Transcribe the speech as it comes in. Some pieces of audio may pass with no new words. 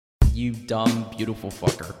You dumb, beautiful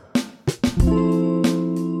fucker.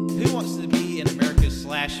 Who wants to be in America's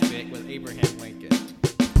slash fic with Abraham Lincoln?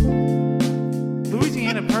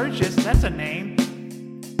 Louisiana Purchase, that's a name.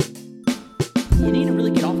 You need to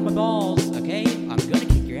really get off my balls, okay? I'm gonna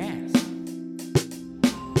kick your ass.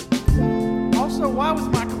 Also, why was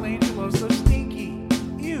Michelangelo so stinky?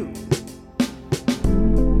 Ew.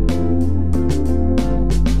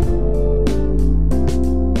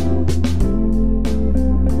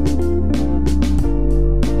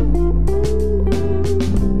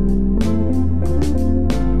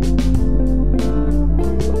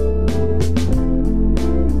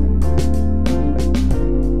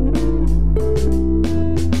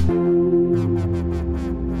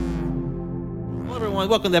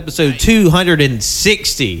 Welcome to episode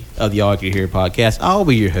 260 of the All You Hear podcast. I'll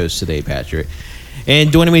be your host today, Patrick.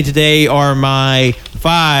 And joining me today are my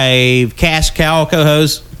 5 cash cow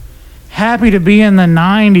co-hosts. Happy to be in the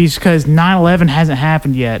 90s because 9/11 hasn't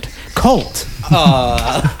happened yet. Colt.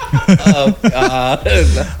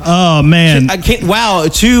 Oh, man. I can't, wow,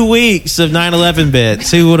 2 weeks of 9/11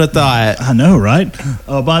 bits. Who would have thought? I know, right?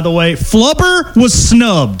 Oh, by the way, Flubber was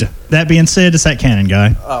snubbed. That being said, it's that Cannon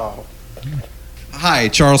guy. Hi,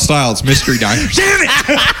 Charles Styles, Mystery Diners. Damn it!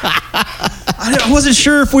 I wasn't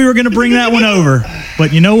sure if we were going to bring that one over.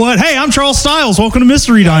 But you know what? Hey, I'm Charles Styles. Welcome to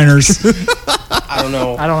Mystery Diners. I don't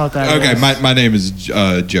know. I don't know what that is. Okay, my name is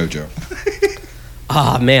JoJo.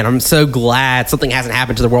 Oh, man, I'm so glad something hasn't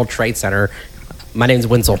happened to the World Trade Center. My name's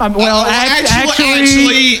Winslow. Well,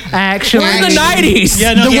 actually, We're in the 90s.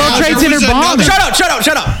 Yeah, no, the World Trade Center bombing. Shut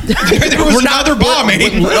up. There was another bombing.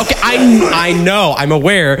 Okay, I know. I'm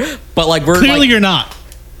aware. But, like, we're Clearly like, you're not.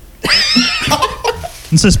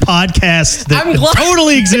 It's this podcast that I'm glad-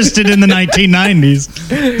 totally existed in the 1990s.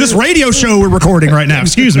 This radio show we're recording right now.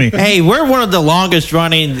 Excuse me. Hey, we're one of the longest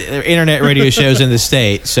running internet radio shows in the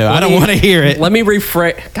state, so I don't want to hear it. Let me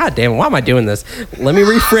rephrase. God damn, why am I doing this? Let me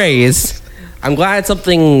rephrase. I'm glad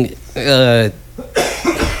something. Man,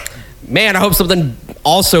 I hope something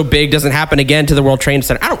also big doesn't happen again to the World Trade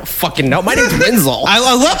Center. I don't fucking know. My name's Winslow. I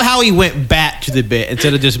love how he went back to the bit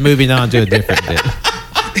instead of just moving on to a different bit.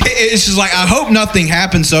 It's just like, I hope nothing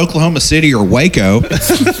happens to Oklahoma City or Waco.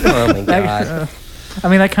 Oh my god. I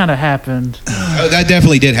mean, that kind of happened. Oh, that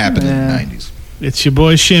definitely did happen in the 90s. It's your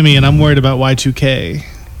boy Shimmy, and I'm worried about Y2K.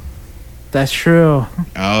 That's true.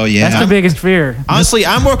 Oh, yeah. That's the biggest fear. Honestly,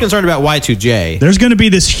 I'm more concerned about Y2J. There's going to be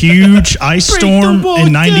this huge ice storm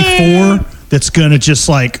in 94 that's going to just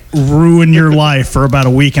like ruin your life for about a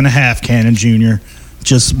week and a half, Cannon Jr.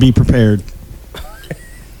 Just be prepared.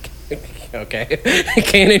 Okay.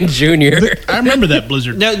 Cannon Jr. I remember that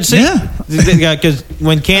blizzard. No, see, because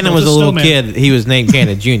when Cannon was a little kid, he was named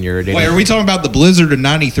Cannon Jr. Wait, are we talking about the blizzard of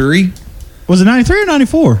 93? Was it 93 or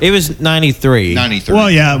 94? It was 93. 93. Well,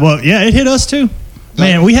 yeah, it hit us too.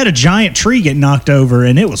 Man, we had a giant tree get knocked over,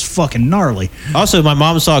 and it was fucking gnarly. Also, my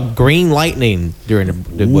mom saw green lightning during the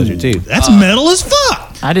blizzard, too. That's metal as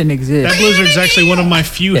fuck. I didn't exist. That blizzard's actually one of my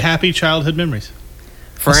few happy childhood memories.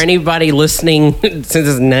 For anybody listening since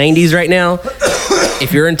it's 90s right now,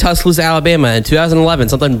 if you're in Tuscaloosa, Alabama in 2011,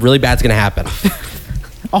 something really bad's going to happen.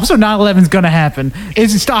 Also, 9/11 is going to happen.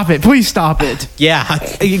 Stop it. Please stop it. Yeah,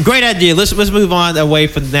 great idea. Let's move on away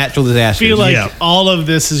from natural I disasters. feel like Yeah. all of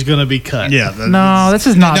this is going to be cut. Yeah. No, this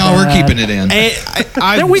is not No, we're bad. keeping it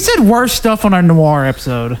in. We said worse stuff on our noir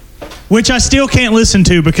episode. Which I still can't listen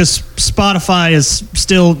to because Spotify is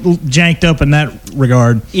still janked up in that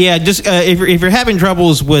regard. Yeah, just if you're having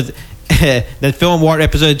troubles with the Film Wart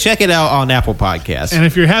episode, check it out on Apple Podcasts. And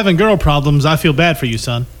if you're having girl problems, I feel bad for you,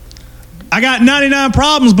 son. I got 99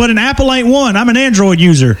 problems, but an Apple ain't one. I'm an Android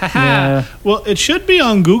user. Yeah. Well, it should be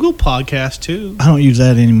on Google Podcast, too. I don't use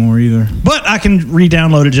that anymore either. But I can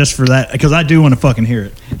re-download it just for that because I do want to fucking hear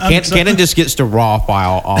it. Cannon just gets the raw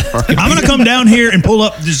file off. I'm going to come down here and pull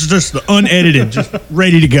up just the unedited, just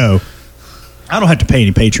ready to go. I don't have to pay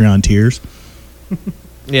any Patreon tiers.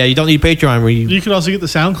 Yeah, you don't need Patreon. Where you You could also get the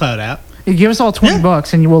SoundCloud app. You give us all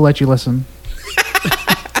 $20 and we'll let you listen.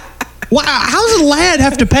 Wow, how does a lad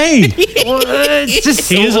have to pay? It's just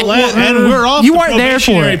He is a lad, and we're off You the weren't there for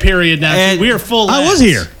probationary it. period now. And we are full I was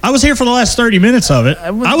here. I was here for the last 30 minutes of it.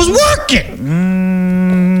 I was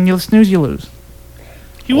working. You snooze, you lose.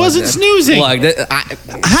 He wasn't snoozing. Look,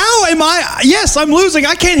 How am I? Yes, I'm losing.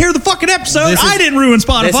 I can't hear the fucking episode. I didn't ruin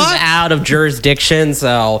Spotify. this is out of jurisdiction,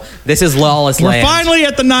 so this is lawless We're land. finally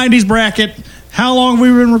at the 90s bracket. How long have we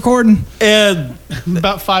been recording?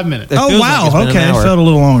 About 5 minutes. Oh, feels wow. like it's been an Okay, it hour. felt a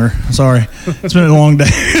little longer. Sorry. It's been a long day.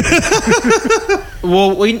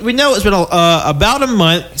 Well, we know it's been about a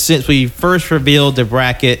month since we first revealed the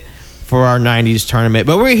bracket for our 90s tournament,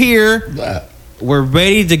 but we're here we're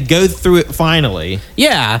ready to go through it finally.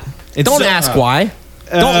 Yeah. It's, Don't ask why.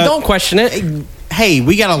 Don't question it. Hey,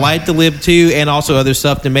 we got a life to live too, and also other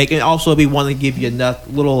stuff to make. And also, we want to give you enough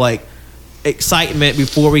little like excitement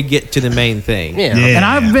before we get to the main thing. Yeah. And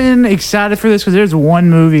I've been excited for this because there's one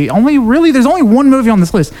movie. There's only one movie on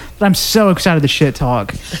this list that I'm so excited to shit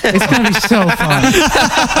talk. It's gonna be so fun.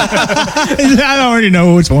 I already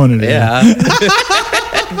know which one it is. Yeah.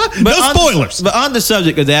 But No spoilers. But on the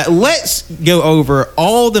subject of that, let's go over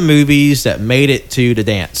all the movies that made it to the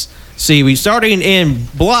dance. See, we starting in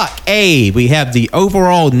Block A. We have the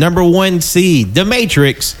overall number 1 seed, The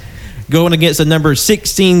Matrix, going against the number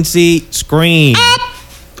 16 seed, Scream.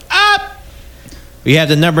 Up. We have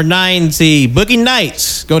the number 9 seed, Boogie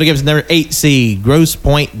Nights, going against the number 8 seed, Grosse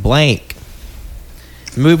Point Blank.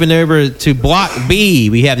 Moving over to Block B,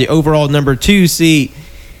 we have the overall number 2 seed,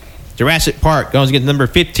 Jurassic Park, going against the number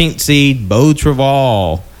 15th seed, Beau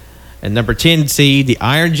Travail. And number 10 seed, the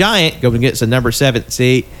Iron Giant, going against the number 7th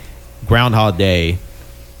seed, Groundhog Day.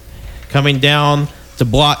 Coming down to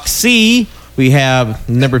Block C, we have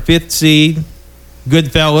number 5th seed,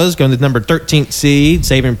 Goodfellas, going to the number 13th seed,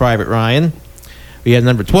 Saving Private Ryan. We have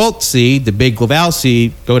number 12th seed, the Big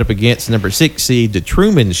Lebowski, going up against number 6th seed, The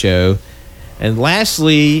Truman Show. And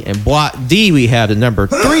lastly, in Block D, we have the number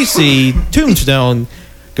 3 seed, Tombstone,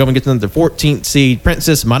 going against number 14th seed,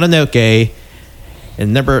 Princess Mononoke.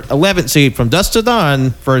 And number 11th seed, From Dusk to Dawn,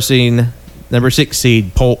 versus number 6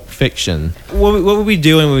 seed, Pulp Fiction. What will we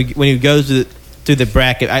doing when we go to the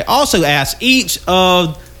bracket? I also asked each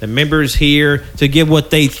of the members here to give what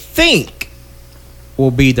they think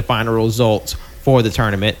will be the final results for the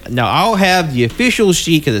tournament. Now, I'll have the official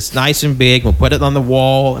sheet because it's nice and big. We'll put it on the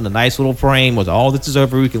wall in a nice little frame with all this is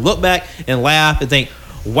over. We can look back and laugh and think,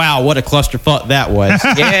 wow, what a clusterfuck that was.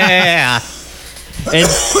 Yeah. And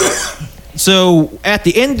so at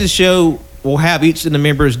the end of the show, we'll have each of the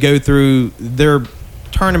members go through their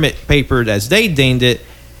tournament paper as they deemed it,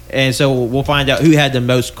 and so we'll find out who had the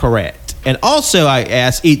most correct. And also, I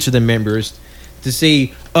asked each of the members to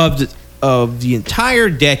see of the entire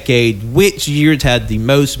decade, which years had the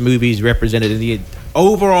most movies represented in the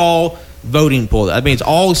overall voting pool. That means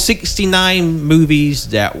all 69 movies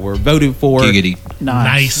that were voted for Giggity.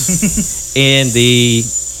 Nice. in the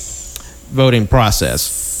voting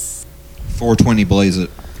process. 420 blaze it.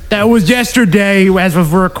 That was yesterday as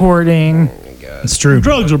of recording. It's true.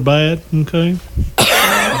 Drugs are bad. Okay.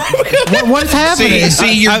 What's happening?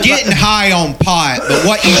 See, you're getting high on pot, but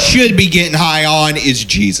what you should be getting high on is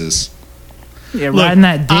Jesus. Yeah, Look, riding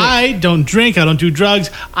that dick. I don't drink. I don't do drugs.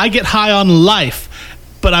 I get high on life.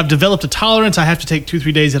 But I've developed a tolerance. I have to take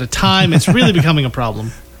 2-3 days at a time. It's really becoming a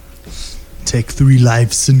problem. Take 3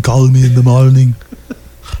 lives and call me in the morning.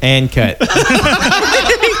 And cut.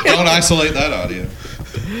 Don't isolate that audio.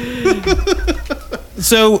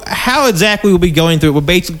 So how exactly we'll be going through it? We'll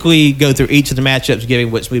basically go through each of the matchups, giving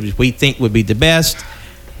which movies we think would be the best,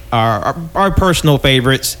 our personal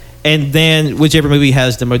favorites, and then whichever movie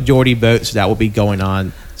has the majority votes, that will be going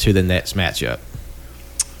on to the next matchup.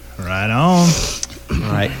 Right on. All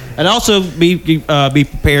right. And also be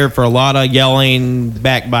prepared for a lot of yelling,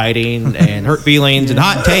 backbiting, and hurt feelings and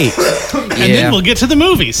hot takes. And then we'll get to the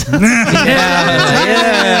movies.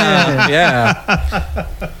 Yeah.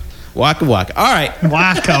 Waka waka. All right.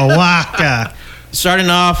 Waka waka. Starting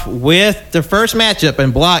off with the first matchup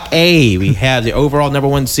in Block A, we have the overall number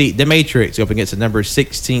 1 seed, The Matrix, up against the number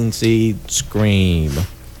 16 seed, Scream.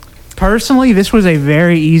 Personally, this was a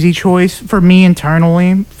very easy choice for me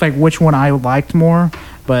internally, like which one I liked more.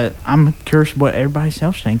 But I'm curious what everybody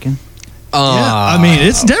else thinking. Yeah, I mean,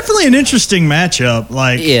 it's definitely an interesting matchup.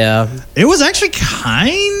 Like, Yeah. it was actually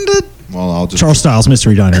kind of Well, I'll just Charles Styles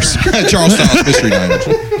Mystery Diners. Charles Styles Mystery Diners.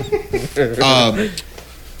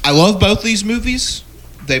 I love both these movies.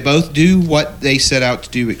 They both do what they set out to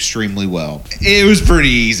do extremely well. It was pretty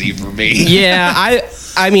easy for me. Yeah,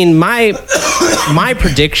 I mean my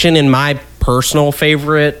prediction and my personal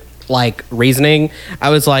favorite like reasoning, I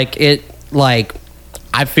was like I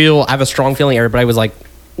have a strong feeling everybody was like,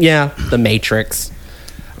 yeah, The Matrix.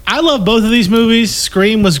 I love both of these movies.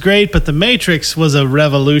 Scream was great, but The Matrix was a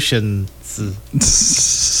revolution. I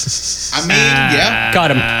mean, yeah.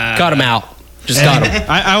 Cut him out. Just got him.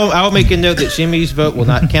 I will make a note that Shimmy's vote will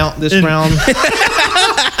not count this round.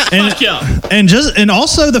 And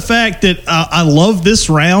also the fact that I love this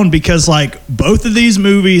round because like both of these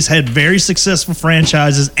movies had very successful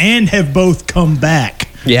franchises and have both come back.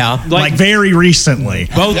 Yeah. Like very recently.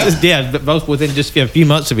 Both within just a few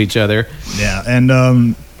months of each other. Yeah,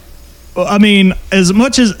 and I mean, as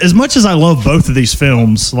much as I love both of these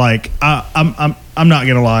films, like I'm not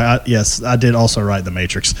gonna lie. Yes, I did also write The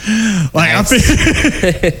Matrix. Like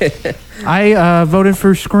I voted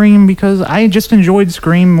for Scream because I just enjoyed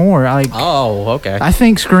Scream more. Oh, okay. I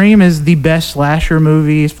think Scream is the best slasher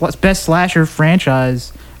movie, best slasher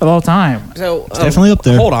franchise of all time. So definitely up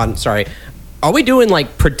there. Hold on, sorry. Are we doing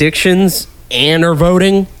like predictions and or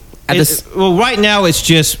voting at this? Well, right now it's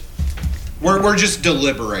just. We're just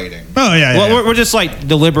deliberating. Oh yeah. Well, we're just like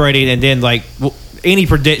deliberating, and then like any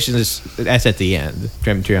predictions that's at the end.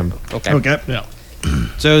 Trim. Okay. Okay. Yeah.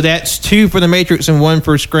 So that's 2 for The Matrix and 1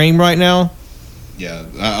 for Scream right now. Yeah,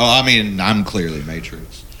 I mean, I'm clearly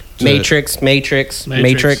Matrix. Matrix. Matrix.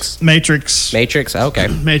 Okay.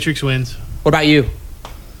 Matrix wins. What about you?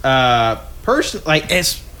 Like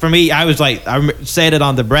it's for me. I was like, said it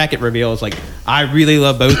on the bracket reveal. It's like I really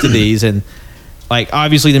love both of these, and like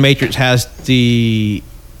obviously The Matrix has the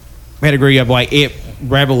pedigree of like it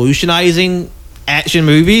revolutionizing action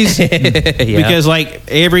movies because like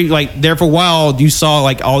there for a while you saw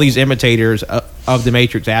like all these imitators of The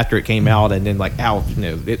Matrix after it came out, and then like how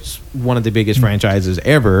it's one of the biggest franchises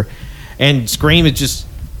ever, and Scream is just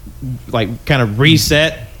like kind of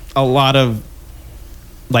reset a lot of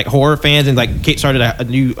like horror fans and like started a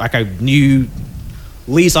new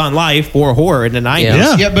lease on life for horror in the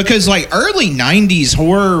 90s. Yeah, because like early 90s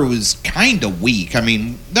horror was kind of weak. I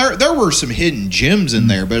mean, there were some hidden gems in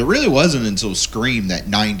there, but it really wasn't until Scream that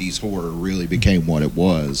 90s horror really became what it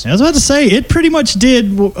was. I was about to say, it pretty much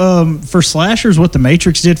did for slashers what The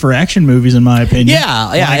Matrix did for action movies, in my opinion. Yeah.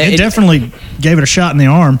 Like, it definitely gave it a shot in the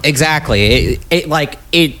arm. Exactly.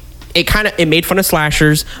 It made fun of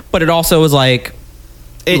slashers, but it also was like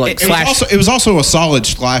It was also a solid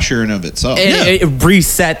slasher in of itself. It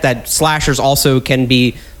reset that slashers also can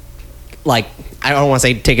be like, I don't want to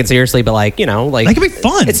say taken seriously, but like, like they can be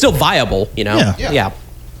fun. It's still viable, Yeah.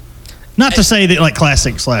 Not to say that like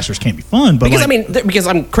classic slashers can't be fun, but because because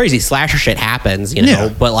I'm crazy slasher shit happens,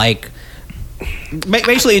 but like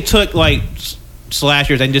basically it took like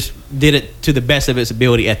slashers and just did it to the best of its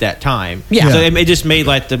ability at that time. Yeah. So it just made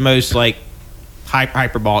like the most like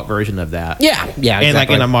hyperbolic version of that. Yeah, exactly. And like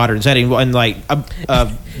in a modern setting, and like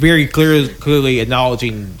very clearly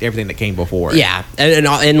acknowledging everything that came before. Yeah,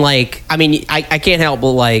 and like, I mean, I can't help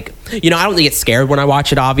but like, I don't get scared when I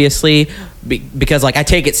watch it, obviously, because like I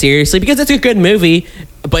take it seriously because it's a good movie,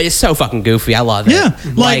 but it's so fucking goofy. I love it. Yeah,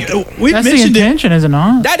 like we That's the mentioned intention, is it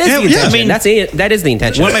not? that is the intention. I mean, that is the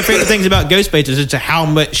intention. One of my favorite things about Ghostbusters is how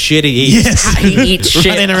much shit he eats. Yes. He eats shit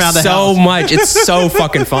Running around the so house. much. It's so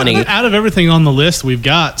fucking funny. Out of everything on the list we've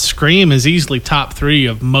got, Scream is easily top 3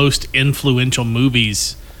 of most influential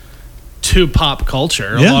movies to pop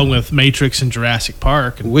culture, Yeah. along with Matrix and Jurassic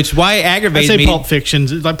Park. And Which why it I'd aggravates say me. Pulp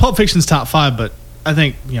Fiction's top 5, but I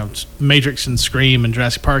think Matrix and Scream and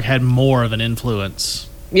Jurassic Park had more of an influence.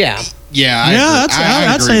 Yeah. Yeah,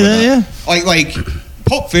 I'd agree say with that. Like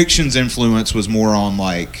Pulp Fiction's influence was more on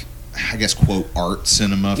like, I guess, quote, art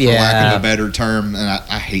cinema, for lack of a better term, and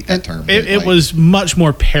I hate that term. It was much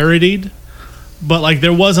more parodied, but like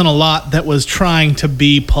there wasn't a lot that was trying to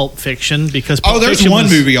be Pulp Fiction because Pulp there's Fiction one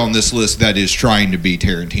was, movie on this list that is trying to be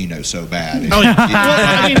Tarantino so bad. Oh, yeah.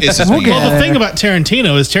 Well, I mean, pisses me well, off. the thing about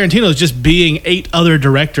Tarantino is just being 8 other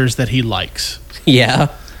directors that he likes. Yeah.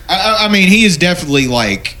 I mean, he is definitely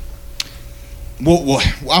like. We'll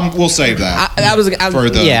save that.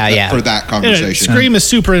 For that conversation. Scream is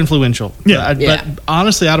super influential. Yeah. But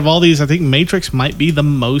honestly, out of all these, I think Matrix might be the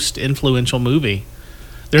most influential movie.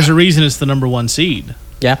 There's a reason it's the number 1 seed.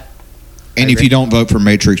 Yeah. And if you don't vote for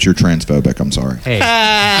Matrix, you're transphobic. I'm sorry. Hey,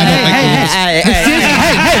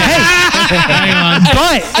 Hang on.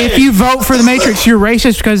 But if you vote for The Matrix, you're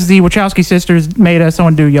racist because the Wachowski sisters made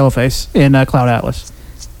someone do Yellowface in Cloud Atlas.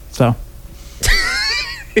 So.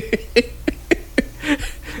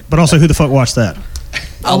 But also, who the fuck watched that?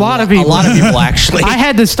 A lot of people. A lot of people, actually. I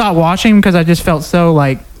had to stop watching because I just felt so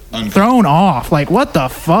like thrown off. Like, what the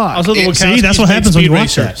fuck? Also, the See, Wachowskis that's what made happens when Speed you watch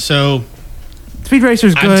Racer, that. So Speed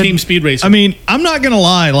Racer's good. I'm Team Speed Racer. I mean, I'm not gonna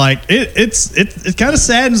lie. Like, it kind of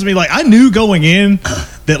saddens me. Like, I knew going in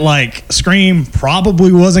that like Scream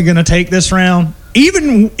probably wasn't gonna take this round.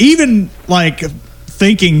 Even like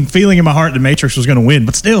feeling in my heart that Matrix was gonna win.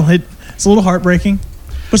 But still, it's a little heartbreaking.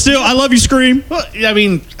 But still, I love you, Scream. well, I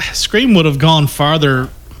mean, Scream would have gone farther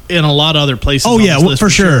in a lot of other places. Oh, on yeah, this list for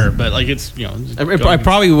sure. But like, it's I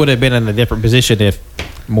probably would have been in a different position if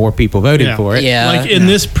more people voted for it. Yeah. Like in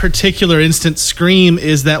this particular instance, Scream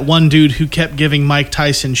is that one dude who kept giving Mike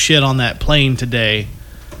Tyson shit on that plane today.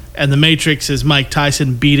 And The Matrix is Mike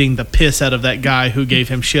Tyson beating the piss out of that guy who gave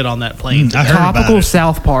him shit on that plane. I heard about Topical it.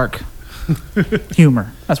 South Park.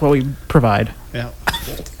 Humor. That's what we provide. Yeah.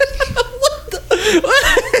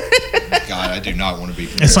 God, I do not want to be.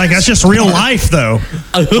 It's like that's just real life, though.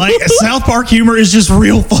 Like South Park humor is just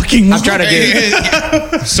real fucking life. I'm trying to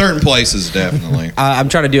do. Certain places, definitely. I'm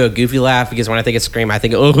trying to do a goofy laugh because when I think of Scream, I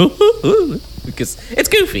think because it's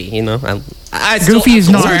goofy, you know. Goofy is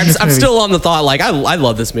not Sorry, in this I'm movie. still on the thought like I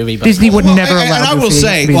love this movie. But Disney would Well, never allow and I will Goofy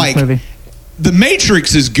say, to be in like, this movie. The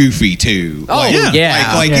Matrix is goofy too. Oh Like,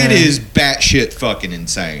 yeah, like Yeah. it is batshit fucking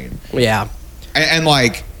insane. yeah. And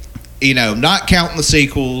like, you know, not counting the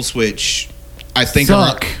sequels, which I think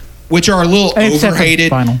Suck. are a little Except for overhated.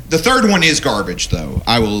 Final. The third one is garbage, though.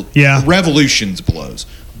 I will. Yeah. Revolutions blows,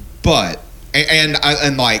 but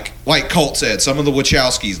and like Colt said, some of the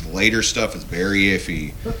Wachowskis' later stuff is very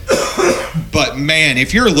iffy. But man,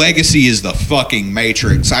 if your legacy is the fucking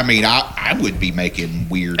Matrix, I mean, I would be making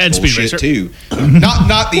weird And Speed bullshit Racer. too.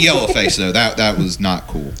 Not the yellow face though. That was not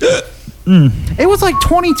cool. It was like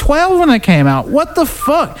 2012 when that came out. What the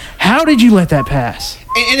fuck? How did you let that pass?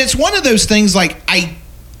 And it's one of those things like I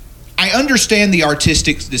understand the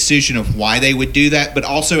artistic decision of why they would do that, but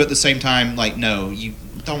also at the same time, like, no, you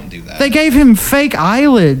don't do that. They gave him fake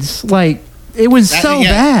eyelids. Like, it was so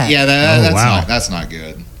yeah, bad. Yeah, Oh, wow. that's not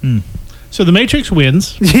good. So the Matrix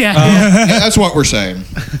wins. Yeah. Yeah, that's what we're saying.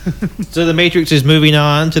 So the Matrix is moving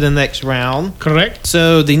on to the next round. Correct.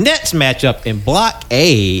 So the next matchup in Block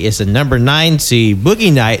A is the number 9 seed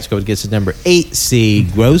Boogie Nights going against the number 8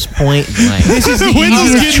 seed Gross Point Blank. This is the When's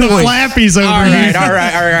easiest getting the choice. flappies over All here?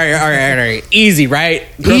 right. Easy, right?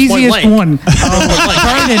 Grosse Pointe Easiest Blank. one.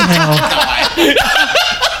 Burn in hell.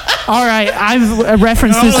 All right, I've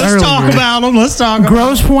referenced this Let's earlier. talk about them. Let's talk about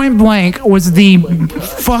Grosse Point Blank was the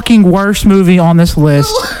fucking worst movie on this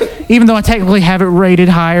list. Even though I technically have it rated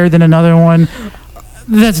higher than another one,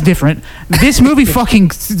 that's different. This movie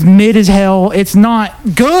fucking mid as hell. It's not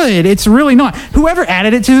good. It's really not. Whoever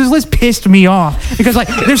added it to this list pissed me off because like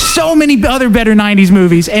there's so many other better 90s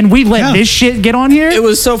movies and we let this shit get on here. It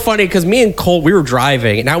was so funny because me and Cole, we were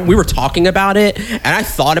driving and we were talking about it, and I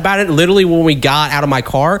thought about it literally when we got out of my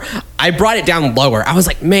car. I brought it down lower. I was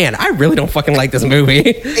like, man, I really don't fucking like this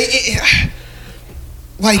movie.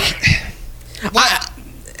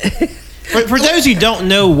 For those who don't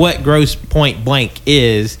know what Gross Point Blank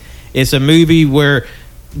is, it's a movie where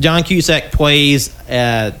John Cusack plays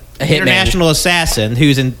an hitman. international assassin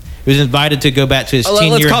who's invited to go back to his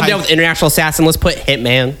 10-year Let's calm down with international assassin. Let's put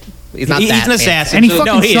Hitman. He's not He's that an fancy. assassin. And he so-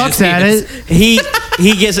 fucking he sucks is. at it.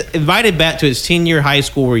 He gets invited back to his 10-year high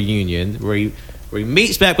school reunion where he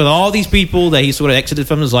meets back with all these people that he sort of exited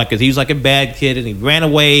from his life because he was like a bad kid and he ran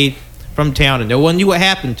away from town and no one knew what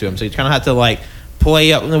happened to him. So he kind of had to like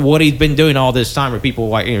play up what he'd been doing all this time where people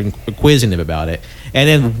like quizzing him about it.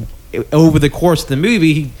 And then over the course of the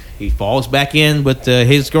movie, he falls back in with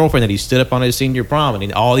his girlfriend that he stood up on his senior prom,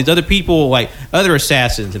 and all these other people, like other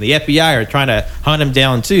assassins and the FBI, are trying to hunt him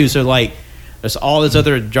down too. So like, there's all this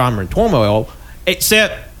other drama and turmoil.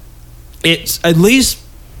 Except it's at least,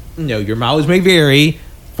 you know, your mileage may vary.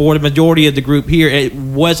 For the majority of the group here, it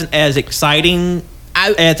wasn't as exciting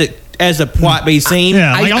as a plot may seem.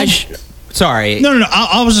 Yeah, like Sorry. No.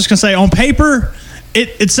 I was just gonna say, on paper,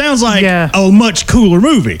 it sounds like Yeah. a much cooler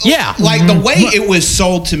movie. Yeah. Like the way it was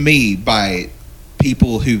sold to me by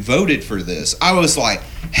people who voted for this, I was like,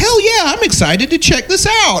 hell yeah, I'm excited to check this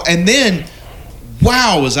out. And then,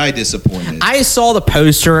 wow, was I disappointed. I saw the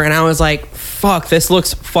poster and I was like, fuck, this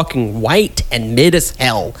looks fucking white and mid as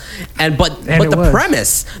hell. But it the was.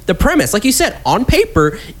 premise, like you said, on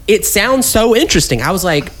paper, it sounds so interesting. I was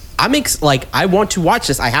like, I want to watch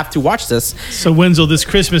this. I have to watch this. So Wenzel, this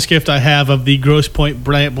Christmas gift I have of the Grosse Point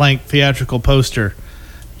Blank theatrical poster,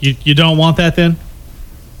 you don't want that then?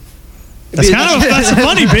 That's a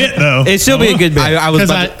funny bit though. It'd still be a good bit. I was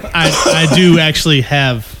Because about to, I do actually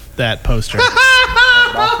have that poster.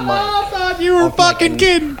 I thought you were fucking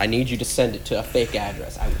kidding. I need you to send it to a fake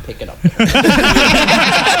address. I will pick it up.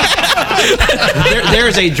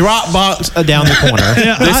 There's a Dropbox down the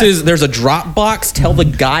corner. There's a Dropbox. Tell the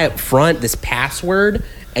guy up front this password,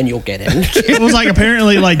 and you'll get in. It was like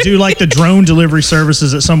apparently like the drone delivery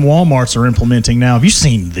services that some Walmarts are implementing now. Have you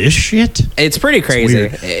seen this shit? It's pretty crazy.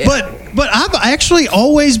 Weird. But I've actually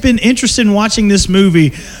always been interested in watching this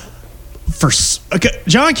movie.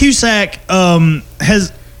 John Cusack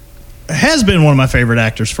has been one of my favorite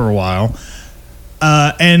actors for a while.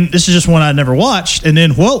 And this is just one I'd never watched. And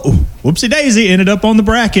then, whoopsie daisy, ended up on the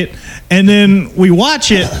bracket. And then we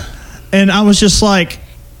watch it, and I was just like,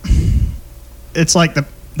 it's like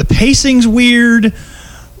the pacing's weird.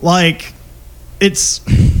 Like, it's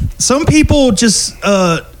some people just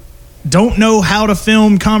don't know how to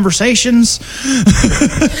film conversations.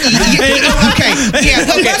 Okay,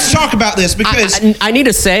 let's talk about this because I need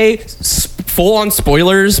to say, full on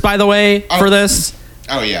spoilers, by the way, for this.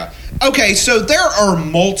 Oh yeah. Okay, so there are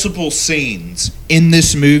multiple scenes in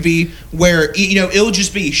this movie where it'll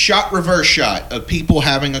just be reverse shot of people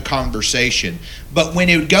having a conversation, but when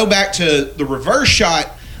it would go back to the reverse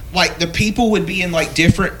shot, like the people would be in like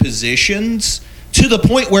different positions to the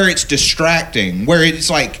point where it's distracting, where it's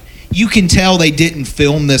like you can tell they didn't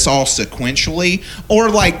film this all sequentially. Or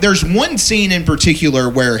like there's one scene in particular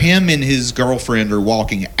where him and his girlfriend are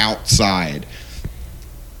walking outside,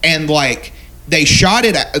 and like they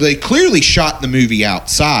clearly shot the movie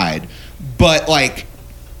outside, but like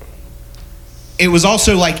it was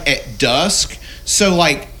also like at dusk, so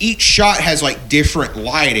like each shot has like different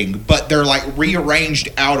lighting, but they're like rearranged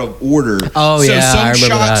out of order. Oh, so yeah, I some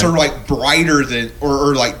remember shots that. are like brighter than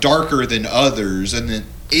or like darker than others, and then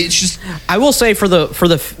it's just I will say for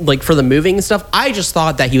the moving and stuff, I just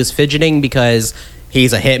thought that he was fidgeting because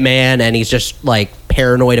he's a hitman and he's just like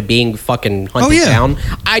paranoid of being fucking hunted down.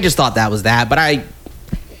 I just thought that was that,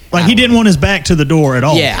 but he didn't want his back to the door at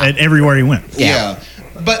all. Yeah. At everywhere he went. yeah.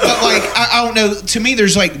 But like I don't know. To me,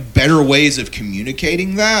 there's like better ways of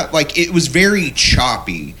communicating that. Like it was very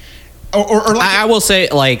choppy, or like I will say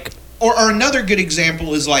like or another good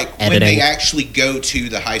example is like when Editing. they actually go to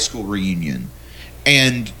the high school reunion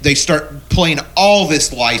and they start playing all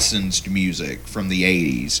this licensed music from the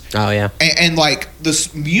 80s. oh yeah. And like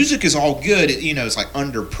this music is all good. It's like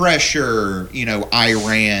Under Pressure,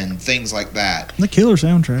 Iran, things like that. The killer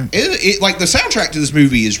soundtrack. It like the soundtrack to this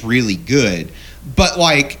movie is really good, but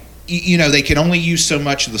like they can only use so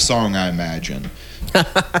much of the song, I imagine.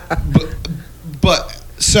 but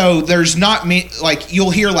so there's not like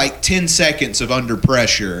you'll hear like 10 seconds of Under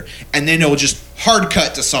Pressure, and then it'll just hard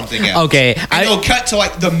cut to something else. Okay, and it'll cut to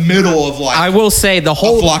like the middle of like I will say the a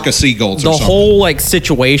whole flock of seagulls. the or something. whole like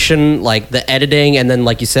situation, like the editing, and then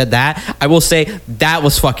like you said that, I will say that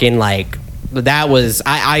was fucking like that was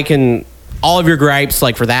I can all of your gripes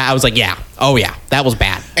like for that. I was like, yeah, oh yeah, that was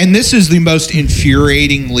bad. And this is the most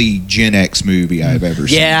infuriatingly Gen X movie I've ever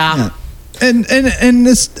seen. Yeah. And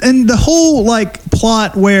the whole like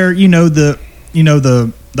plot where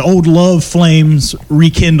the old love flames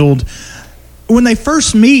rekindled when they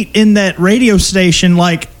first meet in that radio station.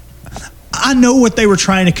 Like I know what they were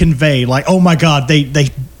trying to convey. Like, oh my God, they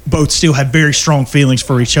both still have very strong feelings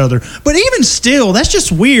for each other. But even still, that's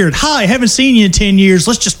just weird. Hi, haven't seen you in 10 years.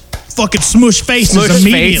 Let's just fucking smush faces Smush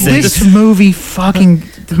immediately. faces. This movie fucking,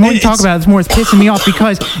 the more you talk It's- about it, the more it's pissing me off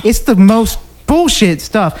because it's the most bullshit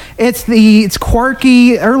stuff. It's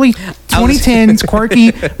quirky, early 2010s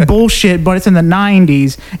quirky bullshit, but it's in the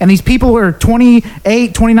 90s. And these people are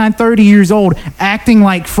 28, 29, 30 years old acting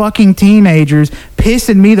like fucking teenagers,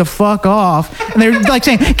 pissing me the fuck off. And they're like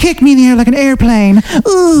saying, kick me in the air like an airplane.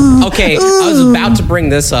 Ooh. Okay, I was about to bring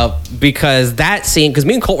this up because that scene, because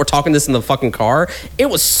me and Colt were talking this in the fucking car, it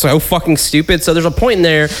was so fucking stupid. So there's a point in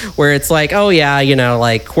there where it's like, oh yeah,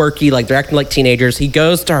 like quirky, like they're acting like teenagers. He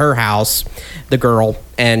goes to her house, the girl,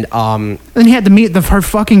 and Then he had to meet her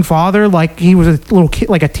fucking father like he was a little kid,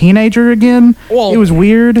 like a teenager again. Well, it was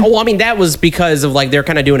weird. Oh, well, I mean, that was because of like they're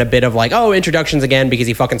kind of doing a bit of like, oh, introductions again because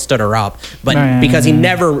he fucking stood her up, but because he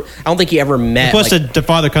never, I don't think he ever met. Plus, like, the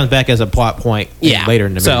father comes back as a plot point later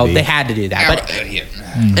in the so movie. they had to do that. But Yeah.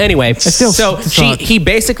 anyway, still so sucked. he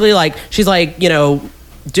basically like she's like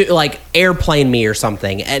do like airplane me or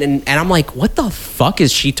something, and I'm like, what the fuck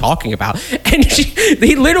is she talking about? And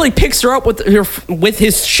he literally picks her up with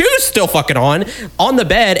his shoes still fucking on the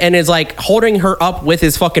bed and is like holding her up with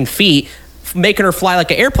his fucking feet, making her fly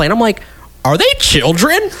like an airplane. I'm like, are they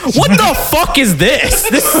children? What the fuck is this?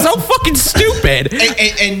 This is so fucking stupid.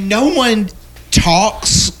 And no one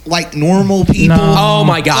talks like normal people. No. Oh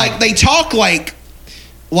my god. Like they talk like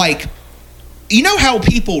how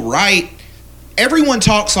people write. Everyone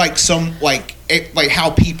talks like how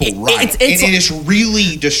people write, it's- and it's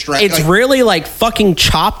really distracting. It's really like fucking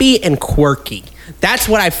choppy and quirky. That's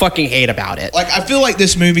what I fucking hate about it. Like I feel like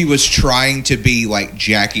this movie was trying to be like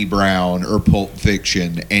Jackie Brown or Pulp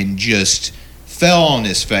Fiction and just fell on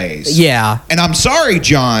his face. Yeah. And I'm sorry,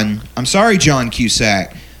 John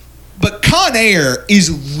Cusack, but Con Air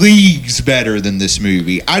is leagues better than this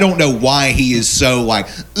movie. I don't know why he is so like,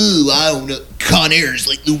 ooh, I don't know. Con Air is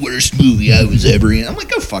like the worst movie I was ever in. I'm like,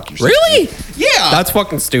 go fuck yourself. Really? Yeah. That's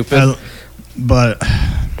fucking stupid. But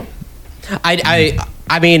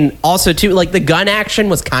I mean, also too, like the gun action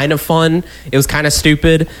was kind of fun. It was kind of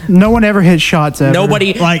stupid. No one ever hit shots ever.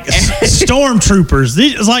 Nobody like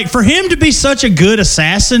stormtroopers, like for him to be such a good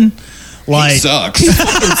assassin, Like, He sucks.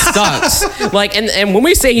 It sucks. Like, and when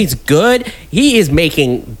we say he's good, he is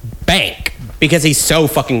making bank because he's so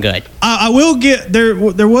fucking good. I will get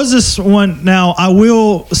there. There was this one. Now I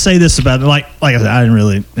will say this about it. Like I said, I didn't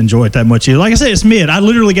really enjoy it that much either. Like I said, it's mid. I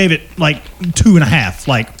literally gave it like 2.5.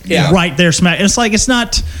 Like Yeah. right there, smack. It's like it's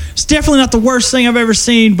definitely not the worst thing I've ever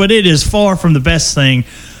seen, but it is far from the best thing.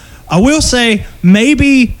 I will say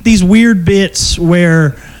maybe these weird bits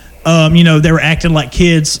where, they were acting like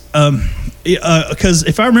kids. Because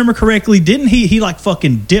if I remember correctly, didn't he like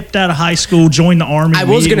fucking dipped out of high school, joined the army? I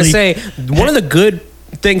was gonna immediately? say one of the good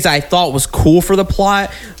things I thought was cool for the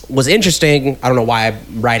plot was interesting. I don't know why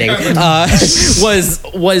I'm writing.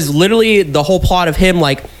 Was literally the whole plot of him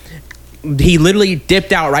like he literally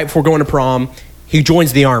dipped out right before going to prom. He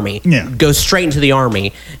joins the army. Yeah. Goes straight into the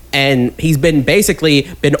army. And he's been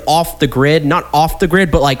off the grid, not off the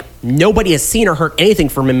grid, but like nobody has seen or heard anything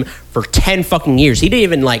from him for 10 fucking years. He didn't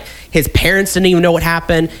even his parents didn't even know what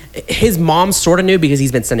happened. His mom sort of knew because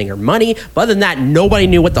he's been sending her money. But other than that, nobody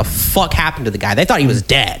knew what the fuck happened to the guy. They thought he was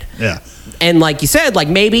dead. Yeah. And like you said, like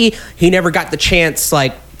maybe he never got the chance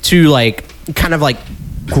to kind of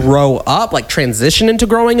grow up, like transition into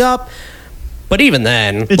growing up. But even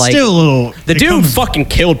then, It's still a little. the dude fucking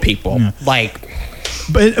killed people. Yeah.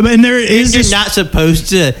 But there is You're this. not supposed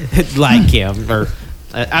to like him, or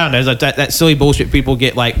I don't know, that silly bullshit. People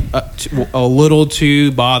get a little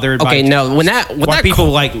too bothered. Okay, by, no, when that people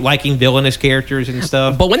liking villainous characters and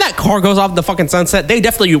stuff. but when that car goes off the fucking sunset, they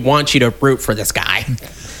definitely want you to root for this guy.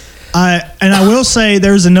 I will say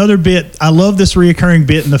there's another bit. I love this reoccurring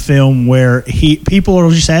bit in the film where people are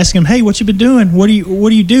just asking him, "Hey, what you been doing? What do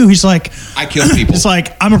you do?" He's like, I kill people. It's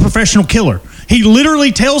like, I'm a professional killer. He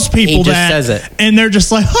literally tells people He just that, says it. and they're just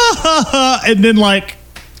like, ha ha ha, and then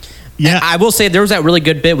yeah. I will say there was that really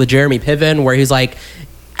good bit with Jeremy Piven where he's like,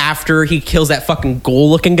 after he kills that fucking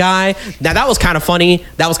ghoul-looking guy. Now that was kind of funny.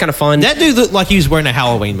 That was kind of fun. That dude looked like he was wearing a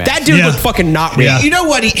Halloween mask. That dude Yeah. looked fucking not real. Yeah. You know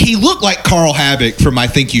what? He looked like Carl Havoc from I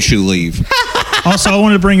Think You Should Leave. Also, I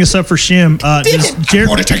wanted to bring this up for Shim. I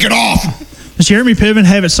want to take it off. Does Jeremy Piven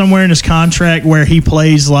have it somewhere in his contract where he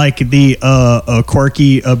plays like the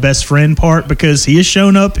quirky best friend part, because he has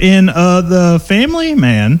shown up in The Family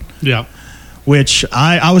Man, Yeah. which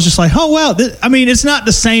I was just like, oh wow. It's not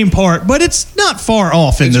the same part, but it's not far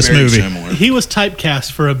off in It's this very movie. similar. He was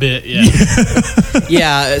typecast for a bit. Yeah.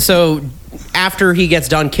 Yeah, so after he gets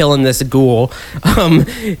done killing this ghoul,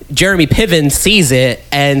 Jeremy Piven sees it,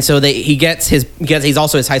 and so he's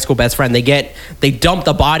also his high school best friend. They dump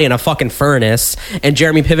the body in a fucking furnace, and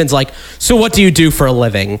Jeremy Piven's like, "So what do you do for a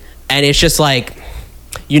living?" And it's just like,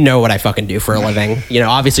 you know what I fucking do for a living.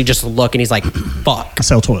 Obviously just look, and he's like, fuck. I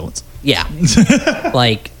sell toilets. Yeah.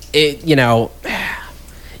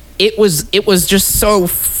 It was just so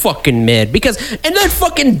fucking mid and then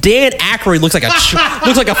fucking Dan Aykroyd looks like a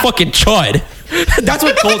fucking chud. That's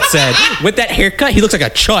what Colt said. With that haircut, he looks like a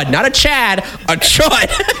chud, not a Chad, a chud.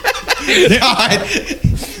 God.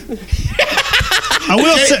 I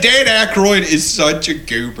will say, Dan Aykroyd is such a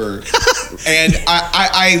goober. And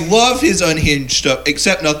I love his unhinged stuff,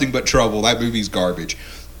 except Nothing But Trouble. That movie's garbage.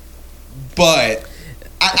 But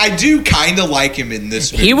I do kind of like him in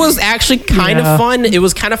this movie. He was actually kind of fun. It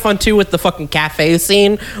was kind of fun too with the fucking cafe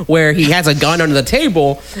scene where he has a gun under the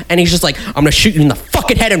table and he's just like, "I'm gonna shoot you in the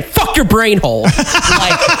fucking head and fuck your brain hole." As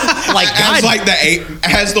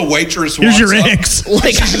the waitress here's walks your up, eggs.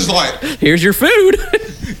 she's just like, Here's your food.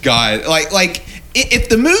 God, if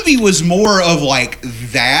the movie was more of like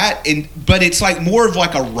that, but it's like more of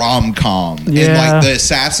like a rom-com, and Yeah. like the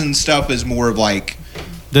assassin stuff is more of like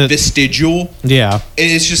The- vestigial. Yeah.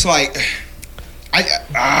 It's just like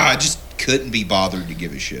I just couldn't be bothered to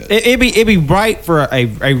give a shit. It'd be right for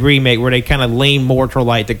a remake where they kind of lean more toward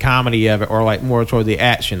like the comedy of it or like more toward the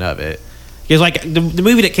action of it. Because like the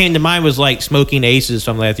movie that came to mind was like Smoking Aces,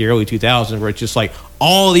 something like the early 2000s, where it's just like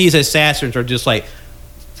all these assassins are just like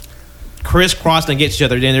crisscrossing against each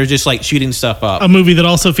other, then they're just like shooting stuff up. A movie that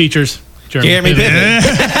also features Jeremy Piven.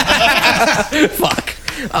 Fuck.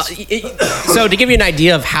 So to give you an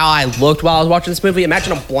idea of how I looked while I was watching this movie,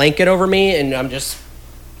 imagine a blanket over me and I'm just...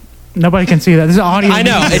 Nobody can see that. This is audio. I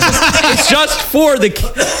know. It's just for us.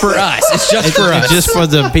 It's just for us. It's just for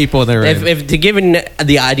the people that are in. If to give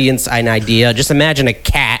the audience an idea, just imagine a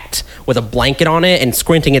cat with a blanket on it and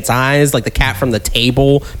squinting its eyes like the cat from the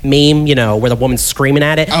table meme, where the woman's screaming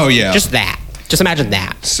at it. Oh, yeah. Just that. Just imagine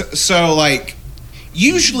that. So like,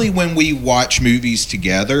 usually when we watch movies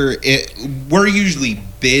together, we're usually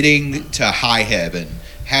bidding to high heaven,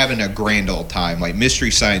 having a grand old time, like Mystery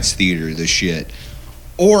Science Theater, this shit.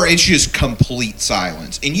 Or it's just complete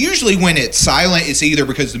silence. And usually when it's silent, it's either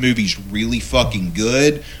because the movie's really fucking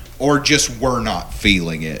good or just were not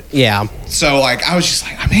feeling it. Yeah. So like I was just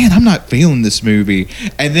like, man, I'm not feeling this movie.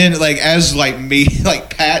 And then like as like me,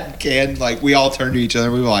 like Pat and Ken, like we all turned to each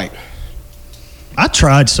other. We were like, I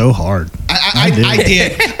tried so hard. I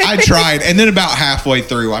did. I tried. And then about halfway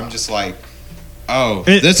through, I'm just like, oh,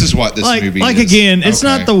 this is what this movie like is. Again, it's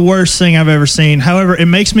not the worst thing I've ever seen. However, it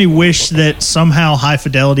makes me wish that somehow High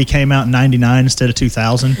Fidelity came out in 99 instead of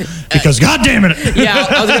 2000 because God damn it. Yeah,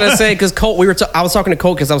 I was gonna say because Colt, I was talking to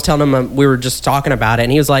Colt because I was telling him we were just talking about it,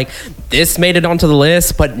 and he was like, "This made it onto the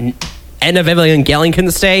list, but End of Evangelion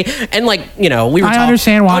couldn't stay." And like we were.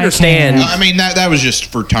 Understand why. I mean that was just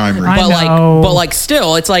for time reasons. But like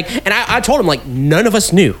still, it's like, and I told him like none of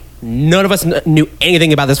us knew. None of us knew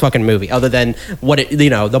anything about this fucking movie other than what it, the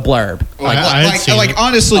blurb. Like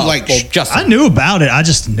honestly, I knew about it. I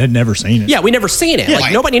just had never seen it. Yeah, we never seen it. Yeah,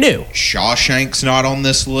 like nobody knew. Shawshank's not on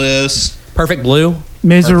this list. Perfect Blue,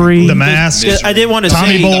 Misery, The Mask. I did want to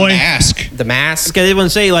Tommy say Boy. The Mask. I did want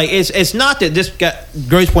to say like it's not that this got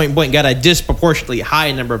Grosse Pointe Blank got a disproportionately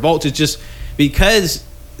high number of votes. It's just because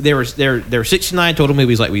there were 69 total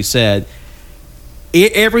movies, like we said.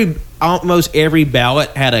 Almost every ballot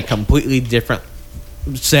had a completely different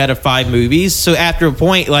set of 5 movies. So after a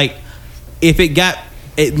point, like if it got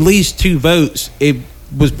at least 2 votes, it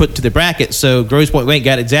was put to the bracket. So Grosse Pointe Blank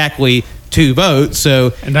got exactly 2 votes.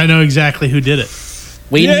 So And I know exactly who did it.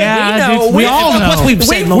 We all know. We all fucking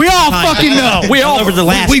know. We all over the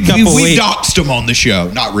last couple we weeks. doxed them on the show.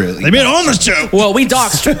 Not really. They've been on the show. Well, we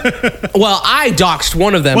doxed. Well, I doxed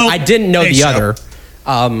one of them. Well, I didn't know a the show. other.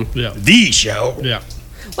 Yeah. The show. Yeah.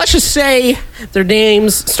 Let's just say their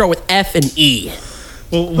names start with F and E.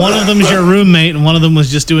 Well, one of them is your roommate, and one of them was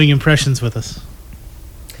just doing impressions with us.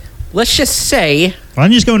 Let's just say Why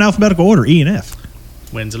don't you just go in alphabetical order, E and F?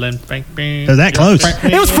 Winslow and Frank. They're that close.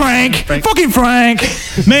 It was Frank. Fucking Frank.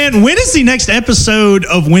 Man, when is the next episode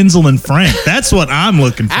of Wenzel and Frank? That's what I'm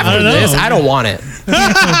looking for. after this, I don't want it.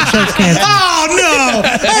 Oh no!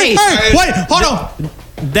 Hey, Wait, hold on.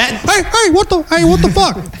 What the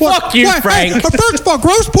fuck? Fuck you, Frank. First of all,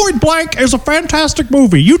 Grosse Pointe Blank is a fantastic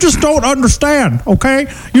movie. You just don't understand, okay?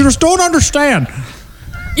 You just don't understand.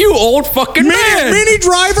 You old fucking man. Mini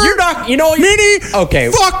Driver. You're not. You know. Mini.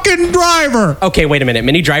 Okay. Fucking Driver. Okay. Wait a minute.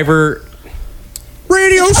 Mini Driver.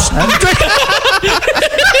 Radio.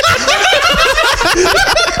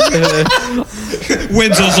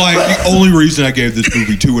 Wenzel's like, the only reason I gave this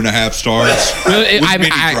movie 2.5 stars was Mini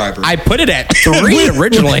Driver. I put it at 3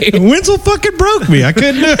 originally. Wenzel fucking broke me. I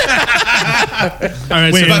couldn't do it. All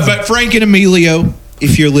right, Wait, so but Frank and Emilio,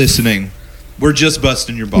 if you're listening, we're just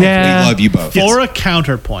busting your balls. Yeah. We love you both. for a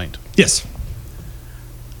counterpoint, Yes.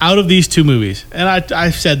 out of these 2 movies, and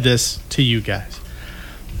I've said this to you guys,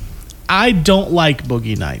 I don't like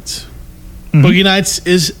Boogie Nights. Boogie Nights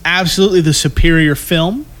is absolutely the superior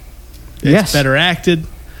film. It's Yes. better acted.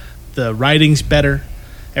 The writing's better.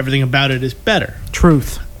 Everything about it is better.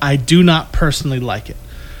 Truth. I do not personally like it.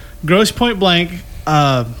 Grosse Pointe Blank,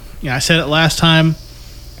 I said it last time,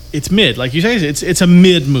 it's mid. Like you say, it's a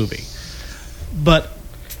mid movie. But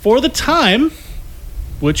for the time,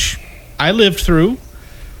 which I lived through,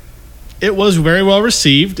 it was very well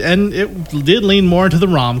received, and it did lean more into the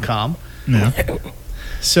rom-com. Yeah.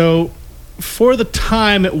 So for the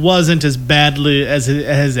time, it wasn't as badly as it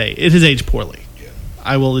has aged poorly. Yeah.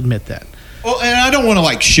 I will admit that. Well, and I don't want to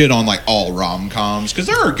like shit on like all rom-coms because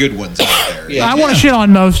there are good ones out there. Yeah. I want to shit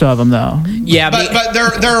on most of them though. Yeah, But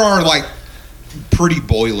there are like pretty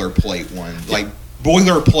boilerplate ones, like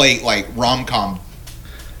boilerplate like rom-com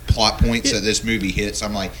plot points that this movie hits.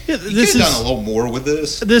 I'm like, Yeah, you could this have is- done a little more with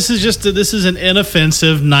this. This is an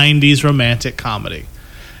inoffensive 90s romantic comedy.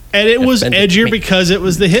 And it was Offended edgier me. because it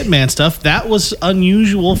was the Hitman stuff. That was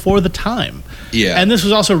unusual for the time. Yeah. And this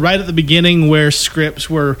was also right at the beginning where scripts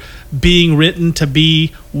were being written to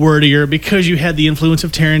be wordier because you had the influence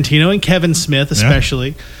of Tarantino and Kevin Smith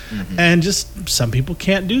especially. And just some people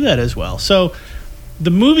can't do that as well. So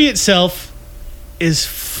the movie itself is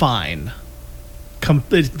fine.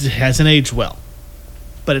 It hasn't aged well.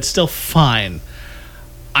 But it's still fine.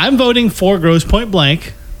 I'm voting for Grosse Pointe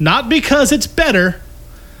Blank, not because it's better,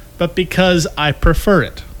 but because I prefer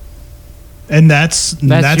it. And that's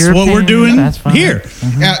your what we're opinion. doing That's fine. here.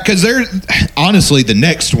 Yeah, because they're honestly the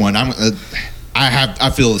next one.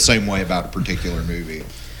 I feel the same way about a particular movie,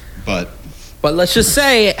 but let's just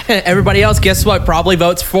say everybody else, guess what? Probably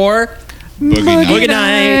votes for Boogie Nights. Boogie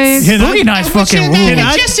Nights. Boogie Nights fucking rule. Can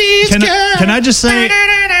I just say,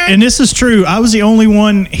 and this is true, I was the only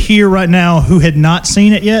one here right now who had not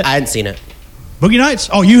seen it yet. I hadn't seen it. Boogie Nights?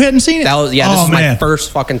 Oh, you hadn't seen it? That was this Oh, is my man. first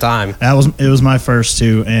fucking time. It was my first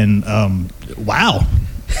too, and wow,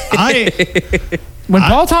 When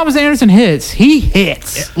Paul Thomas Anderson hits, he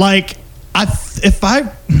hits. Like, I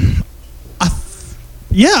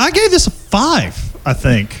gave this a 5. I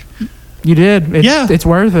think. You did. It's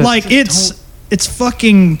worth it. Like it's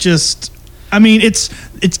fucking just. I mean, it's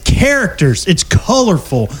characters. It's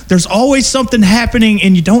colorful. There's always something happening,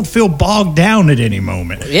 and you don't feel bogged down at any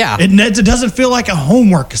moment. Yeah. It doesn't feel like a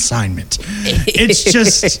homework assignment. It's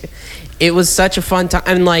just. It was such a fun time,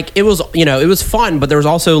 and like it was, it was fun, but there was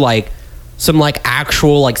also like some like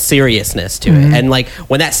actual like seriousness to it, and like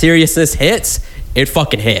when that seriousness hits, it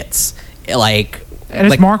fucking hits. Like. And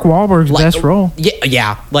it's Mark Wahlberg's best role.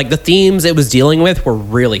 Yeah. Like the themes it was dealing with were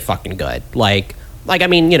really fucking good. Like I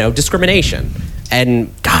mean, discrimination, and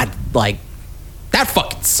God, like that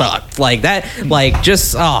fucking sucked. Like that, like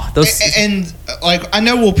just those. And like I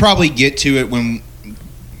know we'll probably get to it when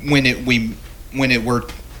we're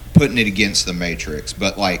putting it against the Matrix,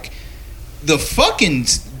 but like the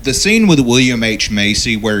scene with William H.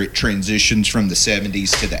 Macy where it transitions from the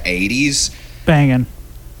 70s to the 80s, banging.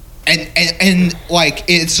 And like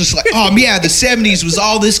it's just like, oh yeah, the 70s was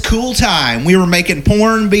all this cool time. We were making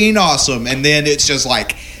porn, being awesome, and then it's just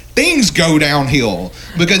like things go downhill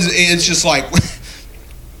because it's just like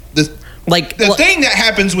the thing that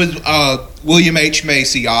happens with William H.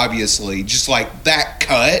 Macy, obviously, just like that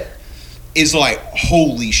cut is like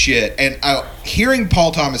holy shit. And hearing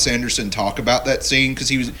Paul Thomas Anderson talk about that scene, because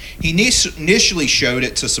he initially showed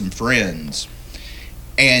it to some friends.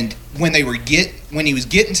 And when he was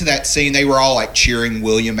getting to that scene, they were all like cheering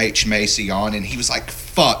William H. Macy on, and he was like,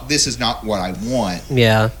 "Fuck, this is not what I want."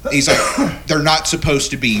 Yeah, he's like, they're not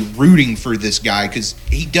supposed to be rooting for this guy because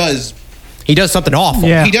he does something awful.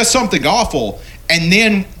 Yeah. He does something awful, and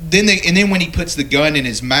then when he puts the gun in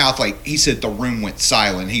his mouth, like he said, the room went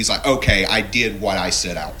silent. He's like, "Okay, I did what I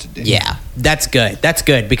set out to do." Yeah, that's good. That's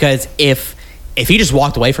good because if he just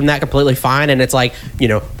walked away from that completely fine, and it's like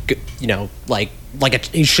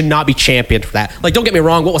he should not be championed for that. Like, don't get me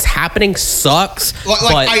wrong, what was happening sucks.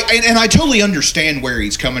 I totally understand where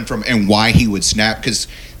he's coming from and why he would snap, because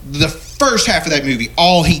the first half of that movie,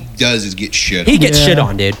 all he does is get shit on. He gets shit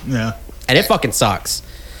on, dude. Yeah. And it fucking sucks.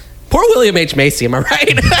 Poor William H. Macy, am I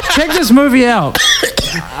right? Check this movie out.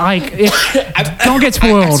 Don't get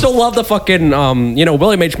spoiled. I still love the fucking,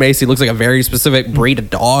 William H. Macy looks like a very specific breed of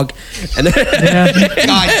dog. And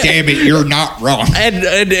God damn it, you're not wrong. And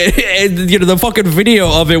the fucking video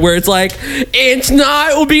of it where it's like,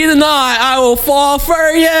 tonight will be the night I will fall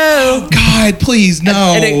for you. Oh, God, please,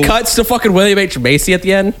 no. And it cuts to fucking William H. Macy at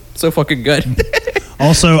the end. So fucking good.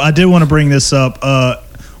 Also, I did want to bring this up.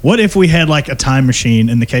 What if we had like a time machine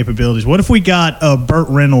and the capabilities? What if we got Burt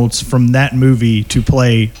Reynolds from that movie to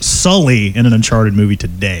play Sully in an Uncharted movie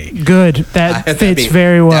today? Good. That fits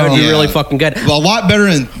very well. That would be really fucking good. Well, a lot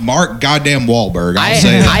better than Mark goddamn Wahlberg. I'll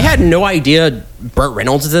say that. I had no idea Burt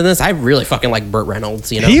Reynolds is in this. I really fucking like Burt Reynolds.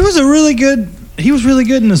 He was really good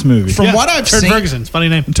in this movie. From what I've Turd seen, Ferguson's funny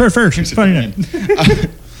name. Turd Ferguson's funny name.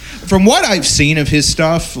 From what I've seen of his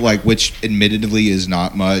stuff, like which admittedly is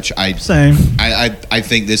not much, I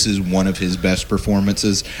think this is one of his best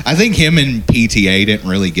performances. I think him and PTA didn't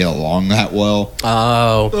really get along that well.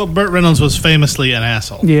 Oh, Well, Burt Reynolds was famously an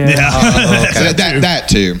asshole. Yeah. okay. That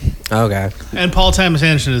too. Okay. And Paul Thomas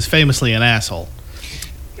Anderson is famously an asshole.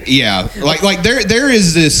 Yeah, like there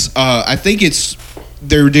is this. I think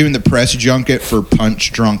they're doing the press junket for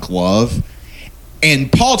Punch Drunk Love.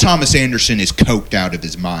 And Paul Thomas Anderson is coked out of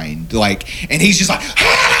his mind, and he's just like,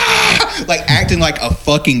 like acting like a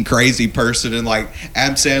fucking crazy person, and like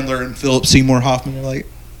Adam Sandler and Philip Seymour Hoffman are like,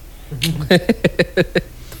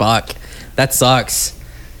 fuck, that sucks.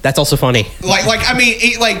 That's also funny.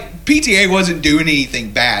 PTA wasn't doing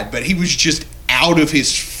anything bad, but he was just out of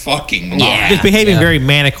his fucking mind. Yeah. Just behaving very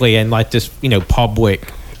manically and like this,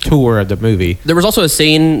 public tour of the movie. There was also a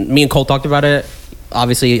scene, me and Cole talked about it.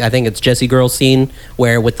 Obviously, I think it's Jesse Girl's scene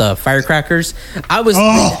where with the firecrackers. I was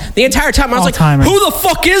the entire time I was All-timer. like, "Who the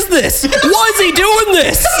fuck is this? Why is he doing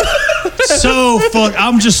this?"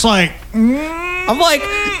 I'm just like, I'm like,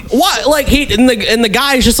 what? Like and the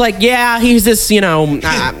guy's just like, yeah, he's this,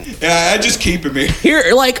 Yeah, I just keep him here.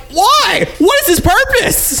 here. Like, why? What is his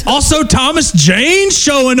purpose? also Thomas Jane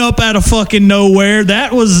showing up out of fucking nowhere.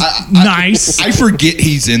 That was nice. I forget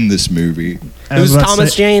he's in this movie. Who's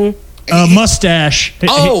Thomas Jane? Mustache. He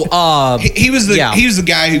was the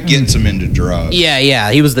guy who gets him into drugs.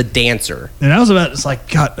 Yeah, he was the dancer. And I was it's like,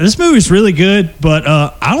 God, this movie's really good, but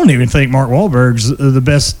I don't even think Mark Wahlberg's the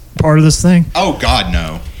best part of this thing. Oh God,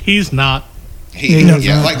 no. He's not.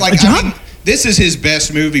 John? this is his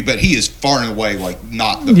best movie, but he is far and away like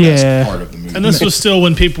not the Yeah. best part of the movie. And this was still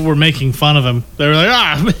when people were making fun of him. They were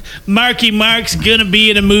like, Marky Mark's gonna be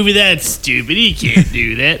in a movie that's stupid. He can't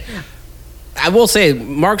do that. I will say,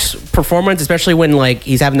 Mark's performance, especially when like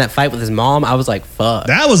he's having that fight with his mom, I was like, "Fuck,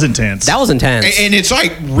 That was intense. that was intense." And it's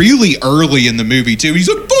like really early in the movie too. He's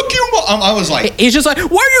like, "Fuck you, Mom." I was like, He's just like, "Why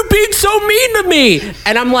are you being so mean to me?"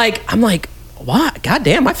 And I'm like, "What? God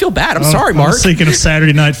damn, I feel bad. I'm sorry, I Mark." was thinking of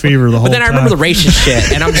Saturday Night Fever the whole But then I time. remember the racist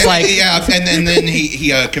shit, and I'm just like, yeah, and then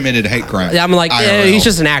he committed a hate crime. I'm like, IRL. he's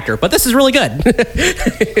just an actor. But this is really good.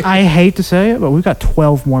 I hate to say it, but we've got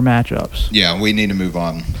 12 more matchups. Yeah, we need to move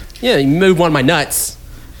on. Yeah, you moved one of my nuts.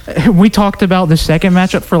 We talked about the second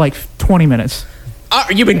matchup for like 20 minutes.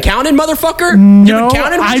 You been counting, motherfucker? No, you been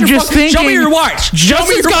counting? What's I'm your just fucking- Show me thinking- your watch. Show me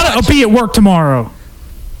Justin's your got watch. to be at work tomorrow.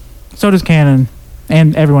 So does Cannon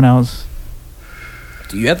and everyone else.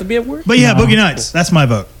 Do you have to be at work? But yeah, No. Boogie Nights. That's my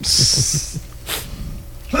vote.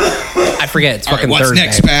 I forget. It's All right, fucking what's Thursday.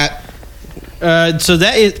 next, Pat? So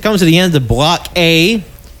comes to the end of Block A.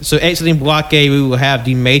 So exiting Block A, we will have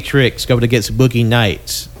The Matrix going against Boogie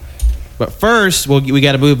Nights. But first, we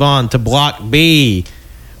got to move on to Block B,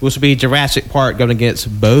 which will be Jurassic Park going against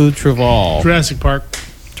Beau Travall. Jurassic Park.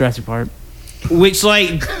 Jurassic Park. Which,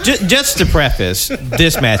 like, just to preface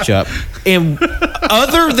this matchup, and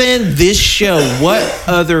other than this show, what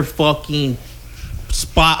other fucking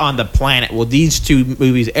spot on the planet will these two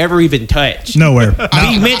movies ever even touch? Nowhere.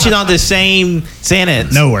 Be mentioned on the same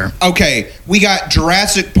sentence. Nowhere. Okay, we got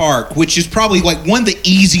Jurassic Park, which is probably like one of the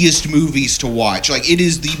easiest movies to watch. Like, it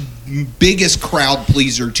is the biggest crowd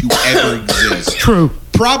pleaser to ever exist. True.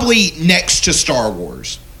 Probably next to Star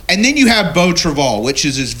Wars. And then you have Beau Travall, which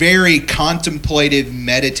is this very contemplative,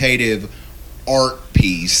 meditative art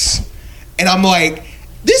piece. And I'm like,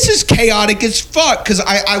 this is chaotic as fuck, because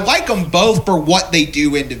I like them both for what they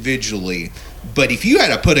do individually. But if you had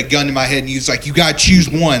to put a gun to my head and you was like, you got to choose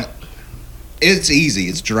one, it's easy.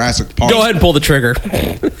 It's Jurassic Park. Go ahead and pull the trigger. I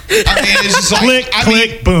mean, it's just like,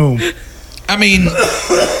 Click, boom. I mean,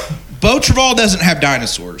 Beau Travall doesn't have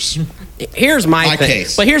dinosaurs. Here's my thing.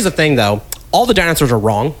 case. But here's the thing, though. All the dinosaurs are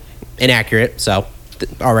wrong, inaccurate. So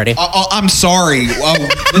already. I'm sorry.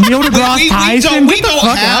 Neil deGrasse Tyson? We Get the don't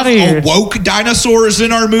fuck have outta here. woke dinosaurs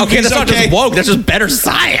in our movies. Okay, that's not just woke. That's just better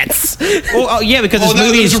science. Well, yeah, because Oh, this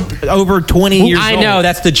movie is over 20 years old. I know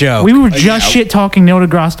that's the joke. We were just yeah. shit talking Neil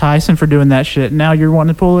deGrasse Tyson for doing that shit. Now you're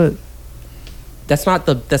wanting to pull it. That's not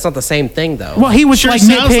the same thing, though. Well, he was Sure like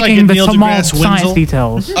sounds like nitpicking a the Neil small deGrasse science Wenzel.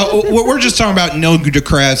 details. We're just talking about Neil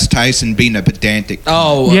deGrasse Tyson being a pedantic.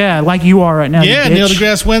 Oh, Yeah, like you are right now. Yeah, you Neil bitch.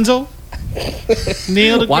 deGrasse Wenzel.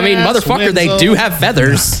 Neil deGrasse well, I mean, motherfucker, they Wenzel. do have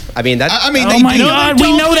feathers. I mean, that. I mean, Oh they my do. God, we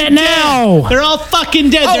Don't know that be dead. now. They're all fucking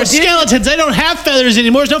dead. Oh, They're did- skeletons. They don't have feathers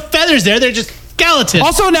anymore. There's no feathers there. They're just skeletons.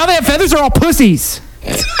 Also, now they have feathers. They're all pussies.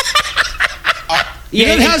 You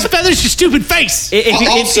don't have feathers, you stupid face. If you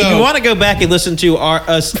Also- want to go back and listen to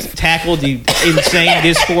us tackle the insane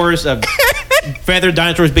discourse of feathered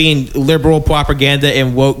dinosaurs being liberal propaganda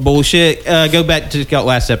and woke bullshit, go back to the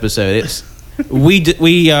last episode.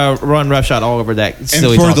 We run roughshod all over that. And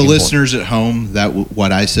silly for the talking point. listeners at home,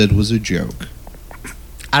 what I said was a joke.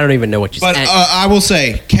 I don't even know what you But said. I will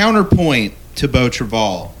say, counterpoint to Beau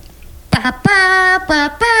Travall.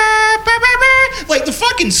 Like, the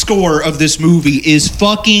fucking score of this movie is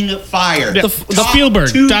fucking fire. Yeah. The Top Spielberg,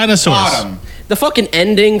 to dinosaurs. bottom. The fucking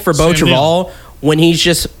ending for Beau Sam Neill. Travall when he's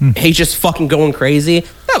just fucking going crazy.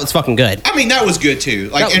 That was fucking good. I mean, that was good too.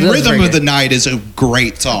 Like, That and was Rhythm very of the good. Night is a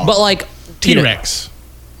great song. But like you know- T-Rex.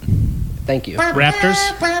 Thank you.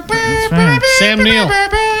 Raptors. That's right. Sam Neill.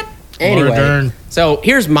 Anyway, Laura Dern. so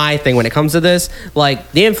here's my thing when it comes to this.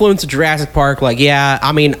 Like the influence of Jurassic Park. Like, yeah,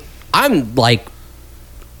 I mean, I'm like,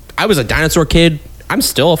 I was a dinosaur kid. I'm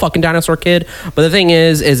still a fucking dinosaur kid. But the thing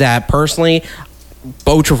is that personally,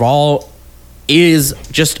 Beau Travall is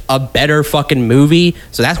just a better fucking movie.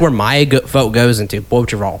 So that's where my vote goes into Beau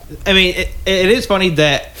Travall. I mean, it is funny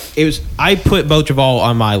that it was. I put Beau Travall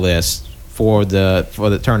on my list for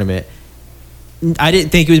the tournament. I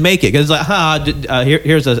didn't think he would make it because like,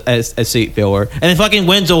 here's a seat filler, and then fucking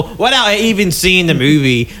Wenzel, without even seeing the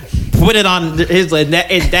movie, put it on his list,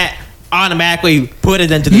 and that automatically put it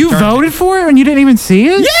into the You tournament. voted for it and you didn't even see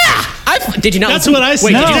it? Did you not? That's listen- what I said.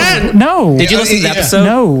 Wait, did you No. listen? No. Did you listen to the Yeah. episode?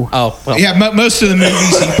 No. Oh, well. yeah, most of the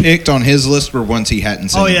movies he picked on his list were ones he hadn't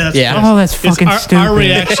seen. Oh yeah. That's Yeah. Oh, that's It's fucking our stupid.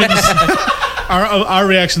 reactions. our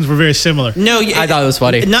reactions were very similar. No, I thought it was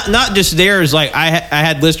funny. Not just theirs. Like I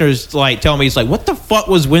had listeners like tell me, it's like, what the fuck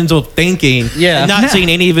was Wenzel thinking? Yeah. and not seeing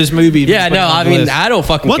any of his movies. Yeah, no, I mean, I don't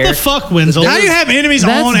fucking What care. the fuck, Wenzel? Now you have enemies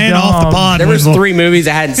That's on and off the dumb. pod. There was Winslow. 3 movies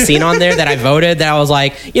I hadn't seen on there that I voted that I was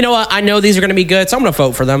like, you know what? I know these are going to be good, so I'm going to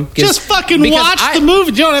vote for them. 'Cause- Just fucking because watch the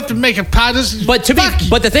movie. You don't have to make a pie. But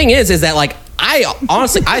but the thing is that like I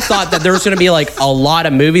honestly I thought that there was going to be like a lot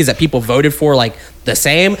of movies that people voted for like the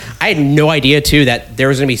same. I had no idea too that there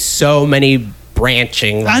was going to be so many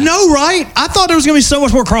branching. I know, right? I thought there was going to be so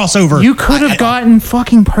much more crossover. You could have gotten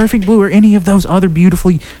fucking Perfect Blue or any of those other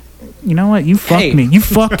beautiful. You know what? You fucked Hey. me. You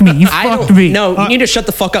fucked me. You I fucked don't me. No, you need to shut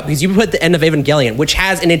the fuck up because you put the end of Evangelion, which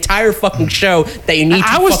has an entire fucking show that you need to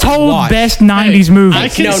I was fucking told watch. best '90s movie. I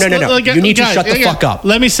can- No. You need to shut the fuck up.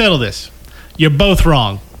 Let me settle this. You're both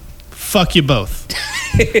wrong. Fuck you both.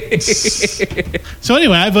 So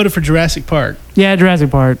anyway, I voted for Jurassic Park. Yeah, Jurassic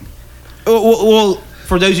Park. Well,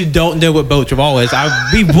 for those who don't know what Beau Travail is, I'd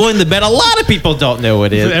be willing to bet a lot of people don't know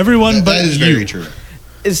what it For is. everyone but That is you. very true.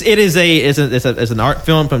 It's an art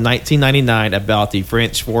film from 1999 about the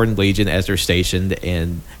French Foreign Legion as they're stationed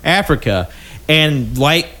in Africa, and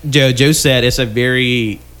like Joe said, it's a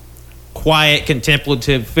very quiet,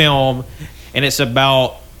 contemplative film, and it's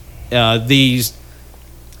about these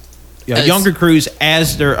younger crews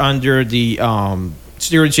as they're under the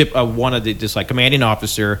stewardship of one of the just like commanding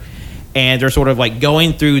officer, and they're sort of like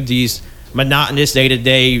going through these monotonous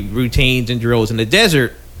day-to-day routines and drills in the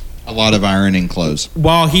desert, A lot of ironing clothes.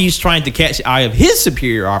 while he's trying to catch the eye of his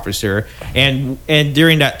superior officer, and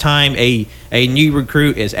during that time a new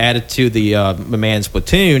recruit is added to the man's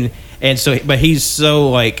platoon, and so but he's so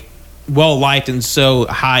like well liked and so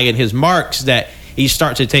high in his marks that he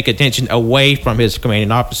starts to take attention away from his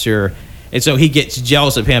commanding officer, and so he gets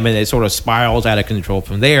jealous of him, and it sort of spirals out of control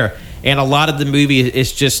from there. And a lot of the movie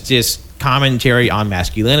is just this commentary on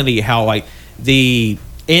masculinity, how like the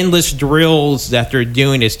endless drills that they're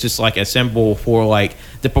doing is just like a symbol for like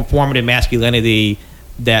the performative masculinity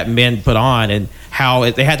that men put on, and how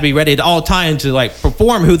they have to be ready at all times to like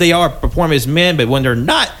perform who they are, perform as men. But when they're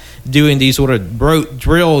not doing these sort of rote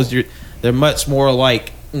drills, they're much more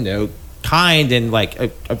like, you know, kind and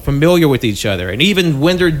like familiar with each other. And even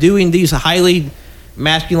when they're doing these highly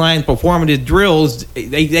masculine performative drills,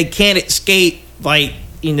 they can't escape like,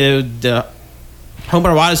 you know, the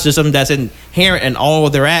homoeroticism that's inherent in all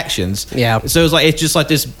of their actions. Yeah. So it's just like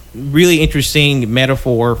this really interesting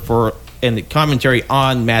metaphor for and the commentary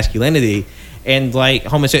on masculinity and like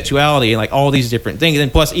homosexuality and like all these different things,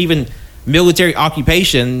 and plus even military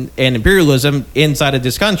occupation and imperialism inside of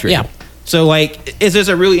this country. Yeah. So like, it's just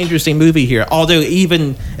a really interesting movie here. Although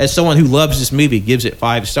even as someone who loves this movie, gives it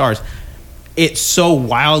 5 stars, it's so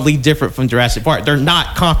wildly different from Jurassic Park. They're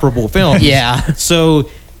not comparable films. Yeah.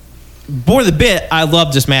 So for the bit, I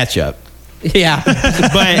love this matchup. Yeah.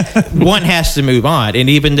 But one has to move on. And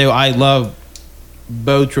even though I love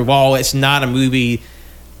Beau Travail, it's not a movie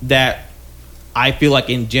that I feel like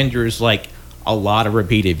engenders like a lot of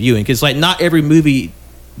repeated viewing, because like not every movie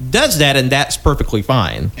does that, and that's perfectly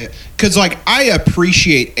fine. Because, like, I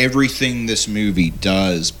appreciate everything this movie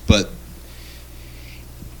does, but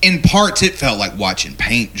in parts it felt like watching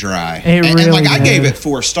paint dry. It And, really like, I gave did. it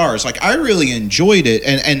 4 stars. Like, I really enjoyed it,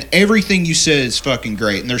 and everything you said is fucking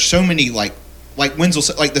great. And there's so many, like Wenzel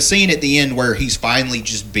said, like the scene at the end where he's finally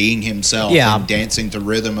just being himself Yeah. and dancing to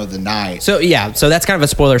Rhythm of the Night. So yeah, so that's kind of a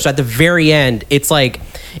spoiler. So at the very end, it's like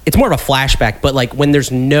it's more of a flashback, but like when there's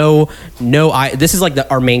no eye. This is like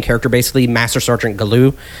our main character, basically Master Sergeant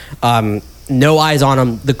Galoo. No eyes on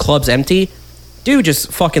him. The club's empty. Dude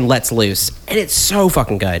just fucking lets loose, and it's so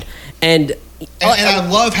fucking good. And I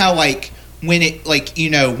love how, like, when it, like, you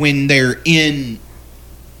know, when they're in,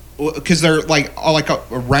 because they're like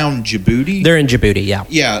around Djibouti. they're in Djibouti. Yeah.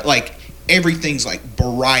 Yeah, like everything's like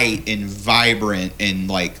bright and vibrant, and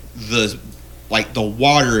like the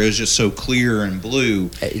water is just so clear and blue.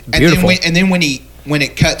 Beautiful. And then when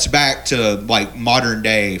it cuts back to like modern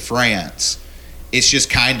day France, it's just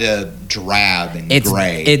kind of drab and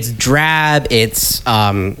gray. It's drab. It's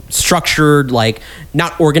structured, like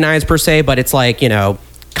not organized per se, but it's like, you know,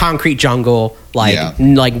 concrete jungle, like Yeah.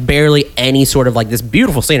 like barely any sort of like this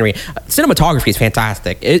beautiful scenery. Cinematography is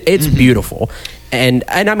fantastic. It's beautiful. And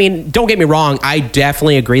I mean, don't get me wrong, I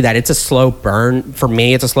definitely agree that it's a slow burn. For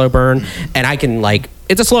me, it's a slow burn, and I can like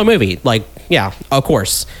it's a slow movie. Like, yeah, of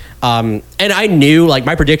course. And I knew, like,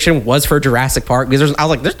 my prediction was for Jurassic Park because I was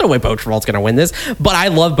like, there's no way Beau Travail's going to win this. But I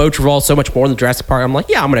love Beau Travail so much more than Jurassic Park. I'm like,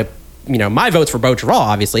 yeah, I'm going to my vote's for Botcherall,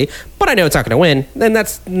 obviously, but I know it's not going to win. Then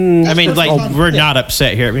that's. I mean, like, we're not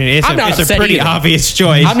upset here. I mean, it's I'm not it's a upset pretty either. obvious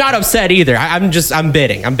choice. I'm not upset either. I'm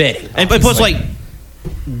bidding. I'm bidding. And but plus, like,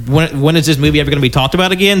 when is this movie ever going to be talked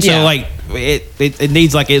about again? So, Yeah. like, it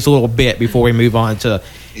needs like its a little bit before we move on to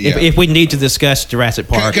Yeah. if we need to discuss Jurassic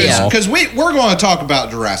Park. at all. Because we're going to talk about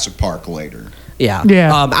Jurassic Park later. Yeah.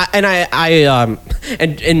 Yeah.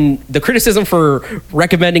 And the criticism for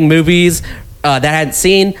recommending movies that I hadn't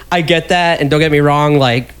seen, I get that, and don't get me wrong,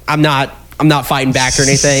 like I'm not fighting back or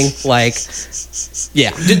anything. Like,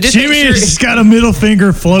 yeah. Jimmy has got a middle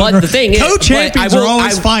finger floating. But the thing is, co-champions are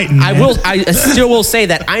always fighting. I man. I still will say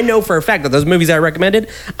that I know for a fact that those movies I recommended,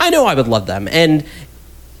 I know I would love them, and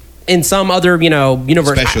in some other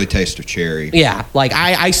universe, Especially Taste of Cherry. yeah, like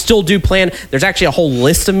I still do plan. There's actually a whole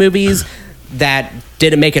list of movies that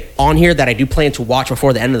didn't make it on here that I do plan to watch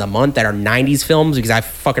before the end of the month that are 90s films, because I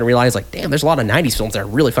fucking realized, like, damn, there's a lot of 90s films that are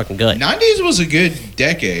really fucking good. 90s was a good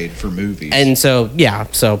decade for movies. And so, yeah,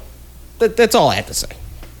 that's all I have to say.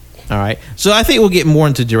 All right. So I think we'll get more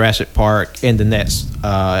into Jurassic Park in the next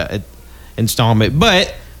installment.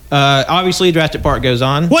 But obviously, Jurassic Park goes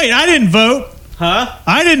on. Wait, I didn't vote. Huh?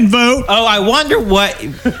 I didn't vote. Oh, I wonder what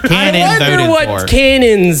Canon I voted wonder what for.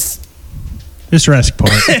 Canon's. It's Jurassic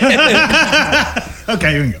Park.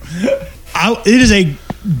 Okay, here we go. It is a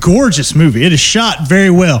gorgeous movie. It is shot very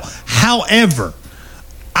well. However,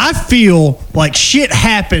 I feel like shit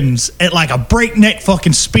happens at like a breakneck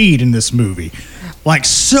fucking speed in this movie. Like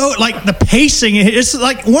the pacing, it's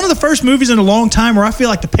like one of the first movies in a long time where I feel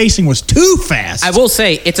like the pacing was too fast. I will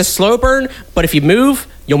say it's a slow burn, but if you move,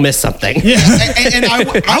 you'll miss something. Yeah. and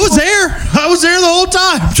I was there. I was there the whole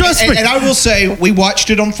time. Trust me. And I will say, we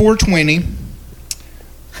watched it on 420.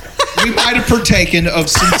 We might have partaken of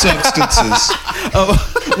some substances.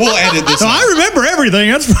 We'll edit this So out. I remember everything.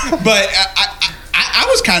 That's But I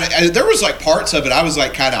was kind of, there was like parts of it I was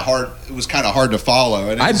like kind of hard, it was kind of hard to follow.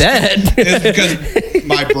 And I bet. It's because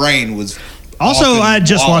my brain was also, often I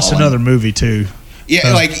just watched wallowing. another movie too.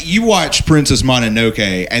 Yeah, like you watched Princess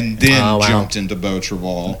Mononoke and then Oh, wow. jumped into Beau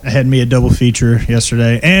Travail. I had me a double feature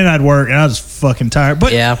yesterday, and I'd work, and I was fucking tired.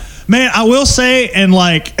 But Yeah. man, I will say, and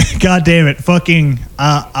like, god damn it, fucking,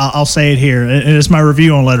 I'll say it here, and it's my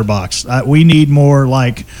review on Letterboxd. We need more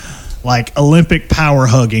like Olympic power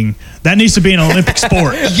hugging. That needs to be an Olympic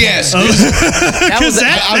sport. Yes. Because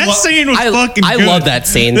that scene was fucking I good. love that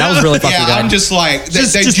scene. That was really fucking Yeah, good. I'm just like,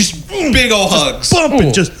 just big old hugs.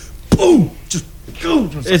 bumping, just boom, just go.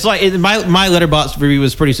 It's like my Letterboxd review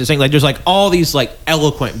was pretty succinct. Like, there's like all these like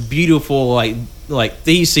eloquent, beautiful like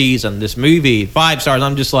theses on this movie. 5 stars.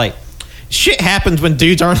 I'm just like, shit happens when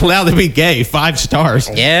dudes aren't allowed to be gay. 5 stars.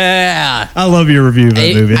 Yeah. I love your review of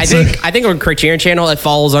that movie. I think on Criterion Channel it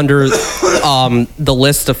falls under the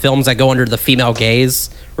list of films that go under the female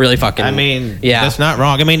gaze. Really fucking. I mean, yeah, that's not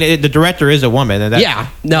wrong. I mean, the director is a woman, and that's Yeah.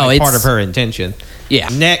 No, like, it's- part of her intention. Yeah.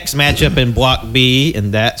 Next matchup in Block B,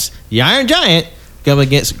 and that's the Iron Giant going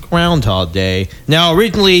against Groundhog Day. Now,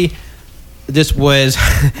 originally, this was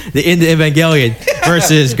the end of Evangelion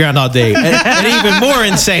versus Groundhog Day, an even more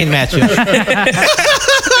insane matchup.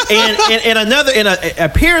 and in a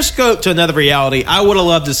periscope to another reality, I would have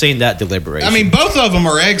loved to seen that deliberation. I mean, both of them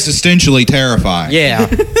are existentially terrifying. yeah.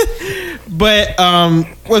 But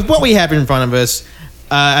with what we have in front of us,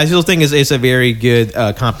 I still think it's a very good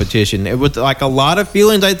competition. It with like a lot of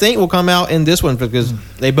feelings, I think will come out in this one because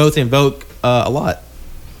they both invoke a lot.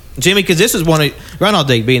 Jimmy, because this is Groundhog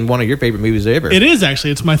Day being one of your favorite movies ever. It is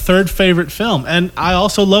actually. It's my third favorite film, and I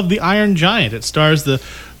also love The Iron Giant. It stars the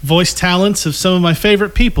voice talents of some of my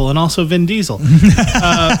favorite people, and also Vin Diesel.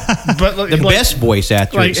 But the best voice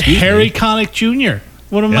actor, like excuse Harry me. Connick Jr.,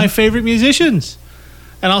 one of my favorite musicians,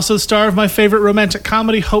 and also the star of my favorite romantic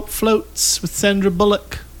comedy, Hope Floats, with Sandra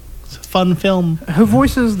Bullock. It's a fun film. Who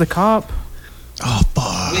voices the cop? Oh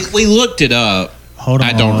fuck! We looked it up. Hold on.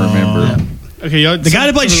 I don't remember. Okay, The guy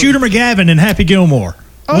that played Shooter McGavin in Happy Gilmore.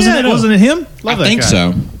 Oh, wasn't yeah, it? no. Wasn't it him? Love I that think guy.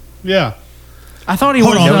 so. Yeah. I thought he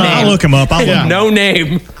Hold was. on, I'll look him up. I'll Yeah. look him up. No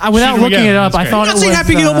name. Without Shooter looking it McGavin, up, that's I great. thought You it not seen was.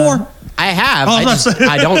 Happy Gilmore? I have. Oh, I, that's-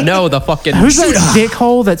 I don't know the fucking. Who's that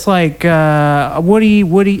dickhole that's like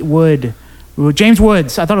Wood? James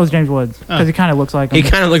Woods. I thought it was James Woods because he kind of looks like He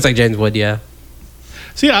him. kind of looks like James Wood. Yeah.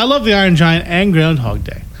 So yeah, I love The Iron Giant and Groundhog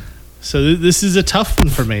Day. So this is a tough one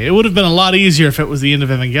for me. It would have been a lot easier if it was the end of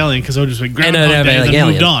Evangelion, because I would just went Groundhog Day and then Evangelion.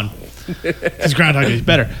 moved on. Because Groundhog Day is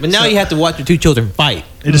better. But now you have to watch your 2 children fight.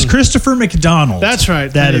 It is Christopher McDonald. That's right.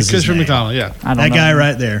 That is his Christopher name. McDonald. Yeah. I don't That know. guy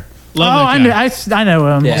right there. Love I that guy.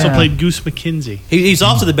 know him. Yeah. Also played Goose McKinsey. He's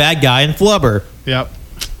also the bad guy in Flubber. Yep.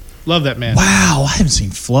 Love that man. Wow, I haven't seen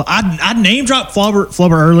Flubber. I name dropped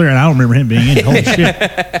Flubber earlier, and I don't remember him being in it. Holy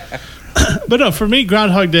shit! But no, for me,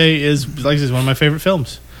 Groundhog Day is like I said, one of my favorite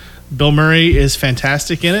films. Bill Murray is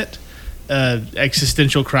fantastic in it.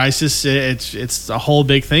 Existential crisis. It's a whole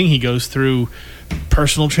big thing. He goes through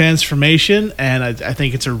personal transformation, and I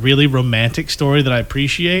think it's a really romantic story that I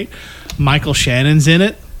appreciate. Michael Shannon's in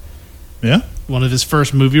it. Yeah. One of his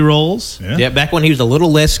first movie roles. Yeah. Yeah, back when he was a little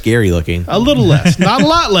less scary looking. A little less. Not a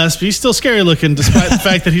lot less, but he's still scary looking despite the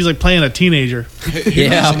fact that he's like playing a teenager.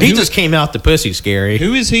 Yeah. He just came out the pussy scary.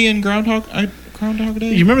 Who is he in Groundhog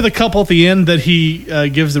Day? You remember the couple at the end that he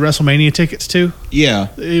gives the WrestleMania tickets to? Yeah.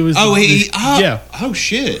 It was yeah. Oh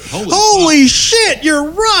shit! Holy shit!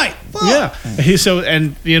 You're right. Fuck. Yeah.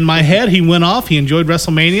 And in my head, he went off. He enjoyed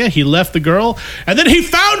WrestleMania. He left the girl, and then he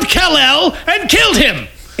found Kal-El and killed him.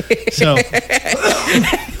 So,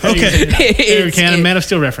 okay. Eric Cannon, Man of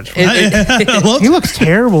Steel reference. He looks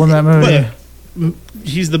terrible in that movie.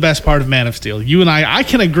 He's the best part of Man of Steel. You and I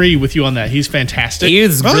can agree with you on that. He's fantastic.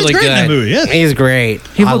 He's Well, he's really great good. in that movie, yes. He's great.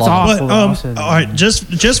 He I looks love him. awful. But also. all right,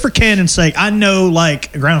 just for canon's sake, I know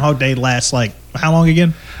like Groundhog Day lasts like how long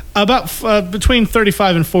again? About between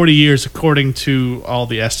 35 and 40 years, according to all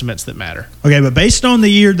the estimates that matter. Okay, but based on the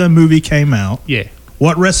year the movie came out, Yeah.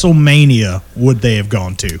 what WrestleMania would they have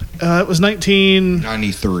gone to? It was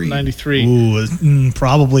 1993. 93. Ooh,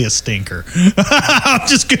 probably a stinker. I'm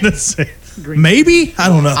just gonna say, maybe I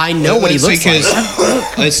don't know. I know what he looks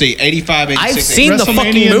like. Let's see, 85, 86. I've seen the fucking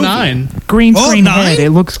movie. WrestleMania 9. Green screen 9? head. It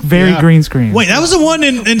looks very Yeah. green screen. Wait, that was the one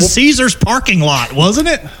in Caesar's parking lot, wasn't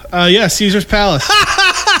it? Yeah, Caesar's Palace.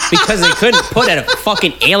 Because they couldn't put a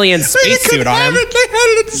fucking alien spacesuit on him. They had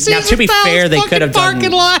it at Now, to be fair, they could have done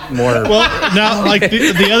more. Well, now, like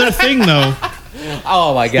the other thing, though,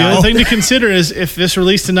 Oh my the other god! thing to consider is if this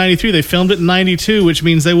released in 93, they filmed it in 92, which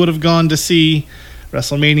means they would have gone to see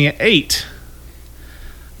WrestleMania 8,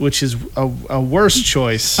 which is a worse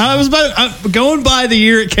choice. I was going by the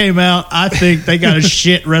year it came out. I think they got a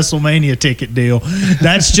shit WrestleMania ticket deal.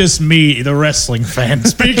 That's just me, the wrestling fan.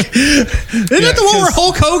 Speak. Isn't that the one where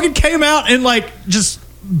Hulk Hogan came out and like just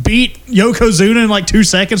beat Yokozuna in like 2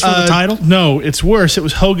 seconds for the title? No, it's worse. It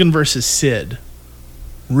was Hogan versus Sid.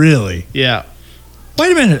 Really? Yeah.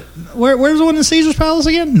 Wait a minute. Where's the one in Caesar's Palace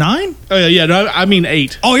again? 9? Oh, yeah. No, I mean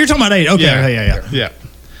 8. Oh, you're talking about 8. Okay. Yeah. Yeah.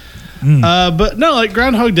 But no, like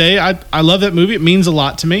Groundhog Day, I love that movie. It means a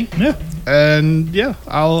lot to me. Yeah. And yeah,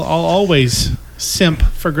 I'll always simp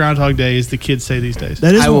for Groundhog Day, as the kids say these days.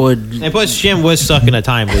 That is I would. And plus, Jim was stuck in a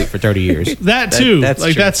time loop for 30 years. That too. that's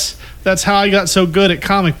like true. that's how I got so good at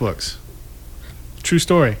comic books. True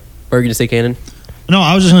story. What are you gonna say, Cannon? No,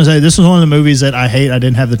 I was just going to say this is one of the movies that I hate. I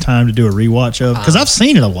didn't have the time to do a rewatch of because I've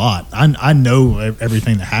seen it a lot. I know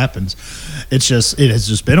everything that happens. It has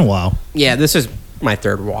just been a while. Yeah, this is my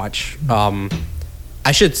third watch.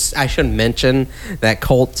 I should mention that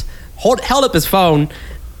Colt held up his phone,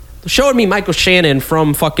 showed me Michael Shannon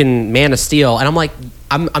from fucking Man of Steel, and I'm like,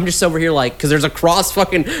 I'm just over here like, because there's a cross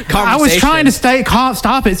fucking conversation. I was trying to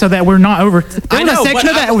stop it so that we're not over. There was a section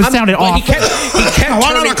of that sounded but off.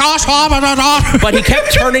 But he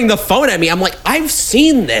kept turning the phone at me. I'm like, I've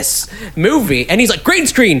seen this movie, and he's like, green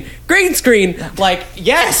screen. Like,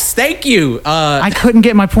 yes, thank you. I couldn't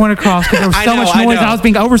get my point across because there was I so know, much I noise know. and I was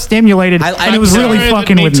being overstimulated, and it was Sorry really that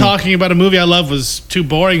fucking me with me. talking about a movie I love was too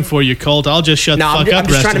boring for you, Colt. I'll just shut No, the I'm fuck up.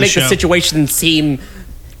 just rest trying to of make the show. situation seem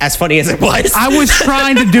as funny as it was. I was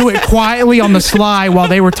trying to do it quietly on the sly while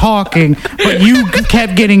they were talking, but you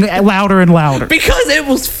kept getting louder and louder. Because it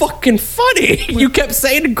was fucking funny. You kept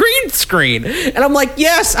saying green screen. And I'm like,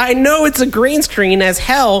 yes, I know it's a green screen as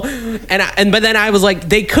hell. But then I was like,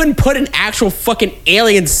 they couldn't put an actual fucking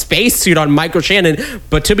alien spacesuit on Michael Shannon.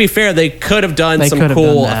 But to be fair, they could have done They some could have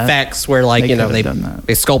cool done that. effects where like, They you know, could they have done that.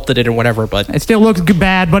 they sculpted it and whatever, but It still looks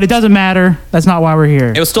bad, but it doesn't matter. That's not why we're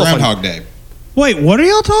here. it was still fun. Groundhog Day. Wait, what are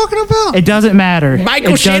y'all talking about? It doesn't matter. Michael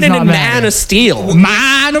It does Shannon not and matter. Man of Steel.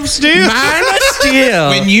 Man of Steel. Man of Steel.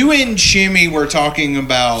 When you and Jimmy were talking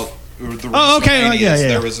about the Oh, okay. WrestleManias, Yeah.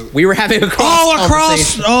 there was a, we were having a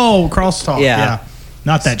conversation. crosstalk. Yeah. Yeah.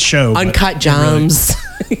 Not that show. but Uncut really. Gems.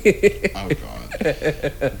 oh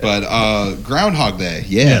god. But Groundhog Day,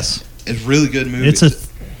 Yes. it's a really good movie. It's a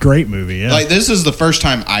great movie. Yeah. like this is the first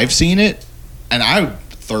time I've seen it, and I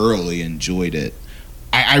thoroughly enjoyed it.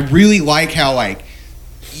 I really like how like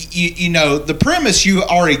you know the premise, you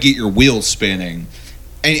already get your wheels spinning,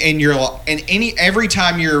 and you're and every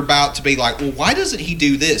time you're about to be like, well, why doesn't he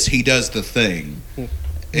do this? He does the thing.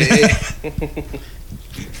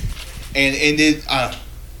 And it I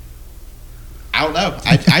don't know.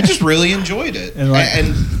 I just really enjoyed it, And like-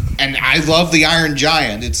 and I love the Iron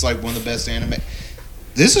Giant. It's like one of the best anime.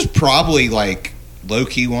 This is probably like low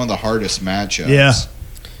key one of the hardest matchups.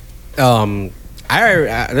 Yeah.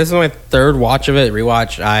 This is my third watch of it.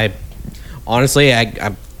 Rewatch. I honestly,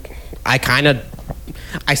 I kind of,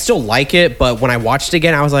 I still like it, but when I watched it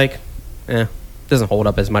again, I was like, it doesn't hold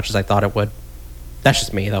up as much as I thought it would. That's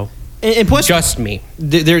just me, though. And plus, Just me.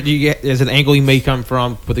 There's an angle you may come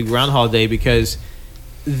from with the Groundhog Day, because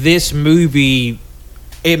this movie,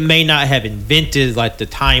 it may not have invented like the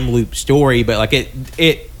time loop story, but like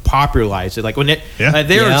it popularized it. Like when there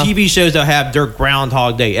are TV shows that have their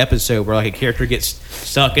Groundhog Day episode where like a character gets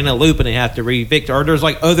stuck in a loop and they have to revict, or there's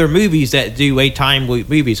like other movies that do a time loop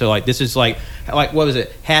movie. So like this is like what was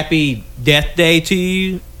it? Happy Death Day to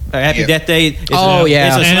you? Happy Death Day. It's it's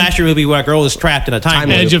a slasher movie where a girl is trapped in a time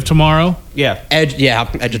loop. Edge of Tomorrow. Yeah. Edge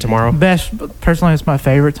of Tomorrow. Best, personally, it's my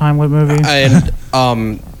favorite time loop movie.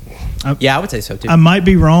 And I would say so too. I might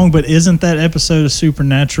be wrong, but isn't that episode of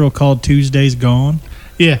Supernatural called Tuesday's Gone?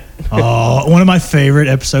 Yeah. Oh, one of my favorite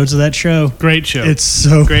episodes of that show. Great show. It's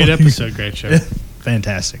so great funny. episode. Great show.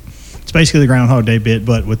 Fantastic. It's basically the Groundhog Day bit,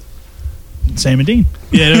 but with Sam and Dean.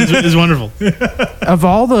 Yeah, it was wonderful. Of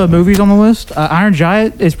all the movies on the list, Iron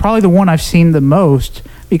Giant is probably the one I've seen the most,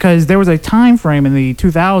 because there was a time frame in the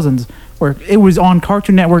 2000s where it was on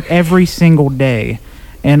Cartoon Network every single day,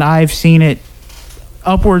 and I've seen it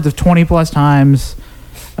upwards of 20 plus times.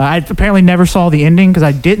 I apparently never saw the ending because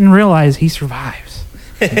I didn't realize he survives.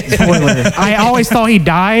 Spoiler. I always thought he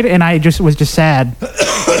died, and I was just sad.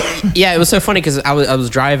 Yeah, it was so funny because I was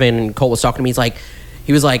driving and Colt was talking to me.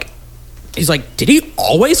 He's like, did he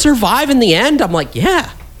always survive in the end? I'm like,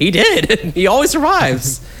 yeah, he did. He always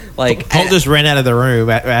survives. Like, Colt just ran out of the room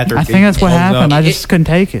after. I think that's what happened. I just couldn't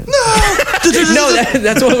take it. No,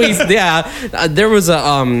 that's what we. Yeah, there was a.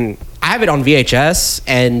 I have it on VHS,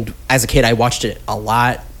 and as a kid, I watched it a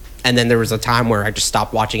lot. And then there was a time where I just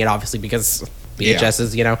stopped watching it, obviously because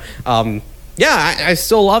VHSs, you know. I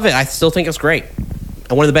still love it. I still think it's great.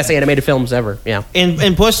 And one of the best animated films ever. Yeah,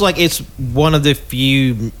 and plus, like, it's one of the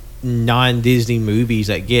few non-Disney movies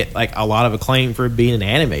that get like a lot of acclaim for being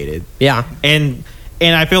animated. Yeah, and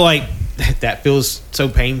I feel like that feels so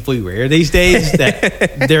painfully rare these days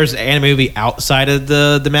that there's an anime movie outside of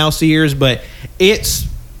the mouse ears, but it's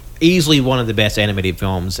easily one of the best animated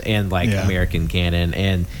films in like American canon,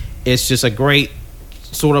 and it's just a great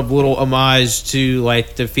sort of little homage to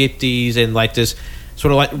like the 50s and like this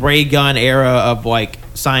sort of like ray gun era of like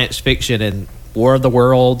science fiction and War of the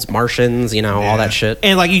Worlds, Martians, you know, all that shit.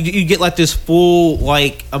 And like you get like this full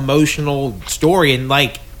like emotional story in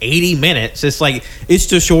like 80 minutes. It's like it's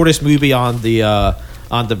the shortest movie on the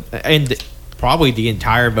and probably the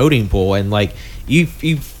entire voting pool, and like you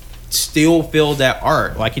still feel that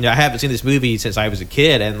art. Like, you know, I haven't seen this movie since I was a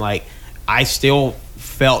kid, and like I still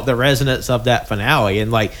felt the resonance of that finale, and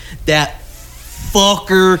like that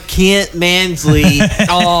fucker Kent Mansley.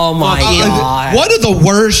 Oh my god! One of the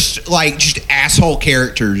worst, like, just asshole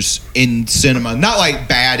characters in cinema. Not like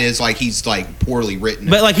bad as like he's like poorly written,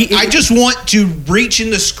 but like I just want to reach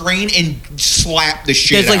in the screen and slap the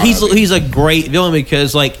shit. It's like out of he's a great villain,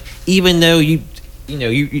 because like even though you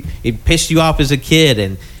it pissed you off as a kid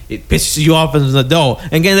and it pisses you off as an adult,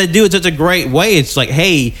 and again they do it such a great way. It's like,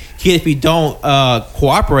 hey kid, if you don't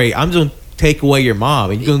cooperate, I'm just gonna take away your mom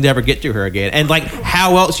and you'll never get to her again. And like,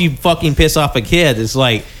 how else you fucking piss off a kid is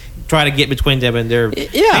like try to get between them and their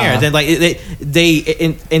parents. And like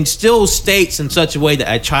they instill states in such a way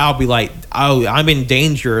that a child be like, oh, I'm in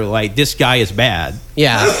danger, like this guy is bad.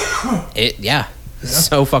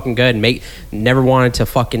 So fucking good. Never wanted to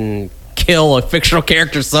fucking kill a fictional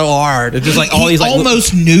character so hard. It's just like all these like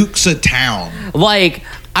almost nukes a town. Like,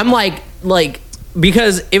 I'm like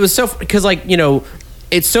because it was so, because like, you know,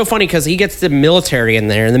 it's so funny because he gets the military in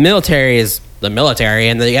there, and the military is the military,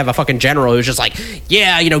 and then you have a fucking general who's just like,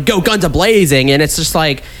 yeah, you know, go guns a-blazing, and it's just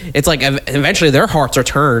like, it's like eventually their hearts are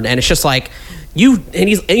turned, and it's just like, and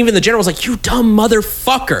even the general's like, you dumb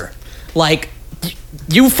motherfucker, like,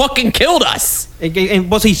 you fucking killed us. And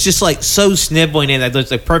plus he's just like so sniveling, and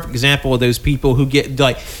that's a perfect example of those people who get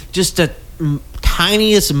like just the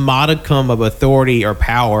tiniest modicum of authority or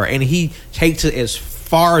power, and he takes it as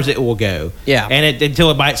far as it will go, and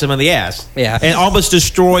until it bites him in the ass, and almost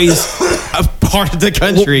destroys a part of the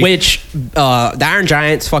country. Which the Iron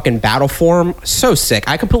Giant's fucking battle form, so sick.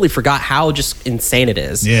 I completely forgot how just insane it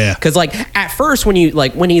is. Yeah, because like at first when he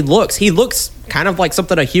looks kind of like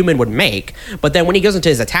something a human would make, but then when he goes into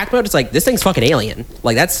his attack mode, it's like this thing's fucking alien.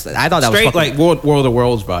 Like I thought that straight was fucking, like World of the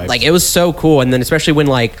Worlds vibes. Like it was so cool, and then especially when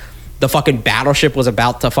like the fucking battleship was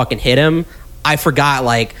about to fucking hit him, I forgot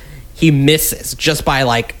like. He misses just by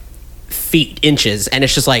like feet, inches, and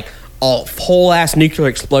it's just like a whole ass nuclear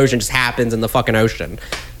explosion just happens in the fucking ocean.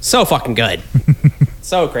 So fucking good.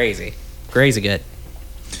 So crazy good.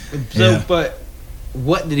 So, but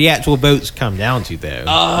what did the actual votes come down to, though?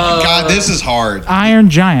 God, this is hard. Iron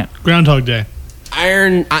Giant. Groundhog Day.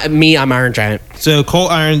 I'm Iron Giant. So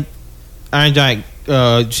Colt, Iron Giant,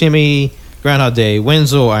 Jimmy, Groundhog Day,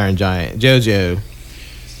 Wenzel, Iron Giant, JoJo.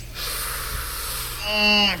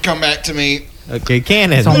 Come back to me. Okay,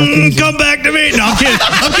 Cannon. It's almost easy. Come back to me. No, I'm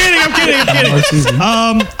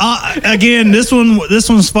kidding. Again, this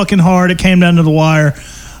one's fucking hard. It came down to the wire.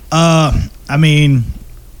 I mean,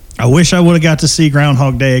 I wish I would have got to see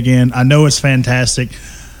Groundhog Day again. I know it's fantastic.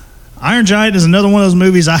 Iron Giant is another one of those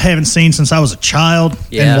movies I haven't seen since I was a child.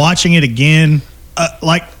 Yeah. And watching it again,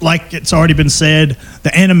 like it's already been said,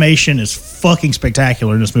 the animation is fucking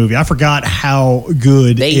spectacular in this movie. I forgot how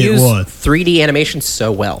good They it use was. 3D animation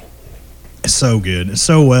so well. It's so good. It's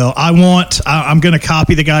so well. I'm going to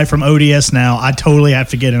copy the guy from ODS now. I totally have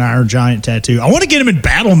to get an Iron Giant tattoo. I want to get him in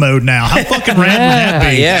battle mode now. How fucking rad would that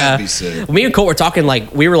be? Yeah. That'd be sick. Me and Colt were talking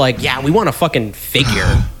we want a fucking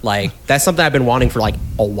figure. Like, that's something I've been wanting for like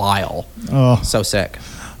a while. Oh. So sick.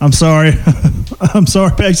 I'm sorry. I'm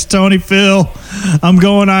sorry, Bex, Tony, Phil. I'm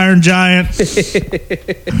going Iron Giant.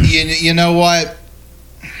 You know what?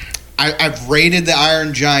 I've rated the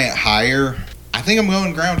Iron Giant higher. I think I'm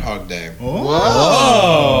going Groundhog Day.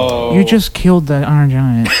 You just killed the Iron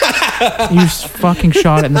Giant. You fucking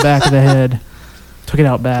shot it in the back of the head. Took it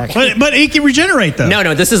out back. But he can regenerate, though.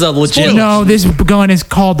 No, this is a legit. No, this gun is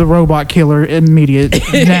called the Robot Killer immediate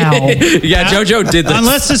now. Yeah, JoJo did this.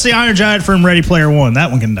 Unless it's the Iron Giant from Ready Player One. That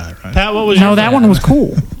one can die, right? Pat, what was No, your that one was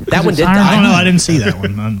cool. That one did Iron die. I don't know. Giant. I didn't see that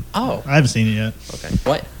one. Oh, I haven't seen it yet. okay.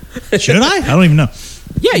 What? Should I? I don't even know.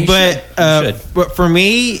 Yeah, you but should. You should. but for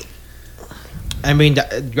me, I mean,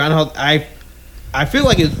 Groundhog. I feel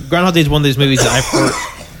like Groundhog Day is one of those movies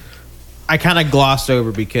that I kind of glossed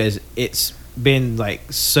over because it's been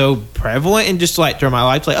like so prevalent and just like through my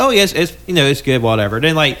life. It's like, oh yes, it's it's good, whatever.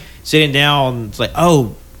 Then like sitting down, it's like,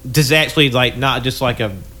 oh, this is actually like not just like a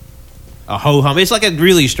ho hum. It's like a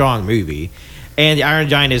really strong movie, and the Iron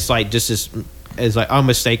Giant is like just is like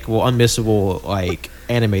unmistakable, unmissable like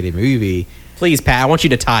animated movie. Please, Pat, I want you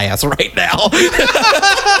to tie us right now.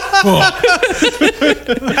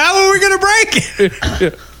 How are we going to break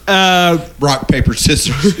it? Rock, paper,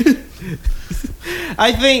 scissors.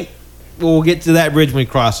 I think we'll get to that bridge when we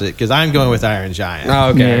cross it because I'm going with Iron Giant. Oh,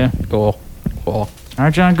 okay. Yeah. Cool.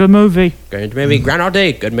 Iron Giant, good movie. Good movie. Groundhog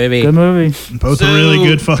Day, good movie. Good movie. Both So, are really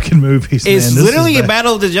good fucking movies. It's man. This literally is a bad.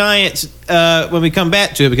 battle of the giants when we come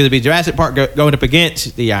back to it because it'd be Jurassic Park going up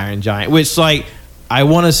against the Iron Giant, which like I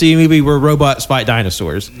want to see a movie where robots fight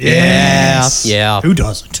dinosaurs. Yes. Yeah. Who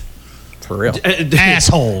doesn't? For real.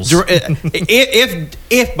 Assholes.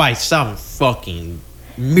 If by some fucking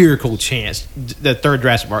miracle chance the third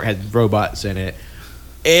Jurassic Park has robots in it,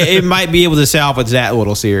 it might be able to salvage that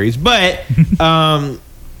little series. But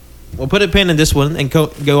we'll put a pin in this one and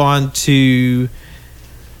go on to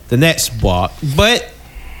the next block. But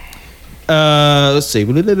let's see.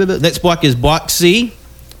 Next block is Block C.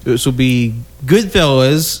 This will be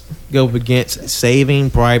Goodfellas go up against Saving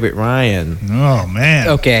Private Ryan. Oh, man.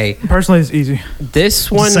 Okay. Personally, it's easy. This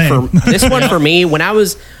one Same. for me, when I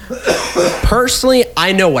was personally,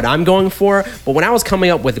 I know what I'm going for, but when I was coming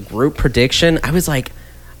up with group prediction, I was like,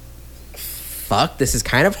 fuck, this is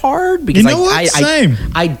kind of hard because You know what? Same.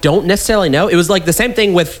 I don't necessarily know. It was like the same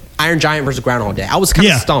thing with Iron Giant versus Groundhog Day. I was kind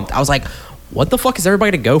of Yeah. stumped. I was like, what the fuck is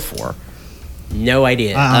everybody to go for? No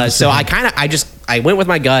idea. So I went with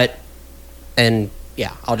my gut, and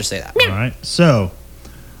yeah, I'll just say that. All right. So,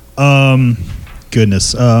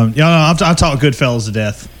 goodness. I've talked Goodfellas to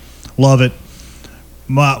death. Love it.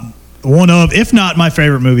 One of, if not my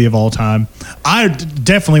favorite movie of all time. I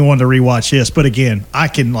definitely wanted to rewatch this, but again, I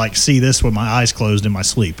can like see this with my eyes closed in my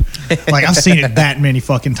sleep. Like I've seen it that many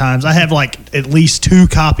fucking times. I have like at least 2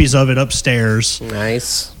 copies of it upstairs.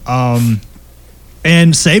 Nice.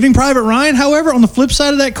 And Saving Private Ryan, however, on the flip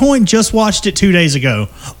side of that coin, just watched it 2 days ago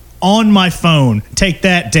on my phone. Take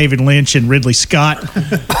that, David Lynch and Ridley Scott.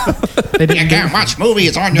 They didn't. Can't watch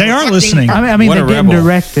movies on your They are fucking- listening. I mean, What they a didn't rebel.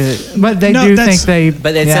 direct it, but they No, do that's- think they.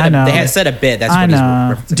 But they yeah, I said know. they had said a bit. That's I what he's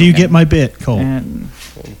know. referencing. Do you Okay. get my bit, Cole? And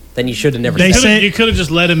Then you should have never. They said say- You could have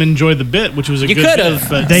just let him enjoy the bit, which was a You good could bit, have.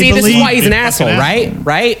 but They See, this is believe- why he's an Fucking asshole, asshole.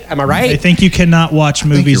 right? Am I They right? think you cannot watch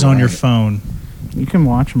movies you're on your right. phone. you can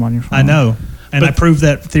watch them on your phone. I know. And I proved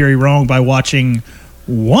that theory wrong by watching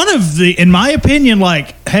one of the, in my opinion,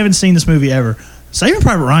 like, haven't seen this movie ever. Saving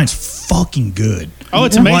Private Ryan's fucking good. Oh,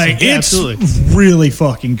 it's amazing. Like, Yeah, it's absolutely. really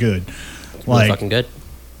fucking good. Really Like, fucking good.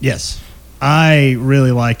 yes. I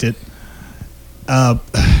really liked it.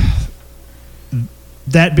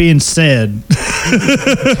 That being said,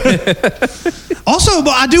 also,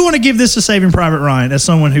 but I do want to give this to Saving Private Ryan as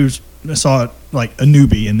someone who saw it like a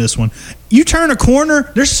newbie in this one. You turn a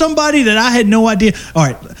corner, there's somebody that I had no idea. All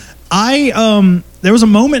right, there was a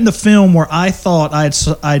moment in the film where I thought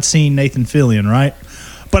I'd seen Nathan Fillion, right?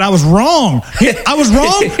 But I was wrong. I was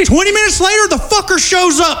wrong. 20 minutes later, the fucker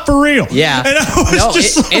shows up for real. Yeah. And I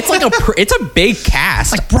was it's a big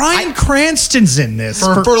cast. like Bryan Cranston's in this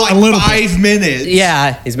for like a little 5 minutes.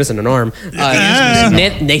 Yeah, he's missing an arm.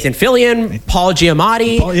 Nathan Fillion, Paul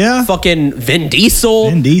Giamatti, fucking Vin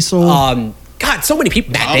Diesel. God, so many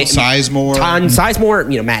people. Tom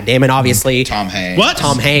Sizemore. Matt Damon, obviously. Tom Hanks. What?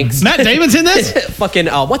 Tom Hanks. Matt Damon's in this? Fucking,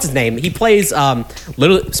 what's his name? He plays,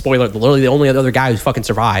 literally the only other guy who fucking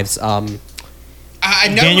survives. I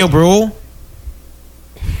know. Daniel Bruhl.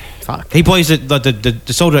 Fuck. He plays the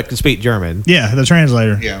soldier that can speak German. Yeah, the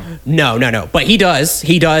translator. Yeah. No. But he does.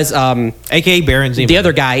 AKA Baron Zemo. The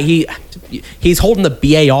other guy, he's holding the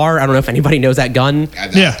BAR. I don't know if anybody knows that gun.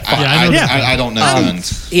 I don't know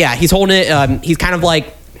guns. Yeah, he's holding it. He's kind of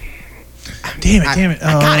like. Damn it.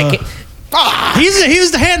 I can't. He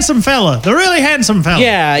was the handsome fella. The really handsome fella.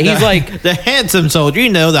 Yeah, he's like. the handsome soldier,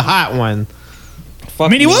 the hot one. I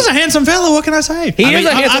mean, he was a handsome fella. What can I say? He is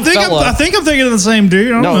a handsome fella. I think I'm thinking of the same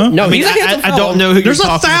dude. I don't know. He's a handsome fella. I don't know who There's you're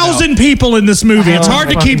 1,000 people in this movie. It's hard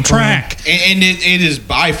to keep track. And it is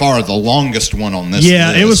by far the longest one on this Yeah,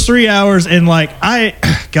 list. it was 3 hours. And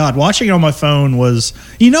God, watching it on my phone was,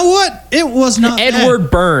 you know what? It was not Edward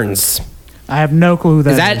Burns. I have no clue who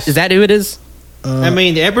that is. Is that who it is?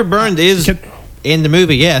 Edward Burns is in the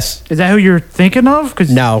movie, yes. Is that who you're thinking of?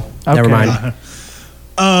 No, never mind.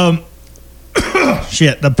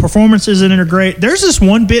 Shit, the performances in it are great. There's this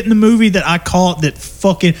one bit in the movie that I caught that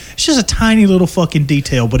fucking, it's just a tiny little fucking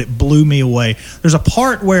detail, but it blew me away. There's a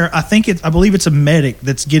part where I believe it's a medic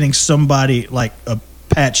that's getting somebody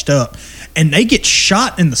patched up, and they get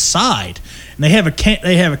shot in the side, and they have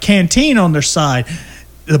a canteen on their side.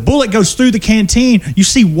 The bullet goes through the canteen. You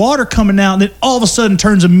see water coming out, and then all of a sudden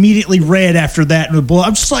turns immediately red after that. And the bullet,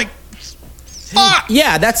 I'm just like, fuck.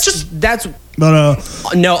 Yeah, that's.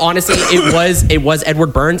 But no, honestly, it was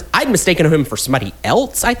Edward Burns. I'd mistaken him for somebody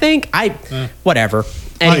else. I think whatever.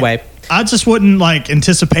 Anyway, I just wasn't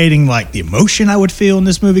anticipating the emotion I would feel in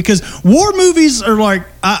this movie, because war movies are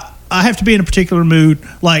I have to be in a particular mood.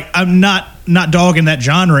 I'm not dogging that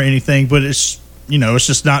genre or anything, but it's it's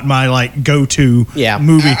just not my go-to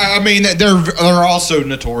movie. I mean, they're also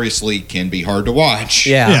notoriously can be hard to watch.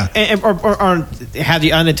 Yeah. Or have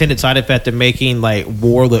the unintended side effect of making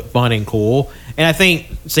war look fun and cool. And I think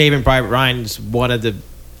Saving Private Ryan is one of the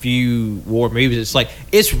few war movies.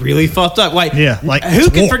 It's really fucked up. Who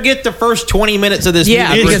can forget the first 20 minutes of this movie?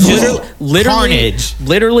 Yeah, because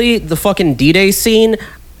literally the fucking D-Day scene.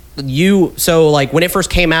 When it first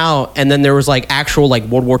came out, and then there was actual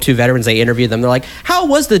World War II veterans, they interviewed them. They're like, "How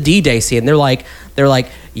was the D-Day scene?" They're like,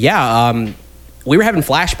 "Yeah, we were having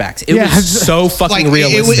flashbacks. It was so fucking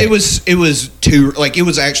realistic. It was too it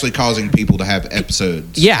was actually causing people to have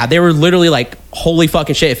episodes. Yeah, they were literally holy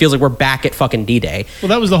fucking shit. It feels like we're back at fucking D-Day. Well,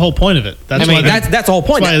 that was the whole point of it. That's the whole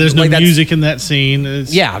point. That's why there's no music in that scene.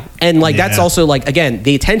 Yeah, and that's also again,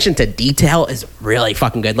 the attention to detail is really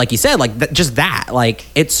fucking good. Like you said,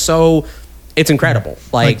 it's incredible.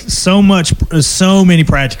 So many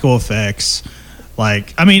practical effects.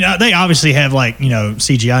 They obviously have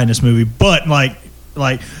CGI in this movie, but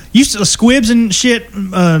used to squibs and shit.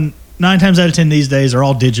 9 times out of 10 these days are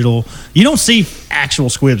all digital. You don't see actual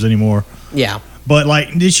squibs anymore. Yeah, but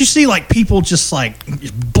did you see people just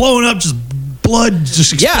blowing up, just blood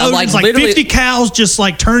just exploding? It's 50 cows just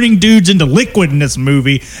turning dudes into liquid in this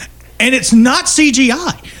movie, and it's not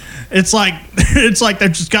CGI. It's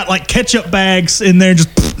they've just got ketchup bags in there.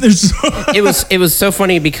 It was so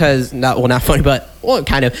funny because not funny, but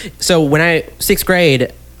kind of. So when 6th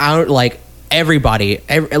grade,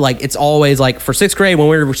 it's always for 6th grade when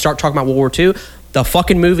we start talking about World War II. The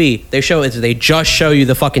fucking movie they just show you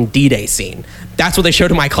the fucking D-Day scene. That's what they showed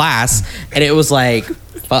to my class, and it was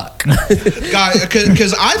fuck. God,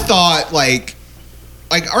 because I thought our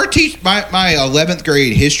my 11th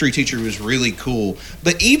grade history teacher was really cool,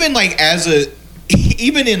 but even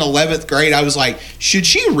even in 11th grade, I was like, should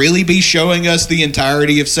she really be showing us the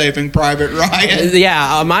entirety of Saving Private Ryan?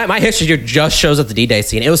 Yeah, my history teacher just shows up the D-Day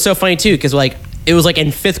scene. It was so funny too, because it was in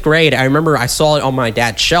 5th grade. I remember I saw it on my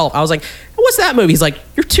dad's shelf. I was like, what's that movie? He's like,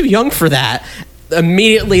 you're too young for that.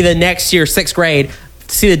 Immediately the next year, 6th grade,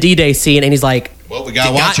 see the D-Day scene, and he's like, well, we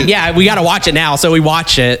gotta watch it. Yeah, we gotta watch it now. So we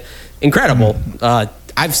watch it. Incredible.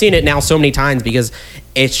 I've seen it now so many times because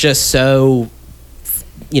it's just so,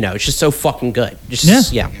 it's just so fucking good.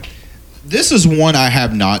 Yeah. This is one I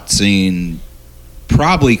have not seen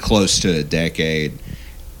probably close to a decade.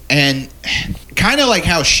 And kind of like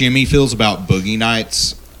how Shimmy feels about Boogie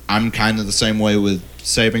Nights, I'm kind of the same way with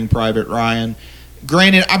Saving Private Ryan.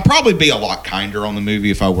 Granted, I'd probably be a lot kinder on the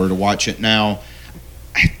movie if I were to watch it now.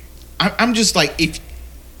 I'm just like,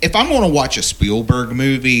 if I'm going to watch a Spielberg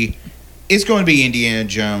movie, it's going to be Indiana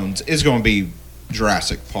Jones. It's going to be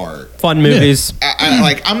Jurassic Park. Fun movies.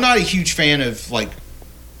 I'm not a huge fan of like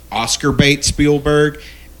Oscar bait Spielberg.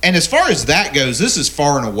 And as far as that goes, this is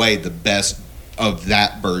far and away the best of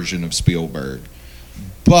that version of Spielberg.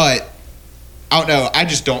 But I don't know, I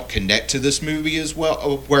just don't connect to this movie as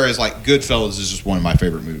well. Whereas like Goodfellas is just one of my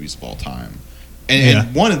favorite movies of all time.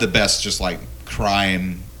 And one of the best just like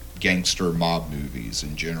crime, gangster, mob movies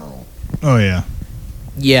in general. Oh, yeah.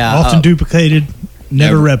 Yeah. Often duplicated,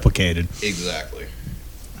 never replicated. Exactly.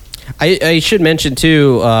 I should mention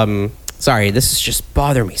too, sorry, this is just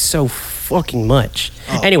bothering me so fucking much.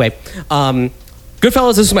 Anyway,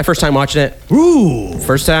 Goodfellas, this is my first time watching it. Ooh.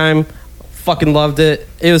 First time, fucking loved it.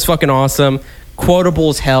 It was fucking awesome. Quotable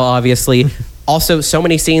as hell, obviously. Also, so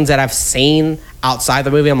many scenes that I've seen outside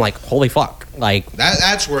the movie, I'm like, holy fuck. Like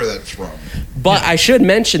that's where that's from. But I should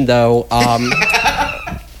mention though,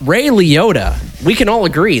 Ray Liotta, we can all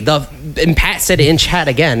agree. And Pat said it in chat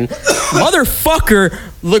again. Motherfucker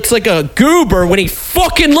looks like a goober when he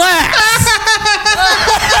fucking laughs.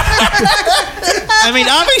 I mean,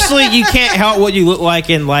 obviously you can't help what you look like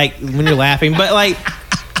in like when you're laughing, but like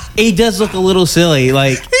he does look a little silly.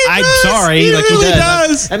 Like I'm sorry, He like really he does.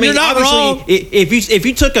 does. I mean, You're not obviously, wrong. if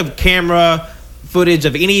you took a camera footage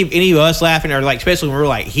of any of us laughing, or like especially when we were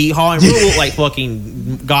like hee-hawing, we look like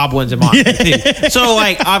fucking goblins and monsters. So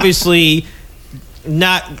like obviously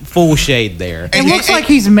not full shade there. It looks like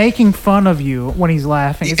he's making fun of you when he's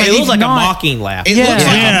laughing. It's It he's looks like not- a mocking laugh. It looks like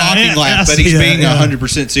Yeah, a mocking yeah, laugh, I but he's see that, being yeah.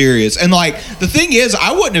 100% serious. And like the thing is,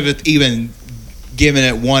 I wouldn't have even given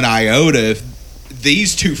it one iota if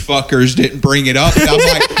these two fuckers didn't bring it up. And I'm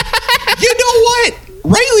like, you know what?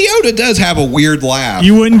 Ray Liotta does have a weird laugh.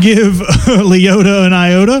 You wouldn't give Liotta an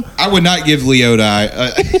iota? I would not give Liotta.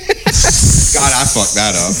 God, I fucked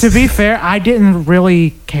that up. To be fair, I didn't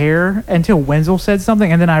really care until Wenzel said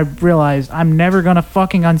something, and then I realized I'm never gonna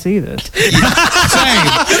fucking unsee this. Same.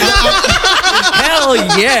 Hell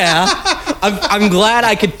yeah. I'm glad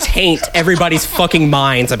I could taint everybody's fucking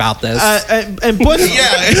minds about this. And plus, Yeah,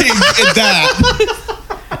 that.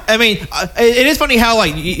 I mean, it is funny how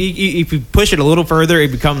like if you push it a little further,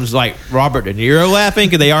 it becomes like Robert De Niro laughing,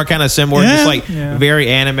 because they are kind of similar, Yeah. just like Yeah. very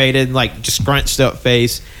animated, like just scrunched up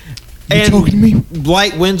face. You talking to me?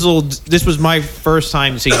 Like Wenzel, this was my first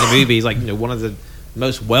time seeing the movie. Like one of the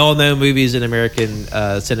most well-known movies in American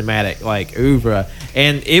cinematic like oeuvre,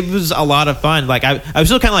 and it was a lot of fun. Like I was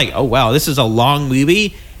still kind of like, oh wow, this is a long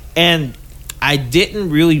movie, and I didn't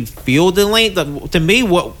really feel the length. To me,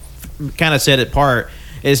 what kind of set it apart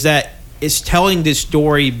is that it's telling this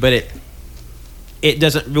story, but it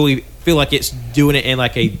doesn't really feel like it's doing it in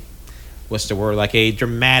like a like a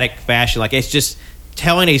dramatic fashion. Like it's just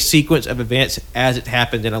telling a sequence of events as it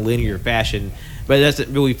happened in a linear fashion, but it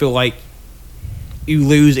doesn't really feel like you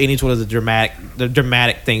lose any sort of the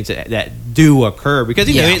dramatic things that do occur, because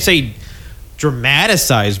you know it's a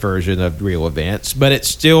dramatized version of real events, but it's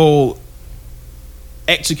still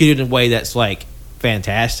executed in a way that's like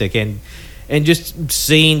fantastic. And just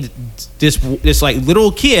seeing this like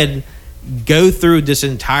little kid go through this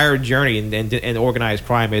entire journey and organized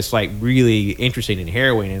crime is like really interesting and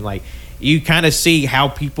harrowing, and like you kind of see how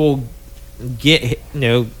people get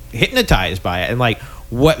hypnotized by it and like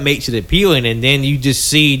what makes it appealing, and then you just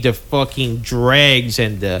see the fucking dregs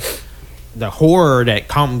and the horror that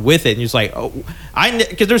come with it, and it's like, oh,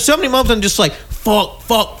 because there's so many moments I'm just like, fuck,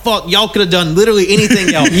 y'all could have done literally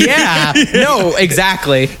anything else. yeah. No,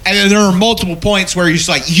 exactly. And then there are multiple points where you're just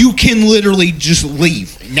like, you can literally just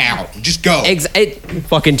leave now. Just go.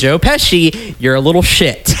 Fucking Joe Pesci, you're a little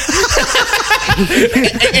shit.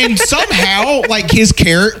 And somehow, like, his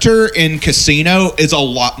character in Casino is a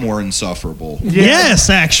lot more insufferable. Yes,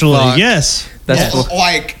 actually. Fuck. Yes. That's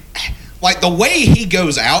Like the way he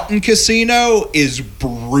goes out in Casino is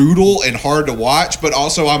brutal and hard to watch, but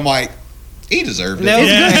also I'm like, he deserved it. No,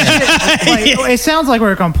 Like, it sounds like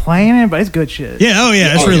we're complaining, but it's good shit. Yeah, oh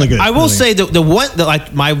yeah, it's really good. I will Really say the one that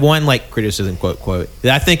like my one like criticism quote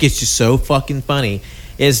that I think is just so fucking funny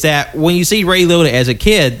is that when you see Ray Liotta as a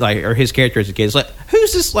kid, like, or his character as a kid, it's like,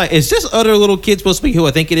 who's this? Like, is this other little kid supposed to be who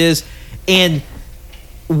I think it is? And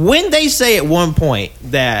when they say at one point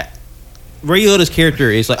that Ray Liotta's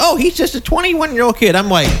character is like, oh, he's just a 21-year-old kid, I'm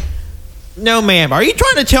like, No, ma'am. Are you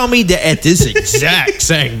trying to tell me that at this exact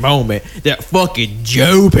same moment that fucking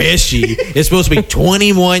Joe Pesci is supposed to be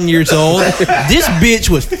 21 years old? This bitch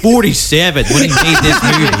was 47 when he made this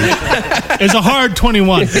movie. It's a hard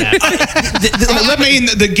 21, Pat. I mean,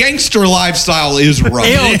 the gangster lifestyle is rough.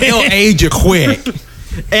 It'll age you quick.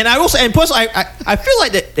 And I will say, and plus, I feel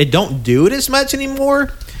like that they don't do it as much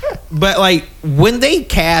anymore. But like when they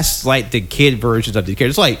cast like the kid versions of the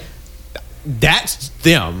characters, like that's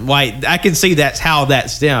them. Like I can see that's how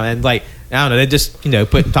that's them. And like I don't know, they just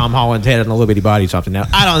put Tom Holland's head on a little bitty body or something. Now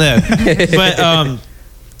I don't know, but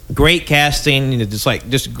great casting.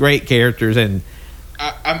 Just great characters and.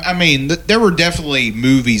 I mean, there were definitely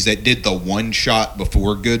movies that did the one shot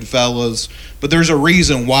before Goodfellas, but there's a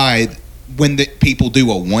reason why when people do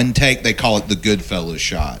a one take, they call it the Goodfellas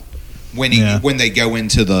shot. When they go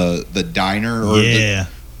into the diner or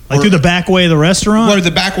through the back way of the restaurant? Or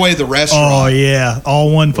the back way of the restaurant. Oh, yeah.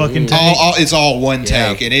 All one fucking take. It's all one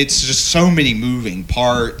take, and it's just so many moving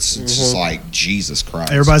parts. It's just like, Jesus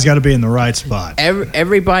Christ. Everybody's got to be in the right spot.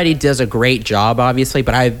 Everybody does a great job, obviously,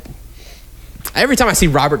 but every time I see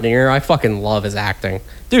Robert De Niro, I fucking love his acting.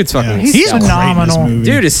 Dude's fucking He's stellar. phenomenal.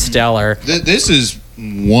 Dude is stellar. This is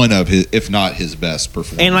one of his, if not his best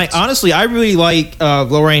performance. And like honestly, I really like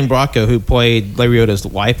Lorraine Bracco, who played Larry Liotta's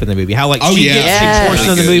wife in the movie. How like she gets a portion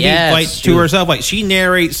of the movie to herself. Like she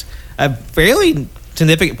narrates a fairly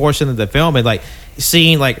significant portion of the film, and like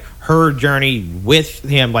seeing like her journey with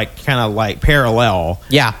him, like kind of like parallel.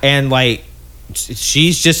 Yeah, and like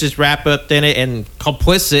she's just as wrapped up in it and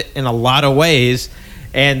complicit in a lot of ways.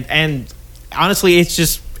 And honestly,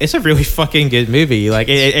 it's a really fucking good movie. Like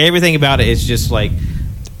everything about it is just like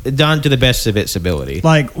done to the best of its ability.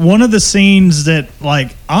 Like one of the scenes that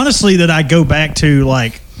like honestly that I go back to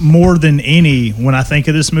like more than any when I think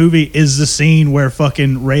of this movie is the scene where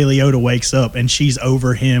fucking Ray Liotta wakes up and she's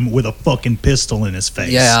over him with a fucking pistol in his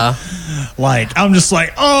face. Yeah. Like I'm just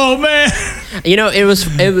like, oh man.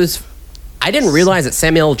 It was I didn't realize that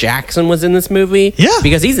Samuel L. Jackson was in this movie. Yeah.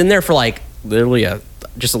 Because he's in there for like literally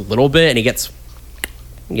just a little bit, and he gets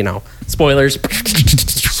spoilers,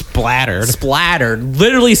 splattered,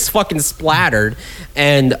 literally fucking splattered.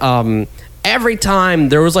 And every time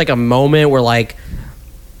there was like a moment where like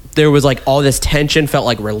there was like all this tension felt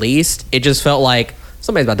like released, it just felt like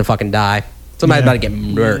somebody's about to fucking die. Somebody's about to get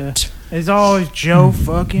murked. Yeah. It's always Joe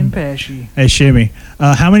fucking Pesci. Hey Shimmy,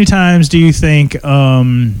 how many times do you think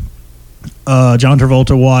John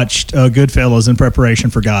Travolta watched Goodfellas in preparation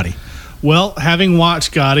for Gotti? Well, having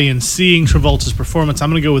watched Gotti and seeing Travolta's performance,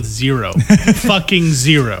 I'm going to go with 0. Fucking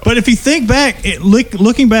 0. But if you think back,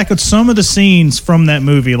 looking back at some of the scenes from that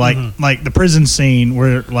movie, like the prison scene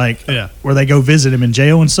where where they go visit him in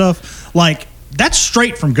jail and stuff, like that's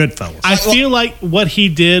straight from Goodfellas. I feel like what he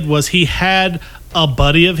did was he had a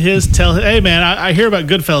buddy of his tell him, hey man, I hear about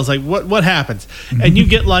Goodfellas, like what happens? And you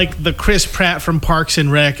get like the Chris Pratt from Parks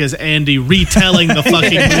and Rec as Andy retelling the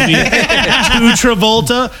fucking movie to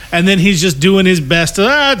Travolta, and then he's just doing his best to,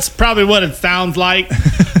 that's probably what it sounds like.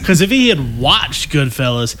 Because if he had watched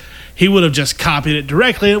Goodfellas, he would have just copied it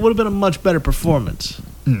directly and it would have been a much better performance.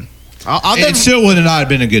 It still would not have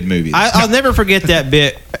been a good movie. I'll never forget that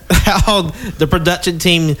bit, how the production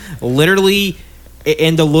team literally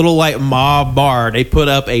in the little like mob bar, they put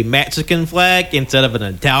up a Mexican flag instead of an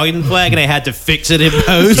Italian flag, and they had to fix it in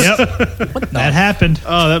post. Yep, that happened.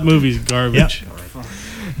 Oh, that movie's garbage.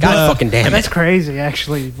 God fucking damn it. That's crazy,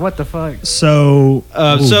 actually. What the fuck?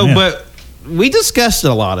 But we discussed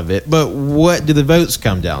a lot of it. But what do the votes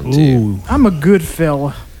come down to? I'm a good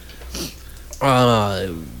fella.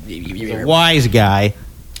 Wise guy.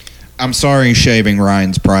 I'm sorry, shaving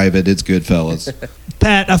Ryan's private. It's Goodfellas.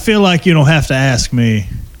 Pat, I feel like you don't have to ask me.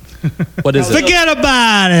 What is it? Forget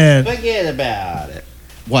about it. Forget about it.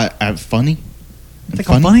 What? I'm funny? Like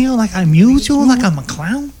I'm funny? Like I'm usual? Like I'm a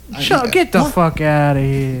clown? Shut get the fuck out of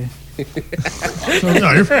here.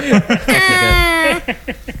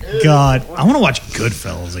 God, I want to watch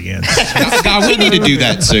Goodfellas again. God, we need to do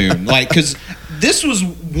that soon. Like, because this was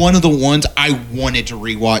one of the ones I wanted to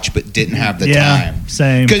rewatch but didn't have the time.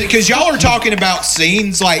 Same. Because y'all are talking about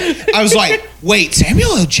scenes like, I was like, wait,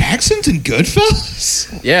 Samuel L. Jackson's in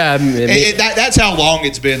Goodfellas? Yeah. That's how long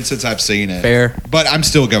it's been since I've seen it. Fair. But I'm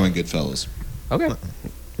still going Goodfellas. Okay.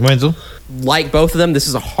 Wenzel? Like both of them, this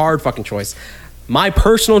is a hard fucking choice. My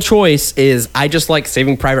personal choice is I just like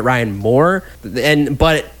Saving Private Ryan more,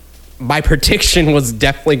 but my prediction was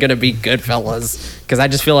definitely going to be Goodfellas because I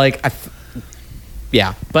just feel like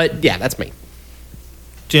that's me.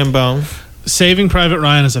 Jim Bone. Saving Private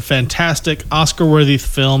Ryan is a fantastic Oscar-worthy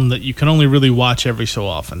film that you can only really watch every so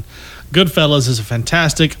often. Goodfellas is a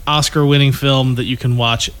fantastic Oscar-winning film that you can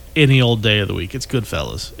watch any old day of the week. It's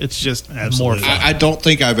Goodfellas. It's just more fun. I don't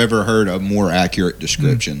think I've ever heard a more accurate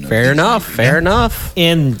description. Fair enough.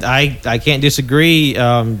 And I can't disagree.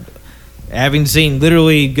 Having seen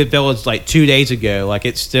literally Goodfellas like 2 days ago, like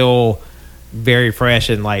it's still very fresh,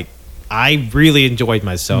 and like I really enjoyed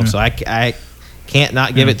myself. So I can't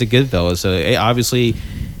not give it to Goodfellas. So it obviously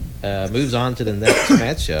moves on to the next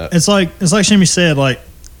matchup. It's like Shimmy said, like,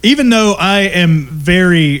 even though I am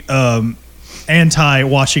very anti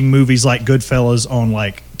watching movies like Goodfellas on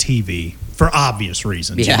like TV for obvious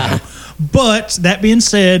reasons. Yeah. You know? But that being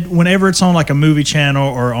said, whenever it's on like a movie channel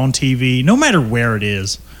or on TV, no matter where it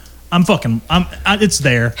is, it's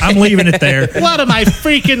there. I'm leaving it there. What, am I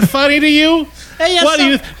freaking funny to you? What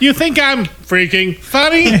do you think I'm freaking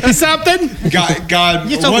funny or something? God,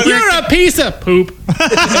 You're a piece of poop.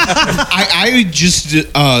 I just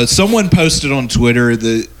someone posted on Twitter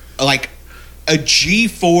like a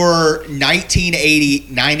G4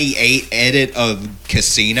 1998 edit of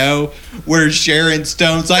Casino where Sharon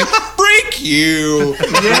Stone's like, "Break you,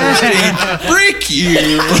 break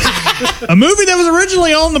you," A movie that was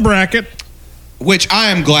originally on the bracket. which I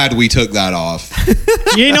am glad we took that off.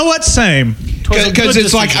 You know what? Same. Because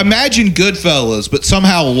it's like, imagine Goodfellas, but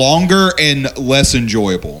somehow longer and less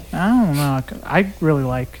enjoyable. I don't know. I really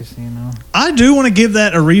like Casino. I do want to give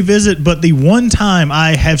that a revisit, but the one time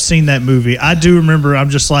I have seen that movie, I do remember I'm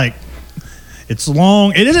just like, it's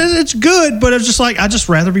long. It's good, but it's just like, I'd just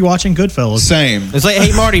rather be watching Goodfellas. Same. It's like,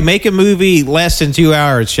 hey Marty, make a movie less than 2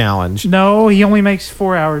 hours challenge. No, he only makes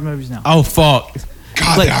 4-hour movies now. Oh fuck!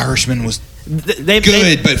 God, Like- The Irishman was They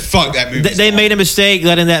good, but fuck that movie. They made a mistake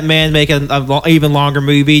letting that man make a even longer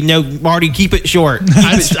movie. No, Marty, keep it short.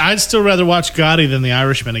 I'd still rather watch Gotti than The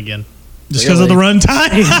Irishman again. Just because of the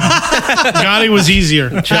runtime? Gotti was easier.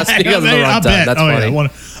 Just because of the I runtime. bet. That's Oh, funny.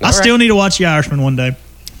 yeah. I still need to watch The Irishman one day.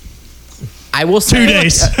 I will say 2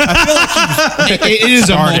 days. it is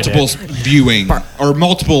a multiple viewing or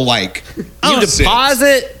multiple like. You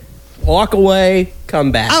deposit, walk away,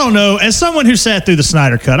 come back. I don't know. As someone who sat through the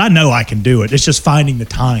Snyder Cut, I know I can do it. It's just finding the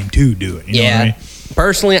time to do it. You know what I mean?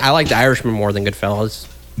 Personally, I like The Irishman more than Goodfellas.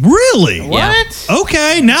 Really? What?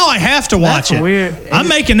 Okay, now I have to watch That's it. weird. I'm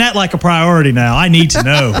making that like a priority now. I need to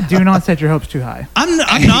know. Do not set your hopes too high. I'm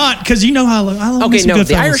not, because you know how I love Okay, me some no,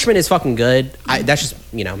 The Goodfellas. Irishman is fucking good. That's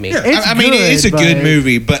just, me. It's I mean, good, it's a good but-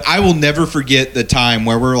 movie, but I will never forget the time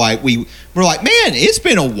where we're like, man, it's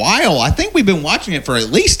been a while. I think we've been watching it for at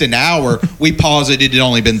least an hour. We paused it; it had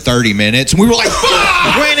only been 30 minutes, and we were like,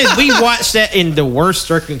 fuck! Granted, we watched that in the worst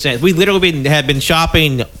circumstance. We literally had been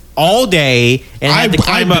shopping all day and had to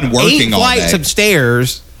climb I've up been working 8 all flights day. of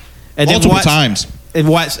stairs and Multiple then times. and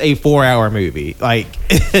watched a 4-hour movie. Like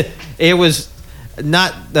it was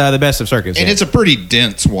not the best of circumstances. And it's a pretty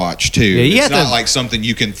dense watch too. you It's have not to- like something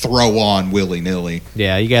you can throw on willy nilly.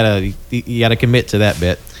 Yeah, you gotta commit to that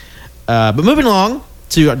bit. But moving along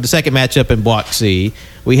to the second matchup in Block C,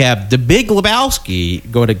 we have The Big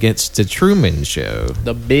Lebowski going against The Truman Show.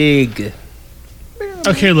 The big.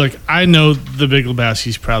 Okay, look, I know The Big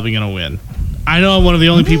Lebowski's probably going to win. I know I'm one of the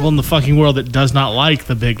only people in the fucking world that does not like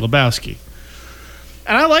The Big Lebowski.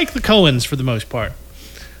 And I like the Coens for the most part.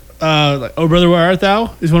 Like, Oh Brother, Where Art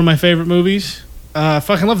Thou is one of my favorite movies. I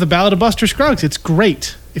fucking love The Ballad of Buster Scruggs. It's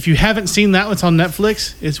great. If you haven't seen that, it's on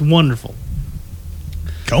Netflix. It's wonderful.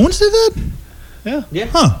 Coens did that? Yeah.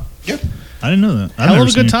 Huh. Yep. I didn't know that. I've Hell never of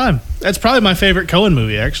a seen good it. time. That's probably my favorite Coen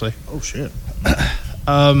movie, actually. Oh, shit.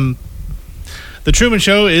 The Truman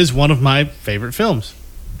Show is one of my favorite films.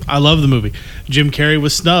 I love the movie. Jim Carrey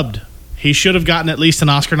was snubbed. He should have gotten at least an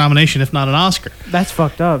Oscar nomination, if not an Oscar. That's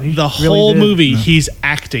fucked up. He The really whole did. movie, he's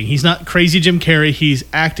acting. He's not crazy Jim Carrey. He's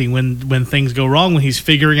acting. When things go wrong, when he's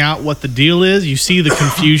figuring out what the deal is, you see the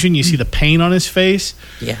confusion, you see the pain on his face.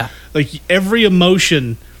 Yeah. Like every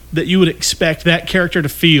emotion that you would expect that character to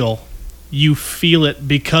feel, you feel it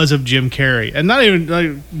because of Jim Carrey. And not even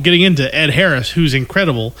like, getting into Ed Harris, who's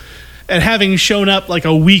incredible. And having shown up like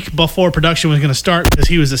a week before production was going to start because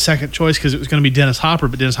he was the second choice because it was going to be Dennis Hopper,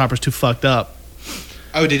 but Dennis Hopper's too fucked up.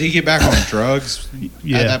 Oh, did he get back on drugs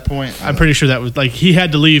Yeah. at that point? I'm pretty sure that was like he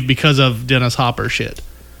had to leave because of Dennis Hopper shit.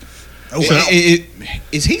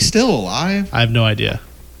 Is he still alive? I have no idea.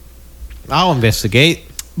 I'll investigate.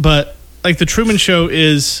 But like the Truman Show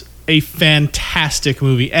is a fantastic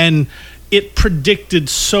movie and it predicted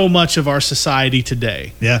so much of our society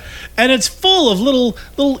today. Yeah. And it's full of little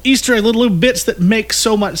Easter egg, little bits that make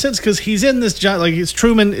so much sense because he's in this giant, like it's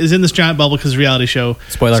Truman is in this giant bubble because reality show.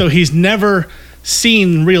 Spoiler. So he's never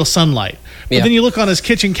seen real sunlight. But Yeah. then you look on his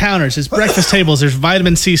kitchen counters, his breakfast tables, there's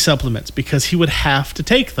vitamin C supplements because he would have to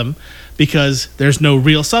take them because there's no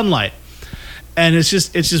real sunlight. And it's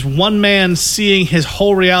just one man seeing his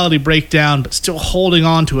whole reality break down, but still holding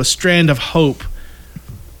on to a strand of hope.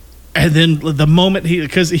 And then the moment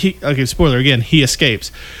spoiler again, he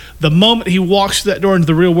escapes. The moment he walks through that door into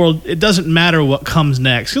the real world, it doesn't matter what comes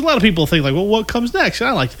next. Because a lot of people think like, well, what comes next? And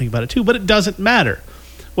I like to think about it too, but it doesn't matter.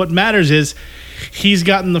 What matters is he's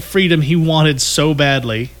gotten the freedom he wanted so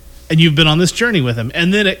badly, and you've been on this journey with him.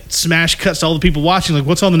 And then it smash cuts to all the people watching, like,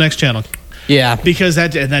 what's on the next channel? Yeah. Because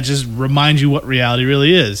that just reminds you what reality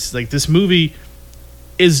really is. Like, this movie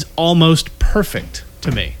is almost perfect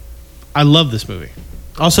to me. I love this movie.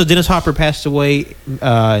 Also, Dennis Hopper passed away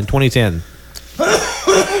in 2010.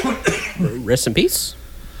 Rest in peace.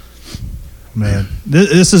 Man,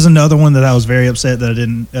 this is another one that I was very upset that I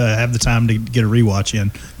didn't have the time to get a rewatch in,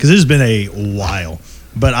 because it has been a while.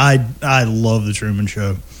 But I love The Truman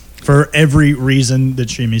Show for every reason that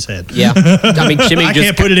Shimmy said. Yeah. I mean, Shimmy I just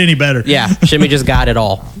can't put it any better. Yeah, Shimmy just got it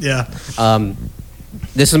all. Yeah.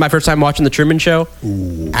 This is my first time watching The Truman Show.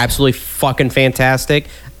 Ooh. Absolutely fucking fantastic.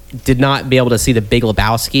 Did not be able to see The Big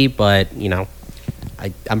Lebowski, but, you know,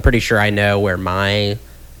 I'm pretty sure I know where my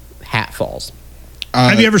hat falls.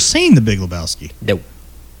 Have you ever seen The Big Lebowski? No.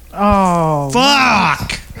 Oh,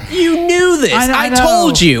 Fuck! You knew this. I know.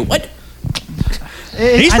 Told you. What?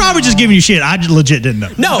 He's probably just giving you shit. I just legit didn't know.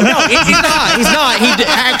 No, he's not. He's not. He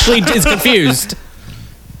actually is confused.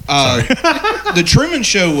 The Truman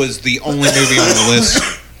Show was the only movie on the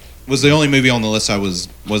list. Was the only movie on the list I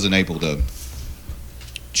wasn't able to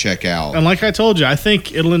check out. And like I told you, I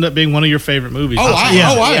think it'll end up being one of your favorite movies. I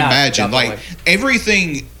Yeah, imagine. definitely. Like,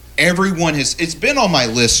 everything, everyone has, it's been on my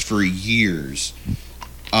list for years.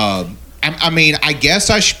 I mean, I guess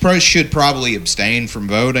I should probably abstain from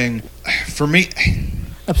voting. For me,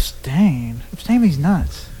 abstain these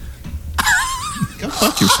nuts. go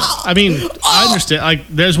fuck yourself. I mean, I understand. Like,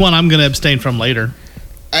 there's one I'm going to abstain from later.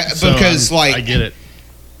 So Because, I get it.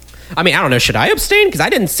 I mean, I don't know. Should I abstain? Because I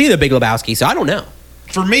didn't see The Big Lebowski, so I don't know.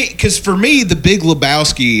 For me, The Big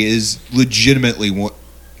Lebowski is legitimately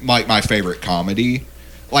my favorite comedy.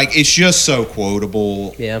 Like, it's just so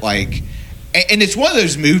quotable. Yeah. Like, and it's one of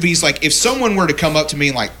those movies, like, if someone were to come up to me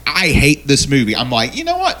and, like, I hate this movie, I'm like, you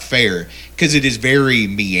know what? Fair. Because it is very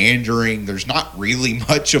meandering. There's not really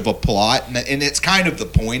much of a plot. And it's kind of the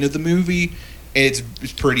point of the movie. It's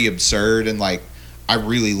pretty absurd. And, like, I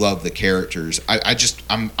really love the characters.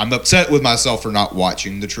 I'm upset with myself for not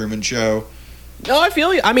watching The Truman Show. No, I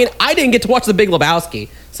feel you. I mean, I didn't get to watch The Big Lebowski,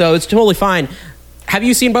 so it's totally fine. Have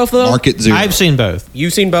you seen both of them? Market zero. I've seen both.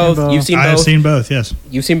 You've seen both. You've seen both. I have seen both, yes.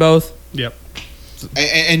 You've seen both. Yep.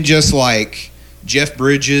 And just like Jeff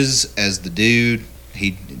Bridges as the dude,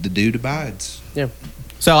 the dude abides. Yeah.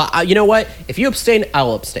 So you know what? If you abstain,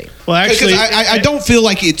 I'll abstain. Well, actually, Because I don't feel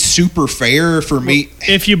like it's super fair for me.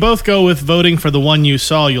 if you both go with voting for the one you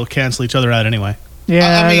saw, you'll cancel each other out anyway.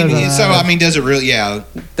 Yeah. I mean, does it really? Yeah.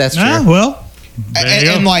 That's true. Well,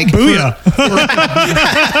 And like, booyah.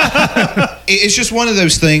 it's just one of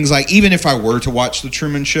those things. Like, even if I were to watch The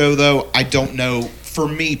Truman Show, though, I don't know, for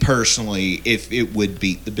me personally, if it would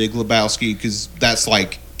beat The Big Lebowski, because that's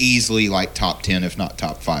like easily like top 10, if not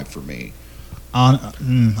top 5 for me.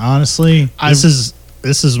 Honestly, this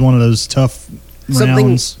is one of those tough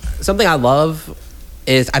rounds. Something I love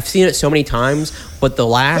is I've seen it so many times, but the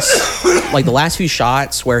last few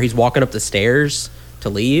shots where he's walking up the stairs to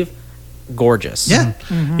leave, gorgeous. Yeah.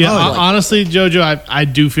 Yeah, Oh, honestly, JoJo, I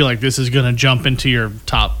do feel like this is going to jump into your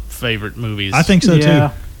top favorite movies. I think so Yeah.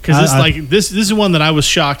 too. Because this is one that I was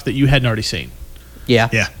shocked that you hadn't already seen. Yeah.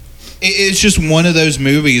 Yeah. It's just one of those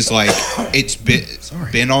movies, like, it's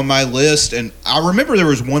been on my list. And I remember there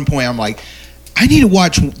was one point I'm like, I need to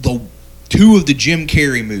watch the 2 of the Jim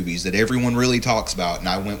Carrey movies that everyone really talks about. And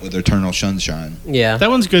I went with Eternal Sunshine. Yeah. That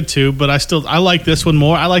one's good too, but I like this one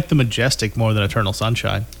more. I like The Majestic more than Eternal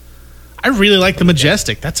Sunshine. I really like The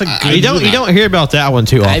Majestic. That's a good You movie. don't hear about that one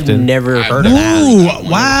too I've often. never heard of that. Ooh,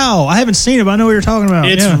 wow. I haven't seen it, but I know what you're talking about.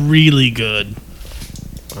 It's yeah. really good.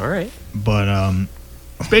 All right. But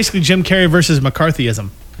It's basically Jim Carrey versus McCarthyism.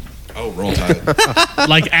 Oh, Roll Tide.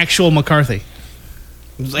 Like actual McCarthy.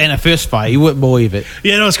 In a fist fight, you wouldn't believe it.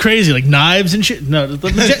 Yeah, no, it's crazy. Like knives and shit. No,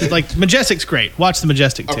 like Majestic's great. Watch The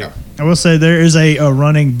Majestic too. Okay. I will say there is a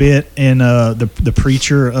running bit in the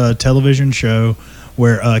Preacher television show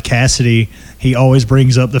where Cassidy, he always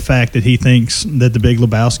brings up the fact that he thinks that The Big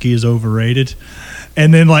Lebowski is overrated.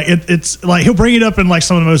 And then like it's like he'll bring it up in like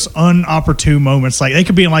some of the most unopportune moments. Like they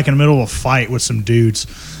could be in like in the middle of a fight with some dudes,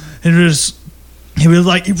 and just He was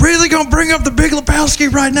like, "You really gonna bring up the Big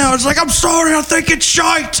Lebowski right now?" It's like, "I'm sorry, I think it's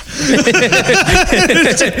shite."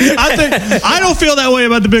 I don't feel that way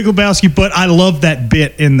about the Big Lebowski, but I love that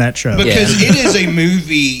bit in that show. Because it is a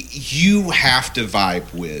movie you have to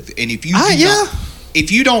vibe with, and if you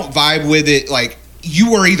if you don't vibe with it, like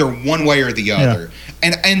you are either one way or the other.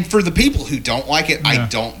 And for the people who don't like it, I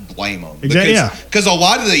don't blame them. Exactly. Because a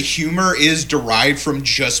lot of the humor is derived from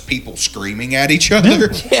just people screaming at each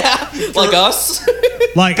other. Yeah, like us.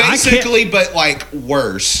 Like Basically, but like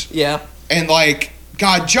worse. Yeah. And like,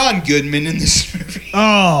 God, John Goodman in this movie.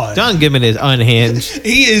 Oh, John Goodman is unhinged.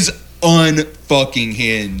 He is unfucking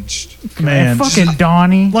hinged. man, Fucking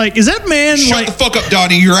Donnie. like, is that man Shut like the fuck up,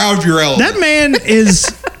 Donnie. You're out of your element. that man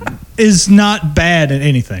is not bad at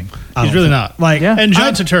anything. I He's don't really think. not. Like, Yeah. And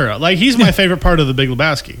John Turturro, like he's my favorite part of the Big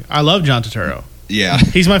Lebowski. I love John Turturro. Yeah.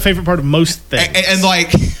 He's my favorite part of most things. And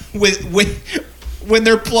like when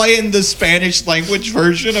they're playing the Spanish language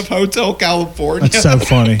version of Hotel California, that's so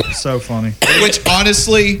funny, so funny. which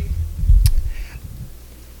honestly,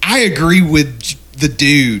 I agree with the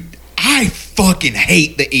dude. I fucking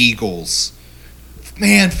hate the Eagles.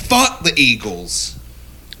 Man, fuck the Eagles.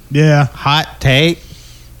 Yeah, Hot take.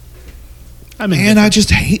 I mean, Man, I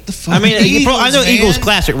just hate the fucking I mean, Eagles, I know man. Eagles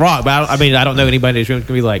classic rock, but I don't know anybody that's going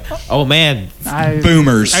to be like, oh man,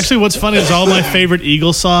 Boomers. actually, what's funny is all my favorite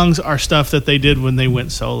Eagles songs are stuff that they did when they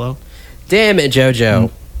went solo. Damn it,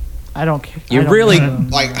 JoJo. I don't care. You I don't really know.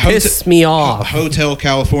 like piss me off. Hotel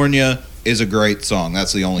California is a great song.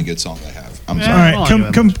 That's the only good song they have. I'm Yeah. sorry. all right, I'll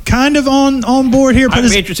come give him. kind of on board here, but I'm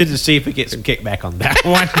it's- interested to see if we get some kickback on that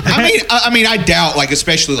one. I mean, I doubt, like,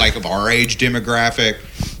 especially like of our age demographic,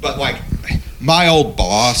 but like my old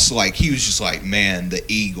boss, like he was just like, man, the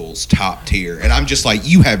Eagles top tier, and I'm just like,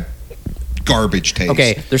 you have garbage taste.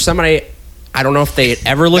 Okay, there's somebody, I don't know if they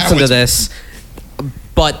ever listened to was- this,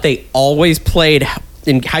 but they always played,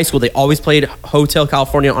 in high school, they always played Hotel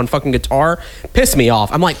California on fucking guitar. Pissed me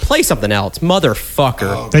off. I'm like, play something else,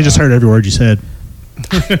 motherfucker. they just heard every word you said.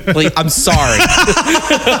 Please, I'm sorry.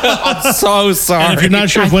 I'm so sorry. And if you're not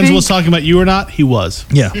sure if I Wenzel was think- talking about you or not, he was.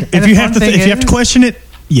 Yeah, if the you have fun to, thing if you have to is- question it,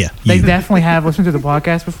 yeah, They you. definitely have listened to the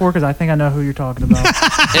podcast before because I think I know who you're talking about.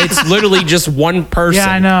 It's literally just one person. Yeah,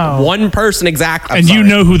 I know. One person exactly. I'm And you sorry.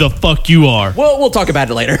 know who the fuck you are. Well, we'll talk about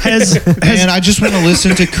it later. Man, I just want to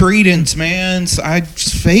listen to Creedence, man. So I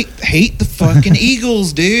just hate the fucking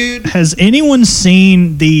Eagles, dude. Has anyone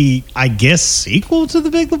seen the, I guess, sequel to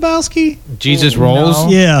The Big Lebowski? Jesus rolls. no.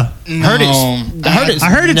 Yeah, Heard it's I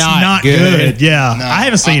heard it's not good. Yeah, No, I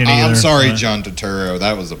haven't seen it either. I'm sorry, but- John Turturro.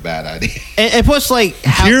 That was a bad idea. And plus, like,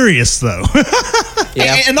 Curious though.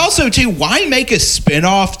 Yeah. And also, too, why make a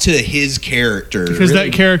spinoff to his character? Because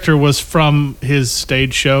that character was from his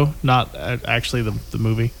stage show, not actually the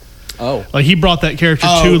movie. Oh. Like he brought that character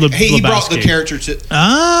to Lebowski. he brought the character to,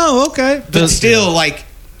 Oh, okay. but still, like,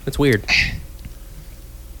 That's weird.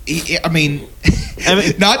 I mean,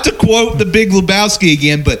 not to quote the Big Lebowski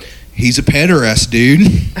again, but he's a pederast, dude.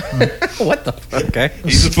 What the fuck? Okay.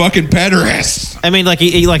 He's a fucking pederast. I mean, like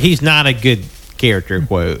he's not a good character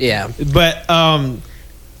quote. Yeah. But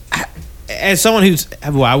as someone who's,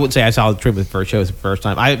 well, I wouldn't say I saw the Truman first show the first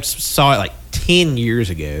time. I saw it like 10 years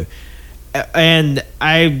ago, and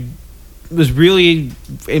I was really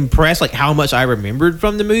impressed, like how much I remembered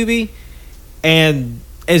from the movie. And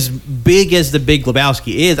as big as the Big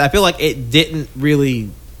Lebowski is, I feel like it didn't really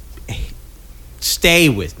stay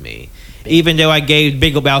with me, even though I gave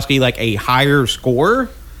Big Lebowski like a higher score.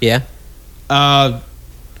 Yeah.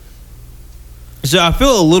 So I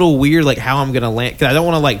feel a little weird, like how I'm gonna land, because I don't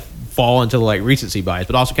want to like fall into like recency bias,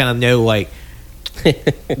 but also kind of know like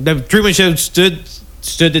the Truman Show stood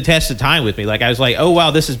the test of time with me. Like I was like, oh wow,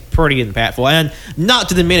 this is pretty impactful, and not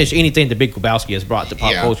to diminish anything the Big Lebowski has brought to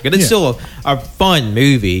pop Yeah. culture, because it's still a fun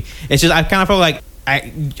movie. It's just I kind of feel like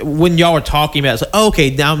when y'all were talking about it, it's like, oh, okay,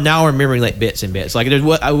 now I'm remembering like bits and bits. Like there's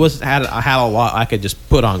what I had a lot I could just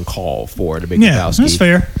put on call for the Big Yeah, Lebowski. that's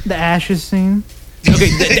fair. The Ashes scene.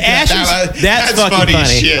 Okay, the Ashes, that's fucking funny.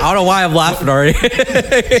 as shit. I don't know why I'm laughing already.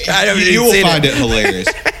 I haven't You even will seen find it hilarious.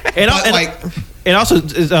 And, But, like, and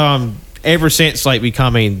also, ever since like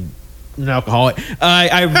becoming an alcoholic, I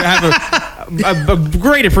have a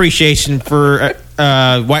great appreciation for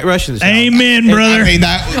White Russians. now. Amen, brother. I mean,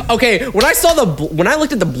 that. Okay, when I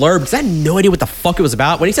looked at the blurb, because I had no idea what the fuck it was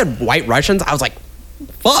about. When he said White Russians, I was like,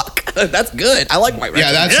 "Fuck, that's good. I like White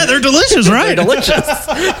Yeah, Russians. that's. They're delicious, They're right? delicious."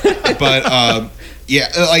 But yeah,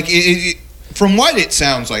 like from what it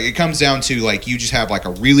sounds like, it comes down to like you just have like a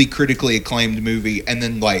really critically acclaimed movie, and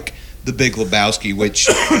then like The Big Lebowski, which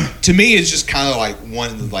to me is just kind of like one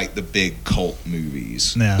of the big cult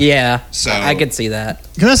movies. Yeah. Yeah, So- I could see that.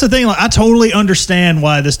 'Cause that's the thing. Like, I totally understand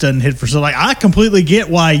why this doesn't hit for so. Like, I completely get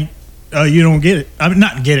why you don't get it. I mean,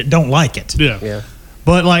 not get it. Don't like it. Yeah. Yeah.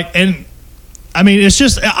 But like, and I mean, it's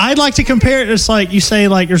just I'd like to compare it. It's like you say,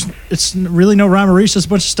 like it's really no rhyme or reason. There's a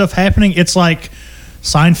bunch of stuff happening. It's like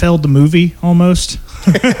Seinfeld the movie almost.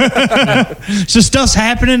 It's just stuff's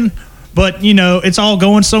happening, but it's all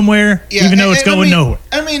going somewhere, even though it's going nowhere.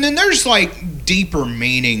 I mean, and there's like deeper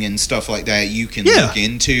meaning and stuff like that you can Yeah. look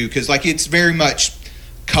into because like it's very much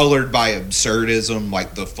colored by absurdism,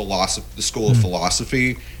 like the school of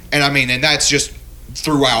philosophy, and I mean, and that's just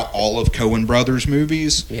throughout all of Coen Brothers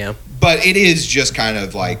movies. Yeah. But it is just kind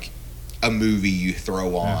of like a movie you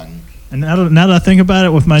throw on, And now that I think about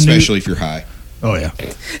it, with my especially if you're high. oh yeah,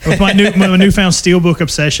 with my newfound steelbook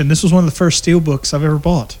obsession, this was one of the first steelbooks I've ever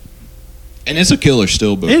bought. And it's a killer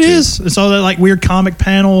still book. It is. It's all that like weird comic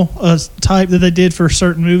panel type that they did for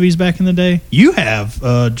certain movies back in the day. You have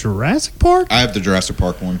Jurassic Park. I have the Jurassic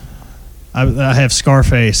Park one. I have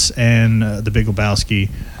Scarface and The Big Lebowski.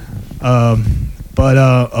 But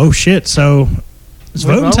oh shit! So it's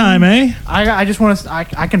We're voting voting? time, eh? I just want to.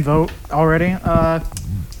 I can vote already.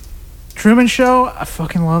 Truman Show. I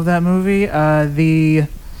fucking love that movie.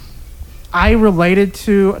 I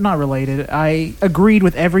agreed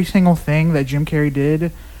with every single thing that Jim Carrey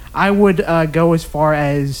did. I would go as far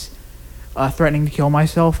as threatening to kill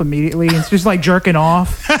myself immediately. It's just like jerking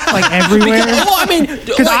off like everywhere. Well, I mean,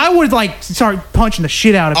 Because I would like start punching the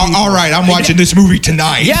shit out of people. All right, I'm watching this movie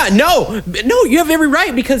tonight. yeah, no, you have every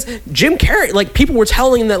right because Jim Carrey, like people were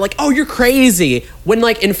telling him that, like, oh, you're crazy, when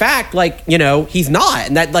like in fact, like he's not,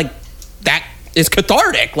 and that is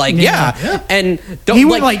cathartic. Like, yeah. And don't He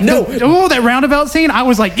would like no. that roundabout scene. I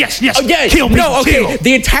was like, yes, Oh, yeah, kill me, no, okay. kill.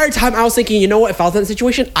 The entire time I was thinking, you know what? If I was in that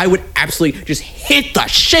situation, I would absolutely just hit the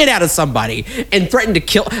shit out of somebody and threaten to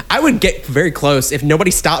kill. I would get very close if nobody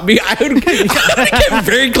stopped me. I would get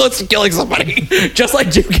very close to killing somebody, just like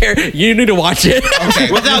Jim Carrey. You need to watch it. Okay.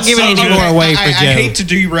 Without giving any more away for I Joe. hate to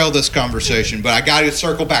derail this conversation, but I got to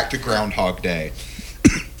circle back to Groundhog Day.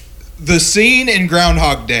 The scene in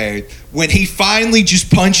Groundhog Day when he finally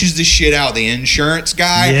just punches the shit out of the insurance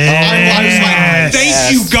guy. I was like,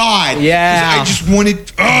 thank you, God. 'Cause Yeah. I just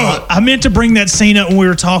wanted. I meant to bring that scene up when we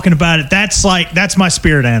were talking about it. That's my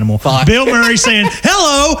spirit animal. Fuck. Bill Murray saying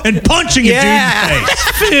hello and punching a dude in Yeah. the face.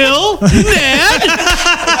 Phil,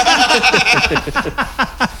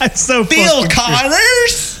 That's so Phil fucking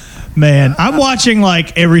Connors. man. I'm watching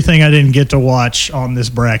like everything I didn't get to watch on this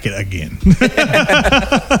bracket again.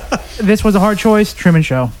 This was a hard choice. Truman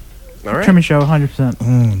Show. All right. Truman Show, 100%. Oh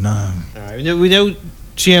no. All right, we know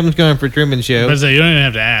Jim's going for Truman Show. But you don't even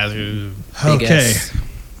have to ask. Okay. guess.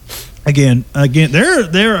 Again,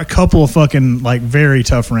 there are a couple of fucking like very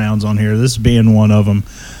tough rounds on here. This being one of them.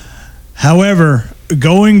 However,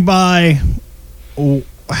 going by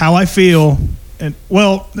how I feel, and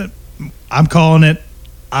I'm calling it.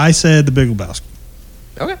 I said The Big Lebowski.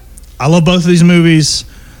 Okay. I love both of these movies.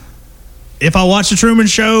 If I watch The Truman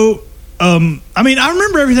Show, I mean, I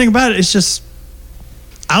remember everything about it. It's just,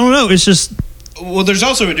 I don't know. It's just, Well, there's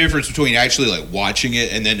also a difference between actually like watching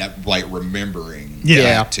it and then like remembering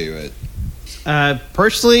Yeah. back to it.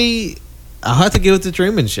 Personally, I'll have to go with the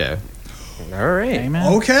Truman Show. All right.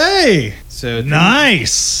 Amen. okay. So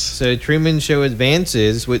Nice. So Truman Show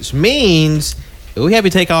advances, which means we have to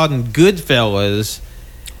take on Goodfellas.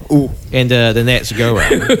 And the next go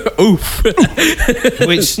round. Oof.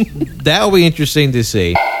 Which that'll be interesting to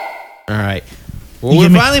see. All right. Well, we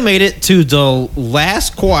Give me- finally made it to the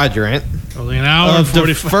last quadrant Only an hour and of the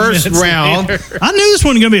 45 first minutes round. later. I knew this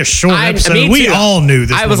one was going to be a short episode. me We too. all knew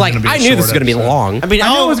this I one was like, gonna be a I knew this was short going to be episode. I long. mean,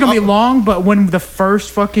 I know it was going to be long, but when the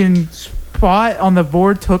first fucking spot on the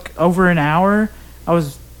board took over an hour, I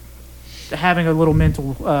was having a little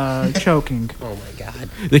mental choking. Oh my god,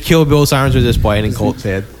 the Kill Bill sirens are just playing in Colt's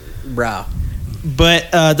head. bro.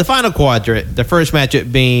 But the final quadrant, the first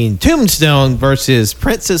matchup being Tombstone versus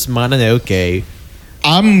Princess Mononoke.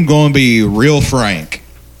 I'm going to be real frank.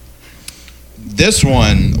 This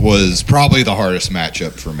one was probably the hardest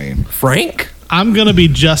matchup for me. Frank, I'm going to be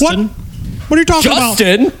Justin. What are you talking about?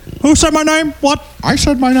 Justin. Who said my name? What? I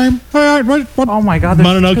said my name. What? Oh my god, there's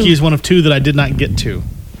Mononoke two. is one of two that I did not get to.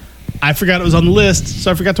 I forgot it was on the list,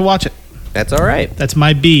 so I forgot to watch it. That's all right. That's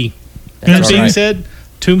my B. That's That being all right. said,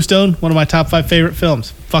 Tombstone, one of my top 5 favorite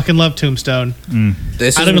films. Fucking love Tombstone.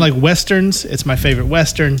 This I is don't even like westerns. It's my favorite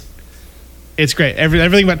western. It's great.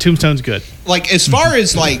 Everything about Tombstone's good. Like, as far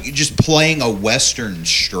as like just playing a Western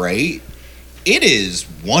straight, it is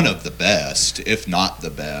one of the best, if not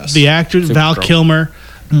the best. The actor Val pro. Kilmer,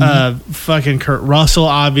 Fucking Kurt Russell,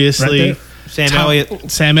 obviously. Right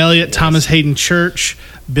Sam Elliott. Thomas Hayden Church,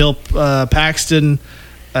 Bill Paxton,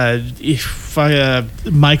 Michael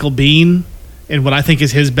Biehn in what I think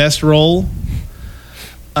is his best role.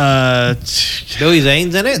 Billy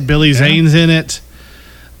Zane's in it. Billy Zane's in it.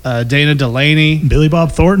 Dana Delaney, Billy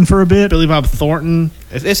Bob Thornton for a bit. Billy Bob Thornton.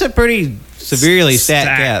 It's a pretty severely stacked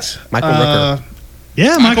cast. Michael Rooker.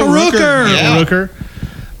 Yeah, Michael Rooker. Yeah. Rooker.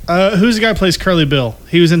 Who's the guy who plays Curly Bill?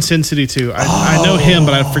 He was in Sin City too. I know him,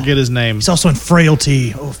 but I forget his name. He's also in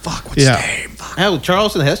Frailty. Oh, fuck. What's his Yeah. name? Fuck. Oh,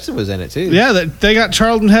 Charleston Heston was in it too. Yeah, they got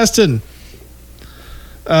Charlton Heston.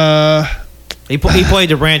 He played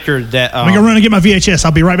the rancher that I'm going to run and get my VHS.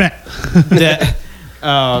 I'll be right back. that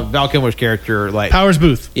Val Kilmer's character like. Powers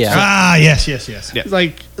Booth. Yeah. Ah, yes.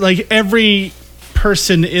 Like every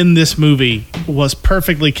person in this movie was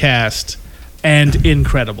perfectly cast and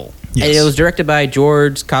incredible. Yes. And it was directed by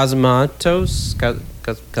George Cosmatos.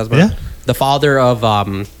 Cosmatos. Yeah. The father of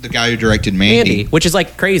The guy who directed Mandy. which is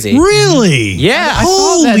like crazy. Really? Yeah, I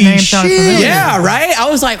saw that Holy name sound shit. familiar. Yeah, right? I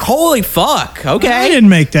was like, holy fuck. I Okay. didn't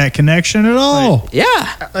make that connection at all.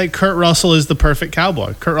 Yeah. Like Kurt Russell is the perfect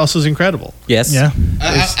cowboy. Kurt Russell's incredible. Yes. Yeah.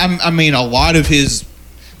 I mean, a lot of his,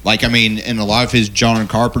 in a lot of his John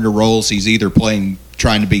Carpenter roles, he's either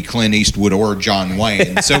trying to be Clint Eastwood or John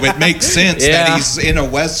Wayne. So it makes sense Yeah. that he's in a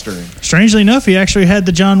Western. Strangely enough, he actually had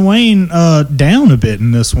the John Wayne down a bit in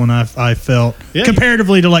this one, I felt. Yeah.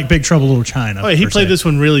 Comparatively to like Big Trouble in Little China. Oh, yeah, he per played se. this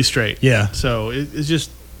one really straight. Yeah. So it's just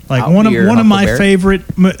Like I'll one be your of my Huckleberry. favorite.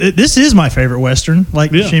 This is my favorite Western.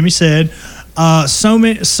 Like Yeah. Jimmy said, so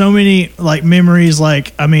many like memories.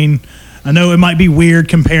 Like I mean, I know it might be weird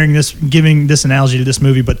giving this analogy to this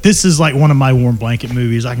movie, but this is like one of my warm blanket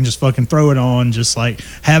movies. I can just fucking throw it on, just like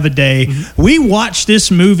have a day. Mm-hmm. We watched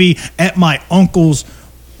this movie at my uncle's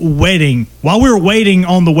wedding. While we were waiting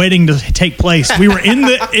on the wedding to take place, we were in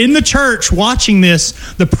the church watching this.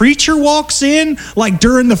 The preacher walks in like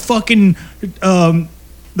during the fucking the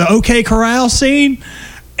OK Corral scene.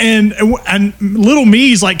 And little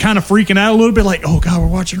me's like kind of freaking out a little bit, like, oh God, we're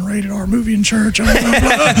watching a rated R movie in church. and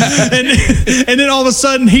then all of a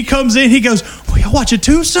sudden he comes in, he goes, well, y'all watching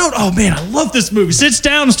Tombstone? Oh man, I love this movie. Sits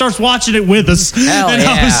down and starts watching it with us. Hell and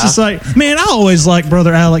I was yeah. just like, man, I always liked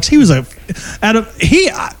Brother Alex. He was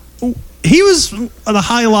he was the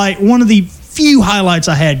highlight, one of the few highlights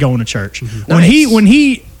I had going to church. When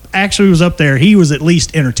he actually was up there, he was at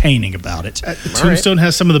least entertaining about it. Tombstone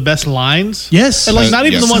has some of the best lines. Yes. And like not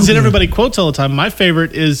even yes. the ones So that good. everybody quotes all the time. My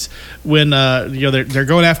favorite is when they're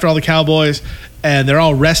going after all the cowboys and they're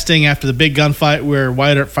all resting after the big gunfight where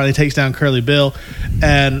Wyatt Earp finally takes down Curly Bill,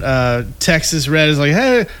 and Texas Red is like,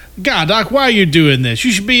 hey, God, Doc, why are you doing this?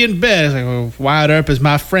 You should be in bed. It's like, well, Wyatt Earp is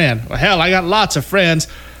my friend. Well, hell, I got lots of friends.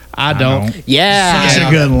 I don't. Yeah. Such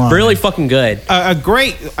a good line. Really fucking good. A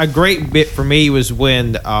great bit for me was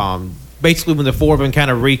when basically when the four of them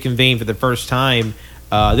kind of reconvene for the first time.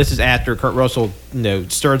 This is after Kurt Russell,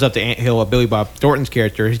 stirs up the anthill of Billy Bob Thornton's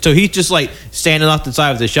character. So he's just like standing off the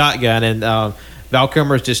side with a shotgun, and Val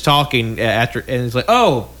Kilmer's just talking after, and he's like,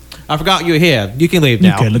 "Oh, I forgot you're here. You can leave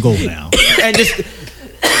now." Okay, go now. And just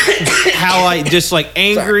how like just like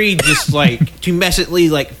angry, just like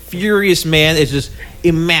tumescently like furious man is just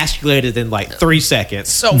emasculated in like 3 seconds.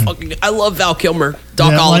 So fucking. I love Val Kilmer.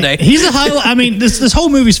 Doc Yeah, like, Holliday. he's a highlight. I mean, this whole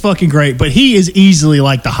movie's fucking great, but he is easily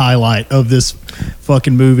like the highlight of this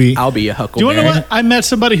fucking movie. I'll be a Do you Huckleberry. want to know what? I met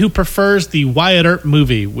somebody who prefers the Wyatt Earp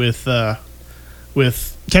movie with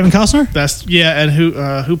Kevin Costner? that's and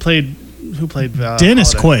who played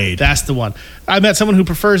Dennis Holiday. Quaid. That's the one. I met someone who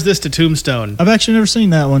prefers this to Tombstone. I've actually never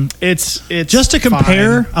seen that one. It's Just to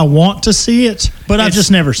compare, fine. I want to see it, but I've It's-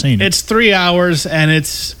 just never seen it. It's 3 hours and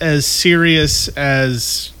it's as serious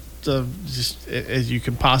as as you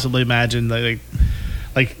can possibly imagine. Like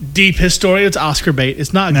deep history. It's Oscar bait.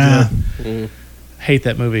 It's not Nah. good. Hate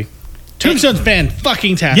that movie. Tombstone's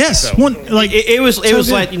fan-fucking-tastic. Yes, though. one like It was good.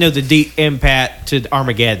 like the deep impact to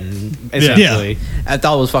Armageddon essentially. I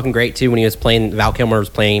thought it was fucking great too when he was playing. Val Kilmer was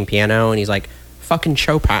playing piano, and he's like, "Fucking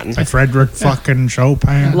Chopin." Frederick fucking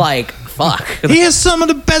Chopin. Like, fuck. He has some of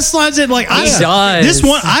the best lines in like He does. This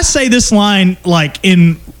one I say this line like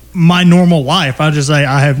in my normal life. I just say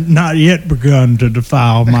I have not yet begun to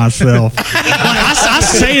defile myself. Like, I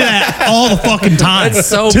say that all the fucking time. It's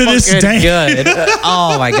so to fucking this day. good.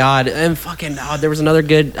 Oh my god! And fucking, there was another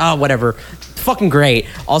good. Oh, whatever. Fucking great.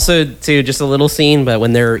 Also, too, just a little scene, but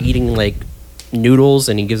when they're eating like noodles,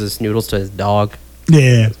 and he gives us noodles to his dog.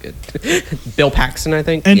 Yeah. Good. Bill Paxton, I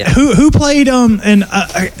think. And Yeah. who played and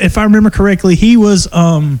if I remember correctly, he was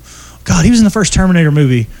God, he was in the first Terminator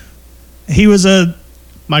movie. He was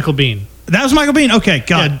Michael Biehn. That was Michael Biehn. Okay,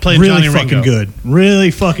 God, Yeah, played really Johnny fucking Ringo. good.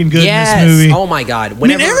 Really fucking good Yes. in this movie. Oh my god. I mean,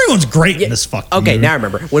 Whenever, everyone's great in this fucking Okay, movie. now I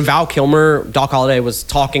remember when Val Kilmer, Doc Holliday was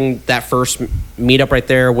talking that first meetup right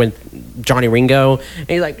there with Johnny Ringo, and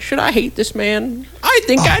he's like, "Should I hate this man? I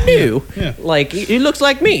think I do. Yeah. Like he looks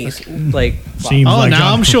like me. Like Seems Oh, like now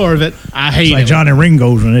John- I'm sure of it. I hate like him. Johnny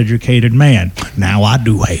Ringo's an educated man. Now I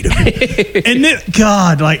do hate him. And then,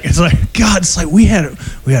 God, it's like we had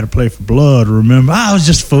to play for blood. Remember, I was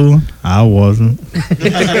just fooling. I wasn't. Fuck!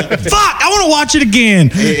 I want to watch it again.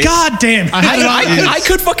 God damn! I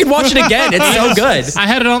could fucking watch it again. It's so good. I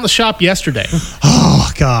had it on the shop yesterday.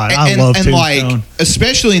 Oh God, I love and Tombstone.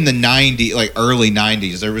 especially in the 90s, like early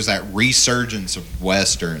 90s, there was that resurgence of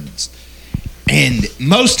westerns, and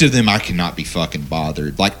most of them I cannot be fucking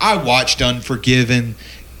bothered. Like I watched Unforgiven.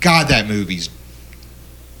 God, that movie's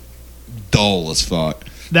dull as fuck.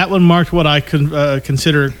 That one marked what I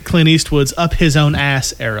consider Clint Eastwood's up his own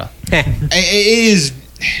ass era. It is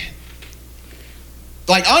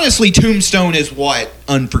like, honestly, Tombstone is what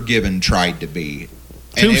Unforgiven tried to be.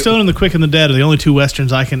 And Tombstone and The Quick and the Dead are the only two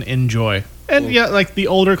westerns I can enjoy. And yeah, like the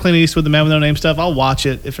older Clint Eastwood, The Man with No Name stuff, I'll watch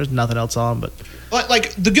it if there's nothing else on. But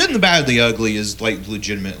like The Good and the Bad and the Ugly is like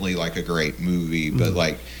legitimately like a great movie, but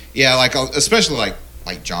like, yeah, like especially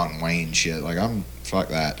like John Wayne shit, like I'm fuck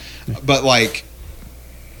that. But like,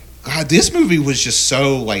 God, this movie was just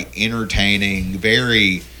so like entertaining,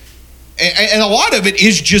 very, and a lot of it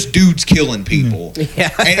is just dudes killing people. Yeah.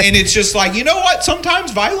 And it's just like, you know what?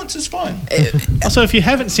 Sometimes violence is fun. also, if you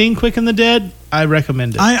haven't seen Quick and the Dead, I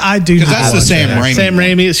recommend it. I do. Because that's the watch Sam that. Raimi. Sam one.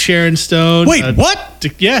 Raimi is Sharon Stone. Wait, what?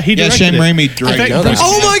 Yeah, he Yeah, directed Sam it. Raimi In fact, directed Bruce, it.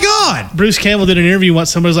 Oh my God! Bruce Campbell did an interview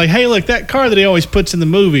once. Somebody was like, "Hey, look, that car that he always puts in the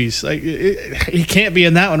movies, like he can't be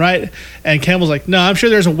in that one, right?" And Campbell's like, "No, I'm sure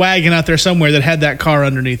there's a wagon out there somewhere that had that car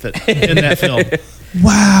underneath it in that film."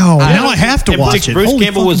 Wow! Now I have to And watch it. Bruce Holy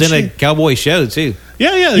Campbell was in fucking a shit. cowboy show too.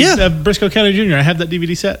 Yeah. Briscoe County Jr. I have that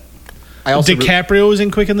DVD set. I also DiCaprio was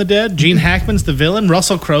in Quick and the Dead. Gene Hackman's the villain.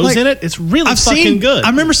 Russell Crowe's Like, in it. It's really I've fucking seen good.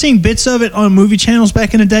 I remember seeing bits of it on movie channels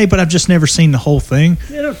back in the day, but I've just never seen the whole thing.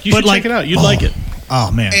 Yeah, no, you But should like- check it out. You'd oh. like it.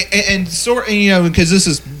 Oh man! And sort of, you know, because this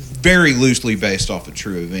is very loosely based off of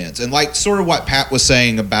true events, and like sort of what Pat was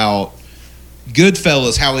saying about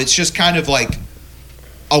Goodfellas, how it's just kind of like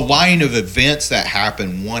a line of events that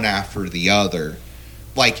happen one after the other.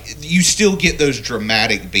 Like you still get those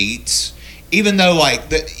dramatic beats, even though like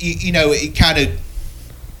you know, it kind of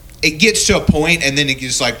it gets to a point, and then it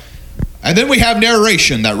gets like, and then we have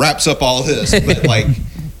narration that wraps up all of this. But like,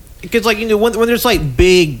 Because like, you know, when there's like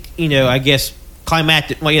big, you know, I guess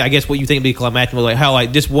climactic, well, I guess what you think would be climactic, like how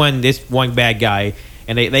like this one bad guy,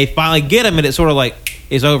 and they finally get him, and it's sort of like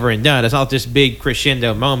is over and done. It's not this big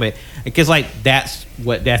crescendo moment, because like that's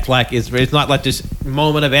what Death like is. It's not like this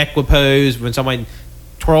moment of equipoise when someone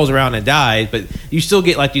twirls around and dies, but you still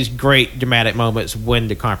get like these great dramatic moments when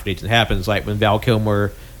the confrontation happens, like when Val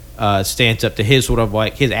Kilmer stands up to his sort of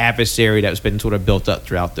like his adversary that's been sort of built up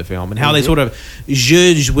throughout the film, and how they sort of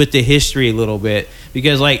judge with the history a little bit,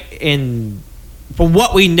 because like from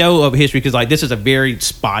what we know of history, because like this is a very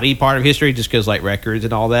spotty part of history, just because like records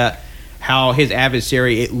and all that, how his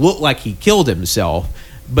adversary, it looked like he killed himself,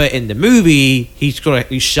 but in the movie he's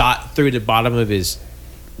shot through the bottom of his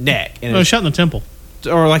neck, and Oh, shot in the temple.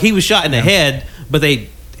 or like he was shot in the head, but they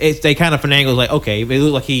kind of finagled like, okay, it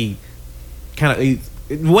looked like he kind of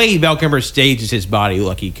the way Val Kilmer stages his body, looked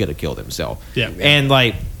like he could have killed himself. Yeah. And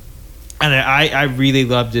like, and I really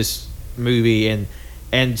love this movie,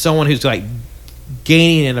 and someone who's like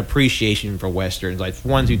gaining an appreciation for westerns, like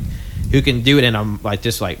ones who can do it in a like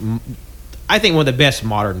just like I think one of the best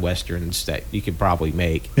modern westerns that you could probably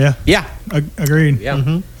make. Yeah, Yeah. agreed.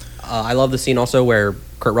 Yeah. I love the scene also where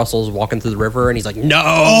Kurt Russell's walking through the river and he's like, "No!"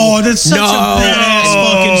 Oh, that's such No. a badass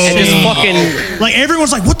fucking And just scene. fucking Like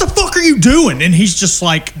everyone's like, "What the fuck are you doing?" And he's just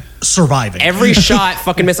like surviving. every shot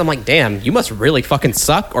fucking miss. I'm like, "Damn, you must really fucking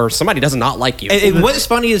suck, or somebody does not like you." And what's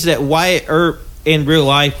funny is that Wyatt Earp in real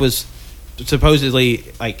life was supposedly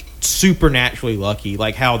like supernaturally lucky,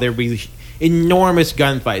 like how there'd be enormous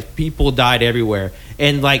gunfights, people died everywhere,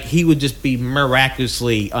 and like he would just be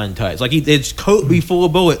miraculously untouched. Like his coat would be full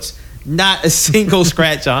of bullets, not a single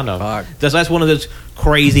scratch on him. Fuck. That's one of those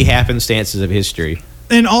crazy happenstances of history.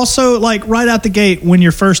 And also, like right out the gate, when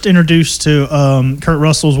you're first introduced to Kurt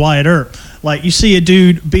Russell's Wyatt Earp, like you see a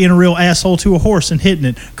dude being a real asshole to a horse and hitting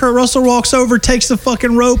it. Kurt Russell walks over, takes the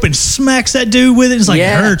fucking rope, and smacks that dude with it. It's like,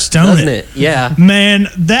 Yeah, it hurts, don't doesn't it? it? Yeah. Man,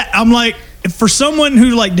 that I'm like, for someone who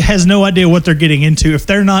like has no idea what they're getting into, if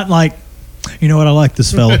they're not like You know what? I like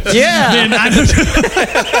this fella. Yeah. Then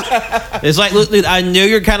It's like, look, dude, I know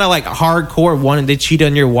you're kind of like hardcore wanting to cheat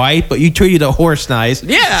on your wife, but you treated a horse nice.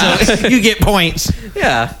 Yeah. So you get points.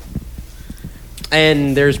 Yeah.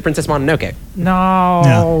 And there's Princess Mononoke. No,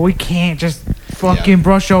 Yeah. we can't just fucking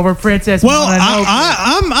brush over Princess well, Mononoke.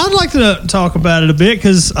 I'd like to talk about it a bit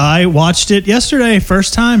because I watched it yesterday,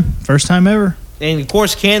 first time ever. And of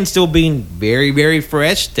course, Ken still being very, very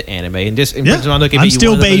fresh to anime, and just Yeah, Princess Mononoke I'm being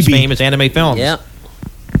still one of the most baby. famous anime films. Yeah.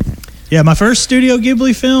 Yeah, my first Studio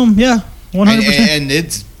Ghibli film. Yeah, 100%. And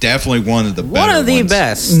it's definitely one of the better One of the ones.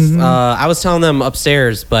 best. I was telling them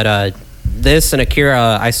upstairs, but this and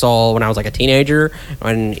Akira I saw when I was like a teenager,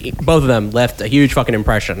 and both of them left a huge fucking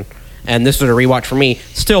impression. And this was a rewatch for me.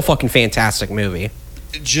 Still fucking fantastic movie.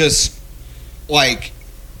 Just like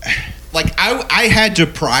I had to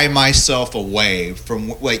pry myself away from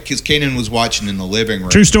like because Kanan was watching in the living room.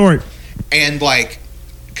 True story. And like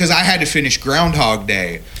because I had to finish Groundhog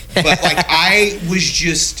Day, but like I was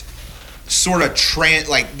just sort of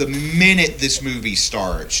like the minute this movie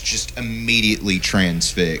starts, just immediately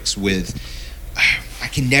transfixed with I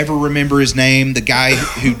can never remember his name, the guy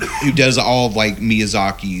who does all of like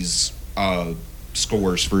Miyazaki's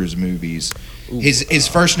scores for his movies. His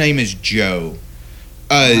first name is Joe.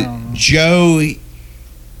 Joe.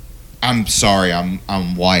 I'm sorry,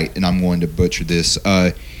 I'm white and I'm going to butcher this.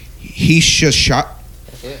 He's just shot.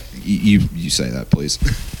 You say that, please.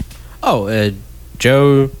 Oh,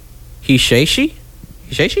 Joe Hisaishi?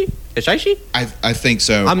 Hisaishi? I think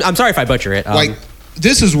so. I'm sorry if I butcher it. Like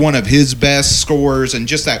this is one of his best scores, and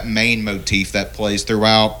just that main motif that plays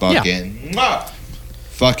throughout,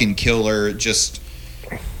 fucking killer. Just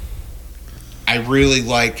I really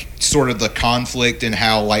like sort of the conflict and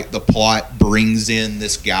how like the plot brings in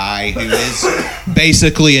this guy who is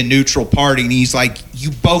basically a neutral party, and he's like,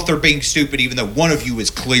 you both are being stupid, even though one of you is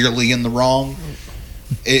clearly in the wrong.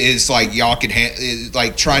 It's like y'all can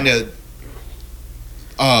like trying to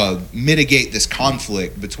mitigate this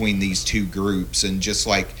conflict between these two groups, and just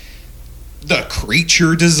like the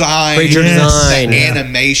creature design, the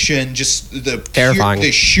animation, just the terrifying,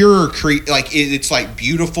 the sheer like it's like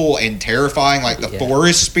beautiful and terrifying. Like the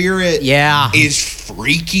forest spirit, is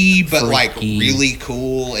freaky, but like really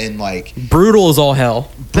cool and like brutal as all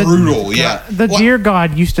hell. Brutal, The deer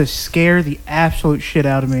god used to scare the absolute shit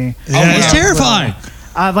out of me. Yeah, it's terrifying.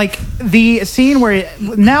 Like the scene where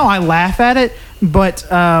now I laugh at it, but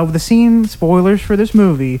the scene, spoilers for this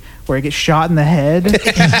movie, where it gets shot in the head.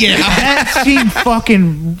 That scene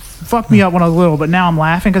fucking fucked me up when I was little, but now I'm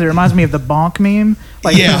laughing because it reminds me of the bonk meme.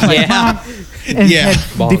 Like, bonk, and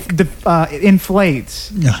head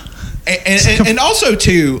inflates. Yeah. And also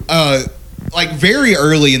too, like very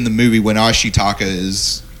early in the movie when Ashitaka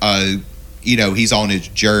is he's on his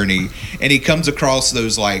journey and he comes across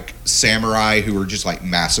those like samurai who are just like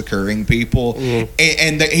massacring people,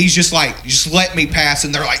 and he's just like, just let me pass,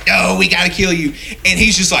 and they're like, no, we gotta kill you, and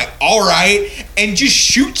he's just like, all right, and just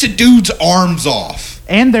shoots a dude's arms off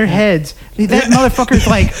and their heads. That motherfucker's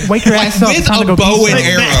like, wake your ass up with time to a go bow do and something.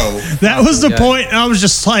 arrow. That was the point, and I was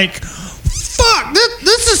just like, fuck,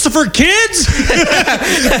 this is for kids.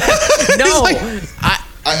 No,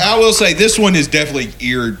 I will say this one is definitely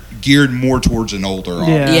geared more towards an older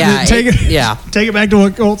audience. Take it back to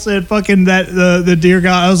what Colt said. Fucking that the deer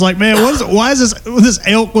guy. I was like, man, why is this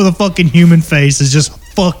elk with a fucking human face is just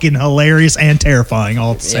fucking hilarious and terrifying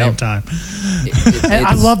all at the same time. And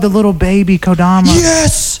I love the little baby Kodama.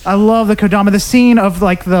 Yes, I love the Kodama. The scene of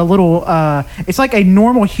like the little, it's like a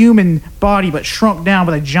normal human body but shrunk down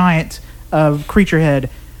with a giant creature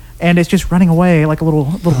head. And it's just running away like a little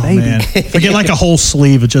baby. Man. Forget like a whole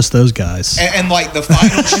sleeve of just those guys. And like the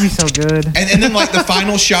final, that'd be so good. And then like the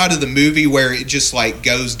final shot of the movie where it just like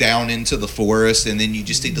goes down into the forest, and then you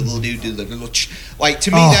just see the little dude do the little like,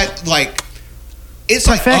 to me that like it's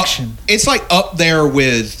perfection. Like it's like up there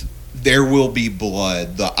with There Will Be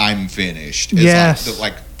Blood. The I'm Finished. It's yes, like the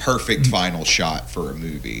like perfect final shot for a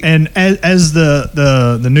movie. And as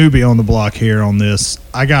the newbie on the block here on this,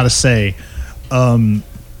 I gotta say, San,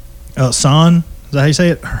 is that how you say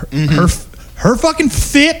it? Her fucking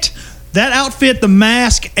fit, that outfit, the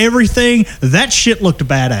mask, everything, that shit looked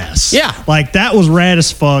badass. Yeah. Like, that was rad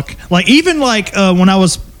as fuck. Like, even like when I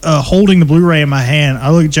was holding the Blu-ray in my hand,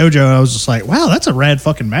 I looked at JoJo and I was just like, wow, that's a rad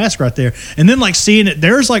fucking mask right there. And then like seeing it,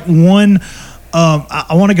 there's like one,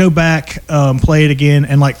 I want to go back, play it again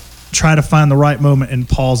and like try to find the right moment and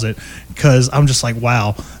pause it, because I'm just like,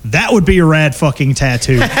 wow, that would be a rad fucking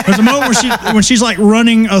tattoo. There's a moment when she's like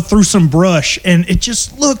running through some brush, and it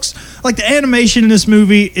just looks like the animation in this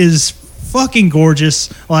movie is fucking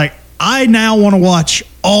gorgeous. Like, I now want to watch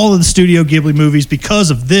all of the Studio Ghibli movies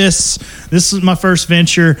because of this. This is my first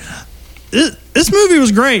venture. This movie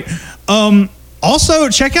was great. Also,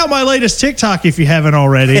 check out my latest TikTok if you haven't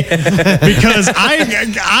already, because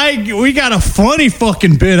we got a funny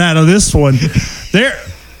fucking bit out of this one.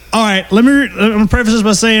 All right, let me preface this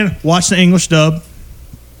by saying, watch the English dub.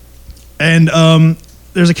 And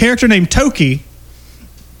there's a character named Toki,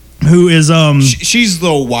 who is she's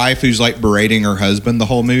the wife who's like berating her husband the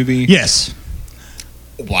whole movie. Yes.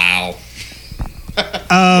 Wow.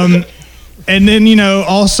 And then,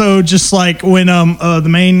 also just like when the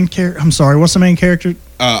main character, I'm sorry, what's the main character?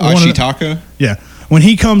 Ashitaka. Yeah. When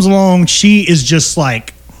he comes along, she is just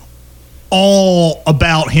like all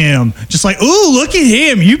about him. Just like, ooh, look at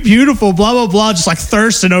him. You beautiful, blah, blah, blah. Just like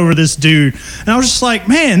thirsting over this dude. And I was just like,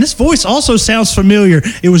 man, this voice also sounds familiar.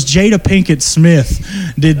 It was Jada Pinkett Smith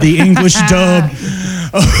did the English dub.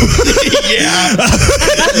 Yeah.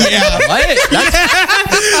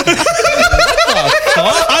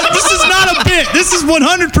 This is not a bit. This is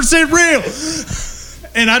 100% real.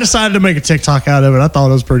 And I decided to make a TikTok out of it. I thought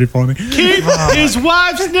it was pretty funny. Keep his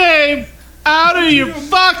wife's name out of your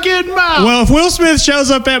fucking mouth. Well, if Will Smith shows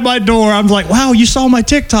up at my door, I'm like, wow, you saw my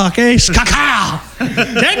TikTok, eh?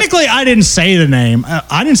 Technically, I didn't say the name.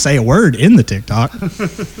 I didn't say a word in the TikTok.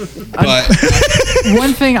 But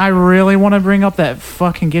One thing I really want to bring up that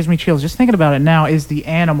fucking gives me chills, just thinking about it now, is the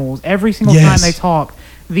animals. Every single time they talk,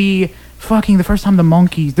 the first time the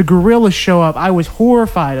monkeys, the gorillas show up, I was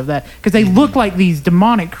horrified of that, because they look like these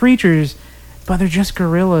demonic creatures, but they're just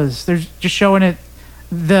gorillas. They're just showing it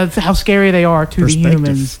how scary they are to the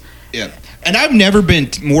humans. yeah. And I've never been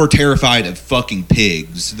more terrified of fucking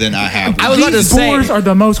pigs than I have. I was about to These say, boars are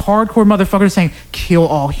the most hardcore motherfuckers saying kill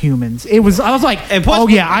all humans. I was like, And plus, oh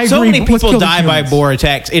yeah, I agree. so many Let's kill people the die by humans. boar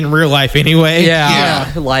attacks in real life anyway.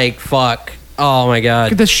 yeah, like fuck. Oh my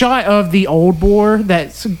god. The shot of the old boar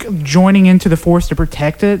that's joining into the force to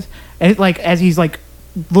protect it, and like as he's like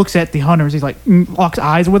looks at the hunters, he's like locks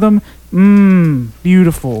eyes with them.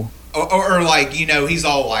 Beautiful. Or like, he's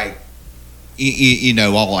all like,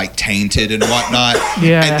 all like tainted and whatnot.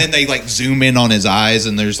 Yeah. And then they like zoom in on his eyes,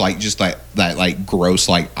 and there's like just that like gross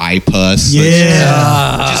like eye pus.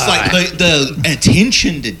 Yeah. Just like the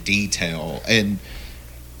attention to detail. And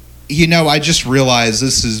I just realized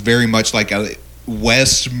this is very much like a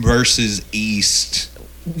West versus East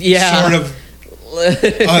Yeah. sort of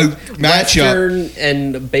matchup. Western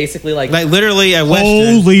and basically like literally a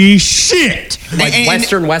western. Holy shit. like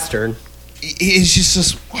Western. It's just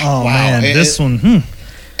this. Oh, wow. man. This one.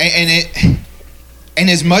 And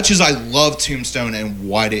as much as I love Tombstone and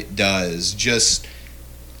what it does, just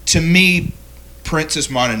to me, Princess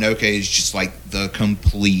Mononoke is just like the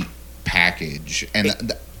complete package. And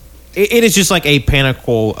It is just like a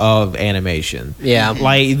pinnacle of animation. Yeah.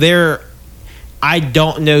 Like I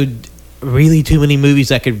don't know really too many movies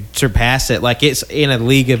that could surpass it. Like it's in a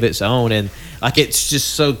league of its own, and like it's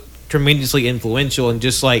just so tremendously influential, and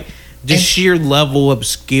just like sheer level of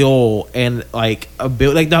skill and like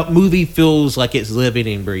ability. Like the movie feels like it's living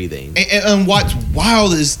and breathing. and what's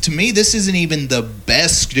wild is, to me, this isn't even the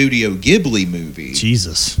best Studio Ghibli movie.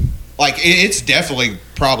 Jesus. Like it's definitely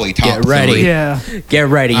probably top Get ready. 3. Yeah. Get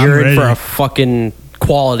ready. I'm You're in for ready. a fucking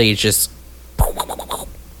quality just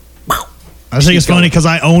I think it's funny because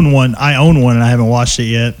I own one and I haven't watched it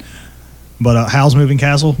yet. But Howl's Moving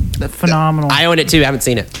Castle. Phenomenal. I own it too. I haven't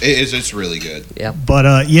seen it. It's really good. Yeah. But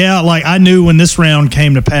like I knew when this round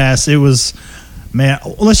came to pass, it was, man.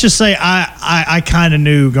 Let's just say I kind of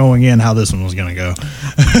knew going in how this one was gonna go.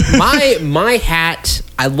 my hat.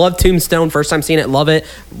 I love Tombstone. First time seeing it, love it.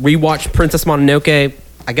 Rewatched Princess Mononoke.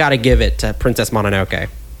 I gotta give it to Princess Mononoke.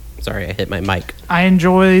 Sorry, I hit my mic. I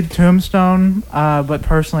enjoyed Tombstone, but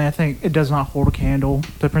personally, I think it does not hold a candle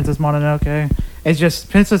to Princess Mononoke. It's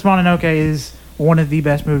just Princess Mononoke is one of the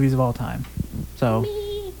best movies of all time. So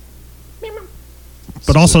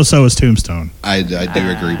But also so is Tombstone. I do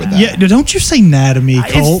agree with that. Yeah, don't you say anatomy,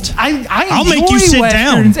 Colt. I'll make you sit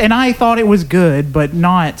down. and I thought it was good, but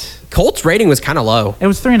not. Colt's rating was kind of low. It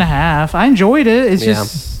was 3.5. I enjoyed it. It's Yeah.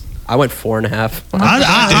 just. I went 4.5.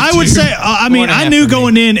 I would say. I mean, I knew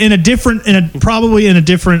going in a different, probably in a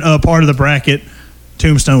different part of the bracket,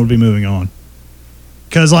 Tombstone would be moving on.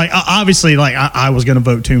 Because, like, obviously, like I was going to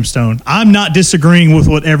vote Tombstone. I'm not disagreeing with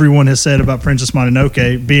what everyone has said about Princess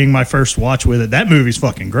Mononoke being my first watch with it. That movie's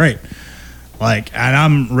fucking great. Like, and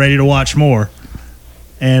I'm ready to watch more.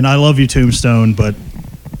 And I love you, Tombstone, but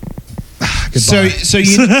goodbye.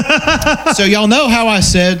 So y'all know how I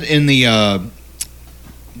said in the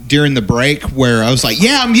during the break where I was like,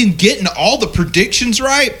 yeah, I'm getting all the predictions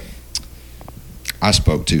right. I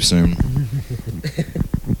spoke too soon.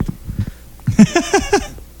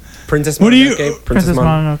 Princess What do you- Mononoke. Princess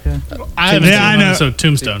Mononoke. Mononoke. I haven't Yeah, seen I know. So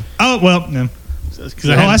Tombstone. Oh well. Yeah. 'Cause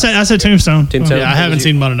I said Tombstone. Tombstone. Yeah, I haven't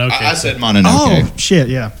seen Mononoke. I said Mononoke. Oh shit!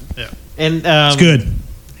 Yeah, And it's good.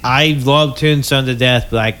 I love Tombstone to death,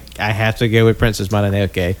 but I have to go with Princess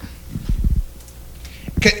Mononoke.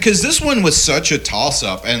 Because this one was such a toss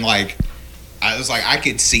up, and like I was like, I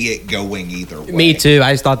could see it going either way. Me too.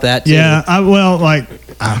 I just thought that. Too. Yeah.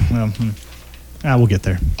 We'll get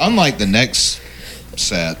there. Unlike the next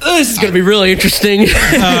set, This is gonna be really interesting.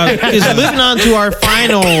 Because moving on to our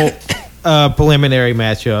final preliminary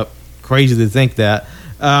matchup, crazy to think that,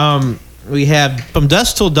 we have From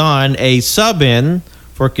Dusk Till Dawn, a sub-in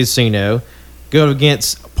for Casino, go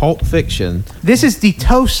against Pulp Fiction. This is the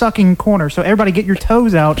toe sucking corner. So everybody, get your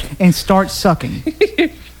toes out and start sucking.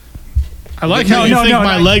 I like how you think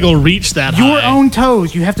my leg will reach that Your high. own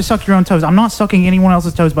toes. You have to suck your own toes. I'm not sucking anyone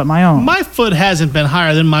else's toes but my own. My foot hasn't been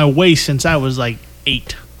higher than my waist since I was like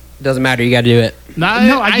 8. Doesn't matter. You got to do it.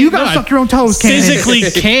 You gotta suck your own toes, Cannon. Physically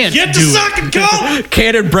can't Get do to it. sucking, go!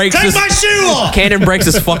 Cannon breaks Take his my shoe off. Cannon breaks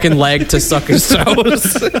his fucking leg to suck his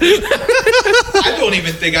toes. I don't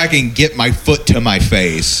even think I can get my foot to my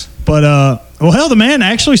face. But well, hell, the man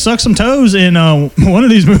actually sucked some toes in one of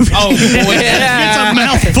these movies. Oh, boy. It's a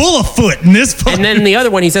mouth full of foot in this. And then the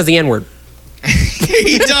other one, he says the N word.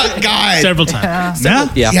 He does, guys. Several times. Yeah.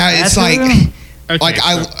 Yeah. Yeah, it's That's like. real. Okay, Like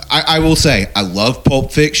so- I will say I love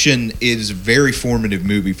Pulp Fiction. It is a very formative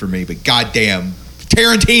movie for me, but goddamn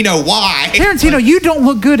Tarantino, why? Tarantino, you don't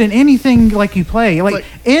look good in anything like you play. Like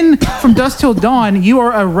in From Dusk Till Dawn, you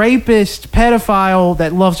are a rapist, pedophile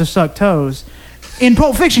that loves to suck toes. In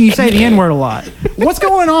Pulp Fiction, you say the N word a lot. What's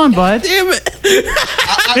going on, bud? Damn it.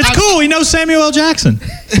 It's cool. He knows Samuel L. Jackson.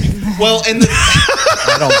 Well, and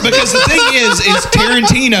because the thing is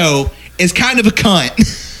Tarantino is kind of a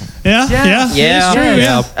cunt. Yeah. Yeah. Yeah. True,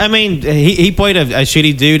 Yeah. I mean, he played a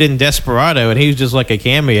shitty dude in Desperado, and he was just like a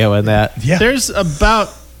cameo in that. Yeah. There's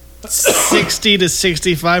about 60 to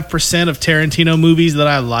 65% of Tarantino movies that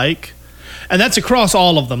I like. And that's across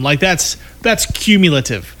all of them. Like that's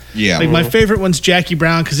cumulative. Yeah. Like my favorite one's Jackie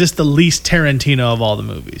Brown because it's the least Tarantino of all the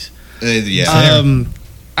movies. Yeah.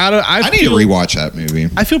 I I need to rewatch that movie.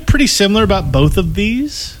 I feel pretty similar about both of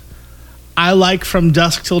these. I like From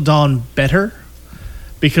Dusk Till Dawn better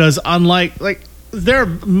because unlike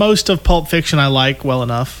most of Pulp Fiction I like well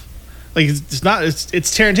enough. Like it's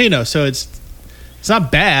Tarantino, so it's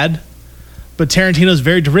not bad, but Tarantino's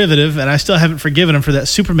very derivative, and I still haven't forgiven him for that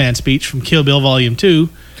Superman speech from Kill Bill Volume 2,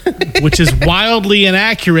 which is wildly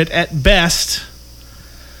inaccurate at best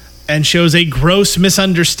and shows a gross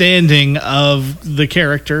misunderstanding of the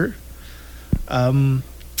character. I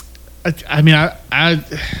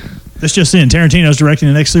This just in: Tarantino's directing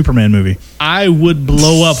the next Superman movie. I would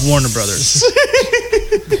blow up Warner Brothers.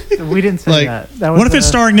 We didn't say Like, that was What if it's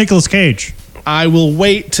starring Nicolas Cage? I will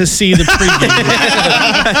wait to see the preview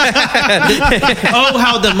Oh,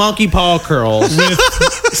 how the monkey paw curls. with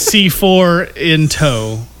C4 in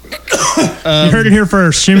tow. You heard it here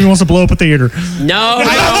first. Jimmy wants to blow up a theater. No.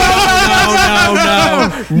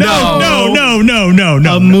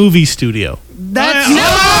 A movie studio. That's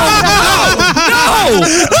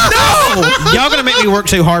Y'all gonna make me work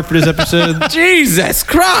so hard for this episode? Jesus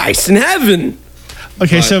Christ in heaven.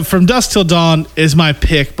 Okay, so From Dusk Till Dawn is my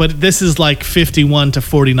pick, but this is like 51 to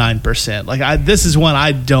 49%. Like this is one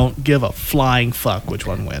I don't give a flying fuck which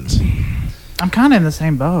one wins. I'm kind of in the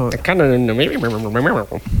same boat. Kind of.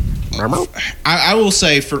 I will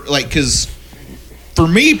say because for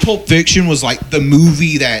me, Pulp Fiction was like the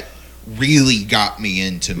movie that really got me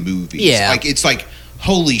into movies. Yeah. Like it's like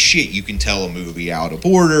holy shit, you can tell a movie out of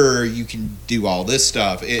order, you can do all this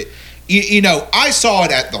stuff. I saw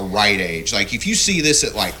it at the right age. Like if you see this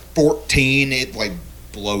at like 14, it like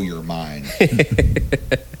blow your mind.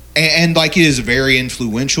 and like it is a very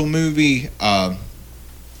influential movie. Yeah.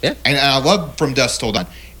 And I love From Dusk Till Dawn,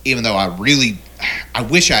 even though I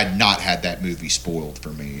wish I had not had that movie spoiled for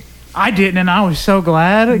me. I didn't, and I was so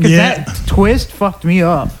glad because Yeah. that twist fucked me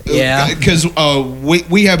up. Yeah. Because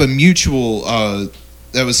we have a mutual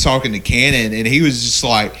that was talking to Cannon, and he was just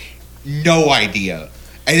like, no idea.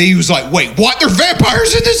 And he was like, wait, what? There are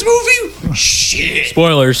vampires in this movie? Shit.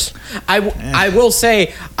 Spoilers. I will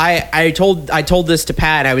say I told this to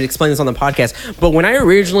Pat. I would explain this on the podcast. But when I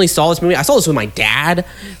originally saw this movie, I saw this with my dad.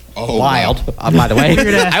 Oh, Wild, by the way.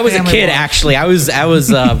 Weird-ass I was a family kid watch. actually. I was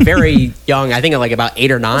very young. I think like about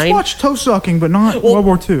 8 or 9. Watch toe sucking, but not World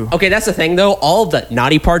War II. Okay, that's the thing though. All of the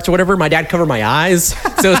naughty parts or whatever, my dad covered my eyes,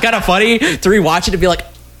 so it's kind of funny to rewatch it and be like,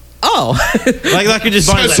 oh, like you're just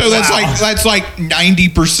So that's like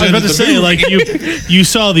 90% I was of about the to say, movie. like you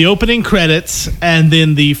saw the opening credits and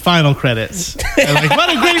then the final credits. And like, what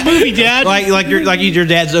a great movie, Dad! your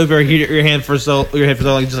dad's over your hand for so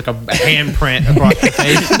like just like a handprint across your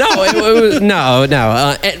face. no, it was no.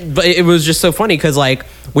 But it was just so funny because like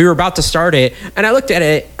we were about to start it, and I looked at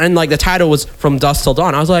it, and like the title was From Dusk Till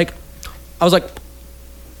Dawn. I was like,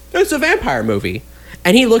 it's a vampire movie,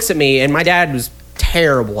 and he looks at me, and my dad was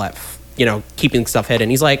terrible at keeping stuff hidden.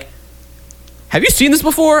 He's like, have you seen this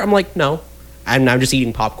before? I'm like, no. And I'm just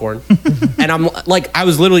eating popcorn. And I'm like, I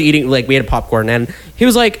was literally eating, like, we had popcorn, and he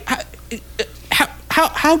was like,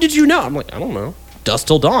 how did you know? I'm like, I don't know. Dusk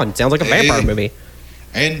Till Dawn. Sounds like a vampire movie.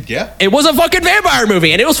 And yeah, It was a fucking vampire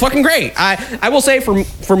movie, and it was fucking great. I will say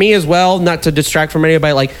for me as well, not to distract from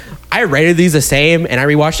anybody, like, I rated these the same, and I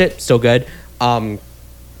rewatched it. Still good.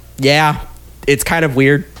 Yeah, it's kind of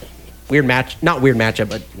weird match, not weird matchup,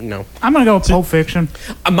 but I'm gonna go with Pulp Fiction.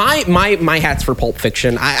 My hat's for Pulp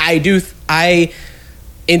Fiction. I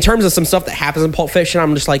in terms of some stuff that happens in Pulp Fiction,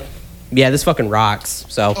 I'm just like, yeah, this fucking rocks.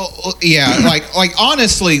 So yeah, like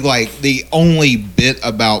honestly, like the only bit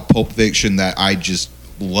about Pulp Fiction that I just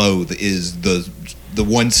loathe is the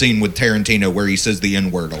one scene with Tarantino where he says the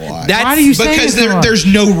N-word a lot. Why do you say Because it so much? there's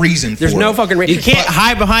no reason for there's no it. fucking reason. You can't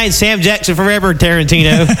hide behind Sam Jackson forever,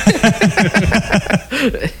 Tarantino.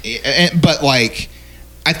 But like,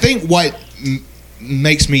 I think what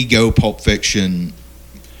makes me go Pulp Fiction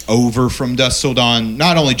over From Dusk Till Dawn,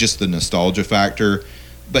 not only just the nostalgia factor,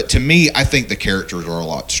 but to me, I think the characters are a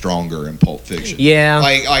lot stronger in Pulp Fiction. Yeah,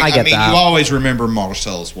 like I get mean, that. you always remember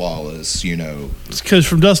Marcellus Wallace, It's because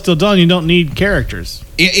From Dusk Till Dawn, you don't need characters.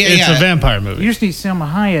 It's a vampire movie. You just need Selma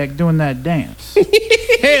Hayek doing that dance.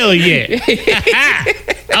 Hell yeah!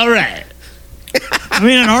 All right. I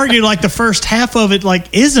mean, I'd argue like the first half of it like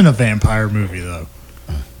isn't a vampire movie though.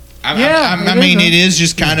 I mean, it is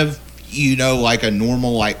just kind of like a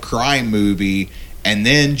normal like crime movie, and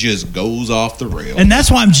then just goes off the rails. And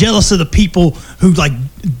that's why I'm jealous of the people who like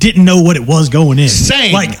didn't know what it was going in.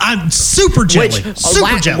 Same. Like I'm super jelly.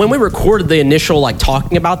 Super jelly. When we recorded the initial like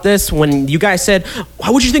talking about this, when you guys said,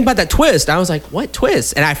 "What would you think about that twist?" I was like, "What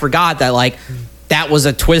twist?" And I forgot that like that was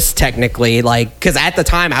a twist technically, like because at the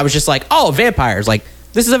time I was just like, "Oh, vampires! Like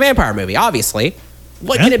this is a vampire movie, obviously.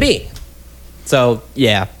 What can it be?" So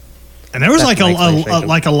yeah. And there was That's like my explanation.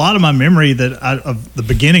 like a lot of my memory of the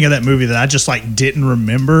beginning of that movie that I just like didn't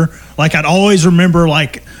remember. Like I'd always remember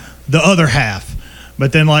like the other half,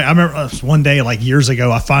 but then like I remember one day like years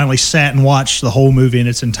ago I finally sat and watched the whole movie in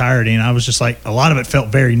its entirety, and I was just like a lot of it felt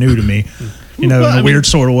very new to me, in a weird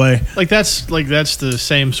sort of way. Like that's the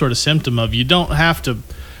same sort of symptom of you don't have to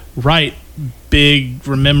write big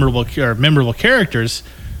memorable characters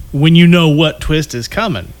when you know what twist is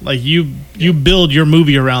coming. Like you build your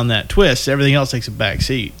movie around that twist, everything else takes a back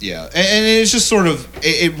seat. Yeah, and it's just sort of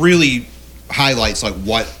it really highlights like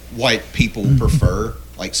what people prefer,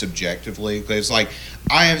 like subjectively. Because like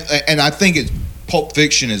I think Pulp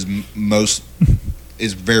Fiction is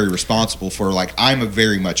very responsible for like I'm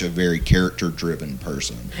very much a very character driven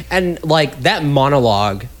person. And like that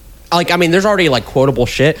monologue, like I mean, there's already like quotable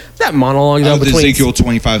shit. That monologue though between Ezekiel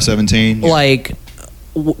 25:17, like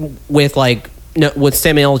with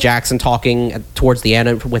Samuel L. Jackson talking towards the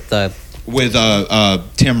end with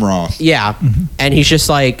Tim Roth. Yeah, and he's just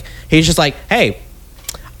like, hey,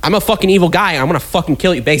 I'm a fucking evil guy. I'm gonna fucking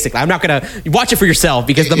kill you. Basically, I'm not gonna watch it for yourself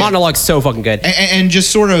because the monologue's so fucking good. And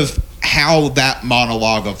just sort of how that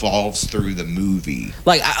monologue evolves through the movie.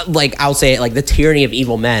 Like I'll say it, like the tyranny of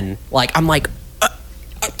evil men. Like I'm like,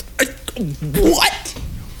 what?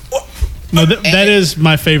 No, that is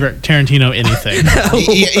my favorite Tarantino anything.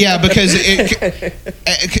 Yeah,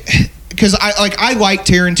 because I like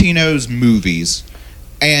Tarantino's movies,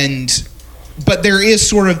 but there is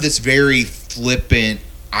sort of this very flippant,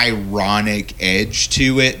 ironic edge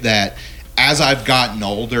to it that as I've gotten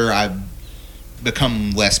older, I've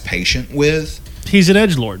become less patient with. He's an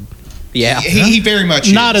edgelord. Yeah, he very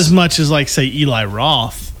much not is. as much as like say Eli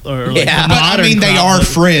Roth or like Yeah. the But I modern mean, they crowd. are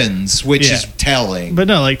friends, which Yeah. is telling. But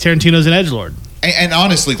no, like Tarantino's an edgelord. And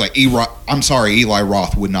honestly, like I'm sorry, Eli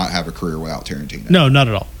Roth would not have a career without Tarantino. No, not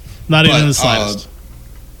at all. Not even But, the slightest.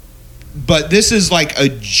 But this is like a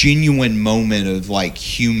genuine moment of like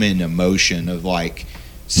human emotion of like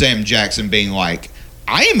Sam Jackson being like,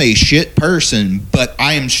 I am a shit person, but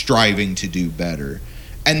I am striving to do better.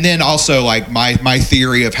 And then also like my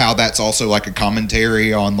theory of how that's also like a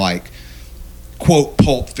commentary on like quote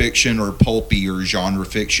pulp fiction or pulpy or genre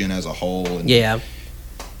fiction as a whole. And yeah.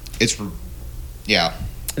 it's yeah.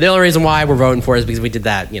 The only reason why we're voting for it is because we did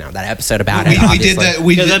that, that episode about it. We did obviously. that.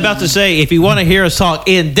 We Because did, I'm about to say, if you want to hear us talk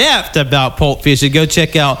in depth about Pulp Fiction, go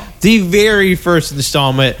check out the very first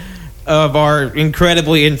installment of our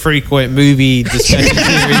incredibly infrequent movie discussion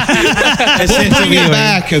series. we'll bring it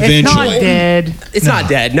back It's eventually. not dead. It's not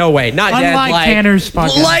dead. No way. Not dead. Unlike Like Tanner's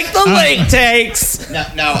podcast. Like the link takes.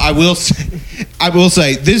 Now, I will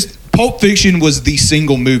say this Pulp Fiction was the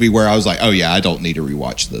single movie where I was like, oh yeah, I don't need to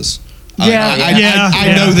rewatch this.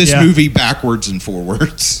 I know this movie backwards and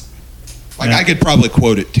forwards. I could probably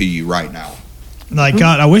quote it to you right now. Like,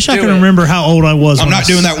 God, I wish I Do could it. remember how old I was. I'm when not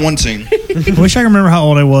doing that one scene. I wish I could remember how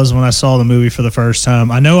old I was when I saw the movie for the first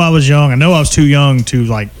time. I know I was young. I know I was too young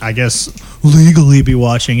to, I guess, legally be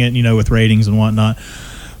watching it, with ratings and whatnot.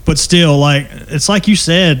 But still, it's like you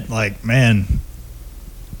said, man,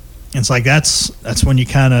 it's like that's when you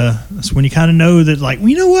kind of know that,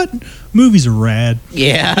 you know what, movies are rad.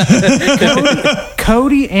 Yeah.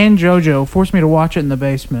 Cody and JoJo forced me to watch it in the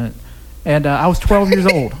basement. And I was 12 years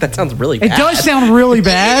old. That sounds really It bad. does sound really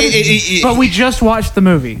bad, It- but we just watched the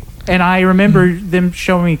movie. And I remember them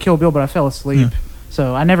showing me Kill Bill, but I fell asleep.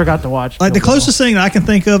 So I never got to watch Like, Kill the closest thing that I can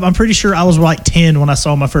think of, I'm pretty sure I was 10 when I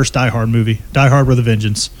saw my first Die Hard movie, Die Hard with a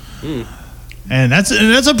Vengeance. And that's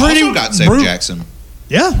a pretty Also got Sam Jackson.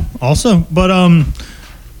 Yeah, also, but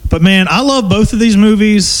man, I love both of these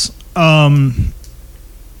movies. God,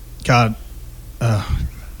 like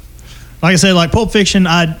I said, Pulp Fiction,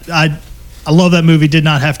 I love that movie. Did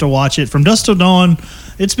not have to watch it. From Dusk Till Dawn,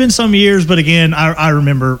 it's been some years, but again, I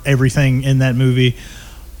remember everything in that movie.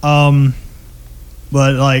 But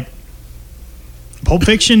Pulp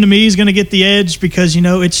Fiction to me is going to get the edge because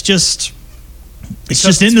it's just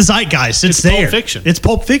in the zeitgeist. It's there. Pulp Fiction. It's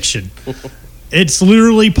Pulp Fiction. It's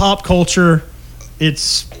literally pop culture.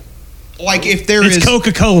 It's If there is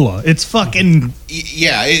Coca-Cola. It's fucking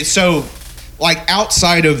so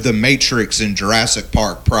outside of The Matrix and Jurassic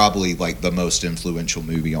Park, probably the most influential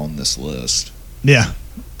movie on this list. yeah.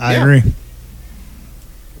 I agree.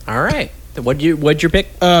 All right. What'd your pick?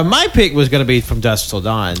 My pick was going to be From Dusk Till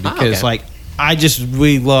Dawn because, okay. I just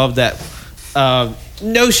really love that.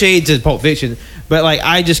 No shade to Pulp Fiction, but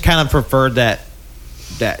I just kind of preferred that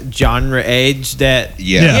genre edge that.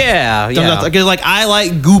 Yeah. Yeah. Because I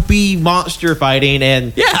like goopy monster fighting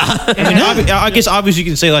and I guess obviously you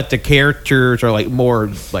can say the characters are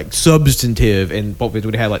more substantive and Pulp Fiction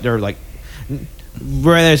would have they're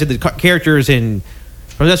whereas the characters in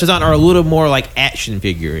From Dusk Till Dawn are a little more action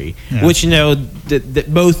figure-y, which that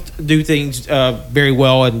both do things very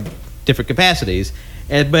well in different capacities,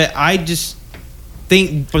 but I just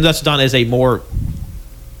think From Dusk Till Dawn is a more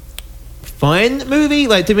fun movie.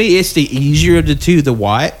 To me, it's the easier of the two to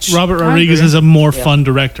watch. Robert Rodriguez agree. is a more fun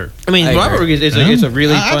director. I mean, I Robert agree. Rodriguez is a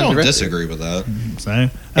really I fun don't director. disagree with that. So,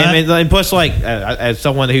 And plus, as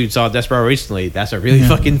someone who saw Desperado recently, that's a really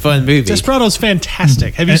fucking fun movie. Desperado's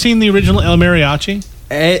fantastic. Have you seen the original El Mariachi?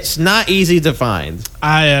 It's not easy to find.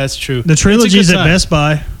 That's true. the It's a trilogy's good at sign. Best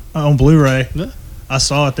Buy on Blu-ray. Yeah. I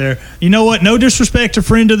saw it there. You know what? No disrespect to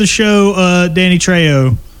friend of the show, Danny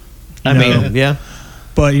Trejo. I mean, yeah.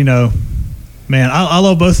 But man, I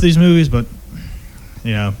love both of these movies. But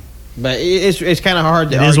But it's kind of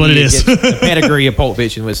hard to It is argue what it is. against the pedigree of Pulp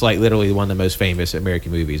Fiction was literally one of the most famous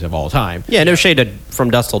American movies of all time. Yeah, no shade to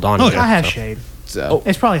From Dusk Till Dawn. Oh, either, I have so. shade. So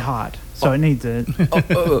It's probably hot, so it needs it.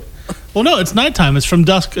 Well, no, it's nighttime. It's from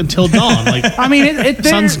dusk until dawn. I mean,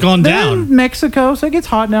 Sun's gone they're down. in Mexico, so it gets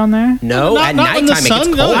hot down there. No, Not- at not when the nighttime it sun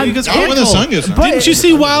gets goes- cold. it gets Oh, when the cold. sun goes down. But- Didn't you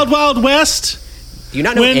see Wild Wild West? Do you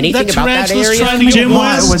not know when anything that about that tarantula's area? trying to get Jim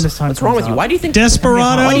wise? West? When the sun What's wrong comes with you? up. Why do you think?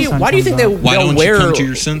 Desperado. Why do you think they Why they'll don't wear you come to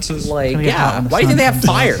your senses? like Gonna get hot when the why do you think they sun have comes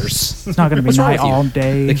up. fires? It's not going to be What's wrong night with you? all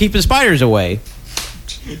day. they're keeping spiders away.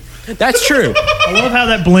 That's true. I love how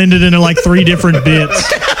that blended into 3 different bits.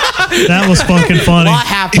 That was fucking A funny. lot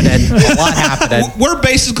happening. A lot happening. We're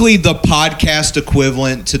basically the podcast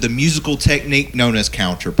equivalent to the musical technique known as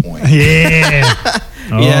counterpoint. Yeah.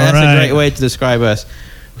 Yeah, that's a great way to describe us.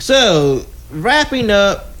 So, wrapping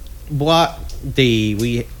up Block D,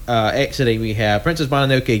 we exiting, we have Princess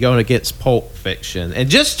Mononoke going against Pulp Fiction. And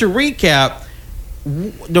just to recap,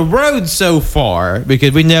 the road so far,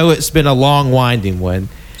 because we know it's been a long, winding one.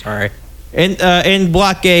 Sorry. In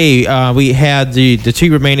Block A, we had the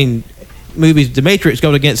two remaining movies, The Matrix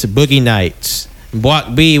going against the Boogie Nights. In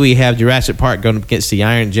Block B, we have Jurassic Park going against the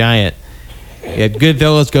Iron Giant. We had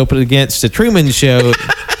Goodfellas going against the Truman Show.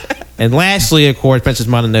 And lastly, of course, Princess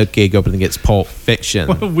Mononoke going against Pulp Fiction.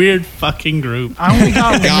 What a weird fucking group. I only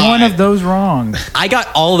got God. one of those wrong. I got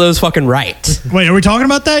all of those fucking right. Wait, are we talking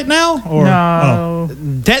about that now? Or No.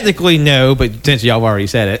 Technically, no, but since y'all already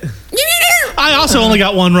said it. I also only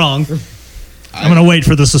got one wrong. I'm gonna wait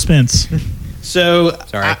for the suspense. So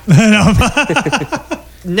Sorry. now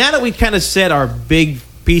that we kind of said our big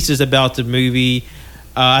pieces about the movie,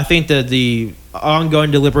 I think that the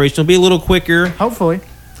ongoing deliberation will be a little quicker. Hopefully.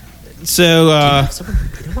 So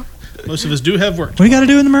Most of us do have work. What do you got to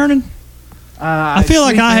do in the morning? I feel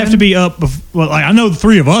like I have to be up. Well, like I know the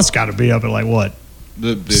three of us got to be up at like what,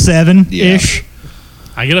 7-ish.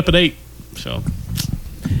 I get up at 8, so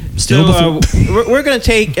Still before. we're going to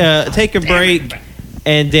take a break,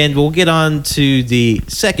 and then we'll get on to the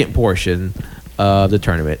second portion of the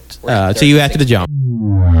tournament. See you after the jump.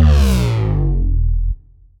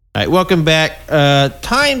 All right, welcome back.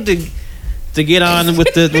 Time to get on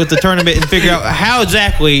with the tournament and figure out how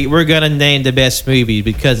exactly we're going to name the best movie,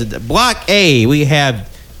 because at Block A we have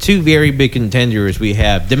two very big contenders. We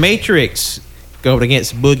have The Matrix going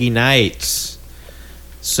against Boogie Nights.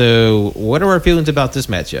 So what are our feelings about this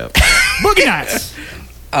matchup? Boogie Nights.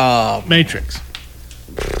 Matrix.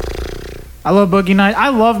 I love Boogie Nights. I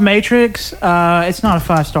love Matrix. It's not a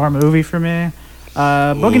 5-star movie for me.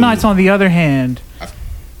 Boogie Nights, on the other hand,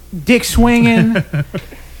 dick swinging,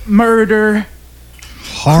 murder.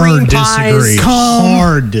 Hard disagree. Cum.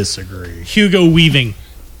 Hard disagree. Hugo Weaving.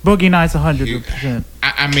 Boogie Nights 100%.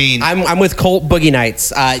 I mean, I'm with Colt. Boogie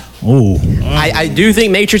Nights. Oh, I do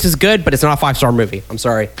think Matrix is good, but it's not a 5-star movie. I'm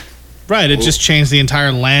sorry. Right, it just changed the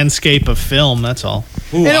entire landscape of film, that's all.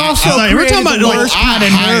 It also we're talking created about the worst I kind of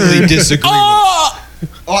highly nerd. disagree.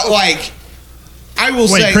 Like, I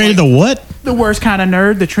will wait, say, created like, the what? The worst kind of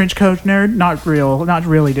nerd, the trench coat nerd. Not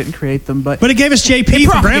really didn't create them, but But it gave us JP It for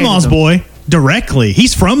propagated Grandma's them. Boy directly.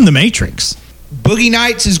 He's from The Matrix. Boogie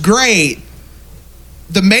Nights is great.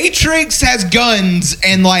 The Matrix has guns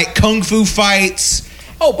and like kung fu fights.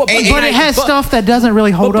 Oh, but Hey, but it has stuff that doesn't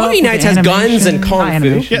really hold But up. Boogie with Nights the has guns animation. and kung Not fu.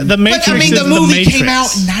 animation. Yeah, the Matrix But I mean, is the movie Matrix. came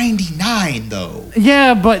out in '99, though.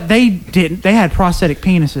 Yeah, but they didn't. They had prosthetic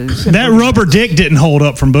penises. That rubber dick didn't hold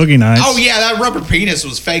up from Boogie Nights. Oh yeah, that rubber penis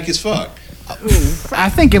was fake as fuck. I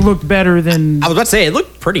think it looked better than. I was about to say it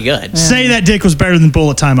looked pretty good. Say that dick was better than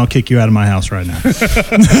Bullet Time, I'll kick you out of my house right now. I'm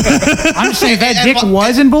just saying if that dick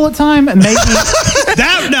was in Bullet Time, maybe.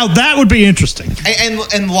 that would be interesting.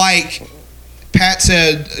 And like Pat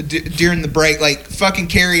said during the break, like fucking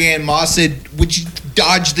Carrie Ann Moss said, "Would you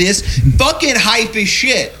dodge this?" Fucking hype as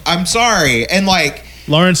shit. I'm sorry. And like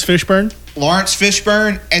Lawrence Fishburne. Lawrence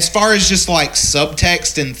Fishburne, as far as just like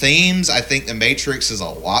subtext and themes, I think The Matrix is a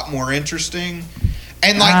lot more interesting.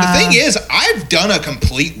 And like the thing is, I've done a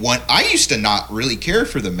complete one. I used to not really care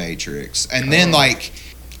for The Matrix, and then like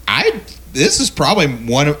this is probably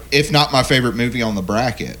one of, if not my favorite movie on the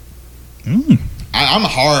bracket. I'm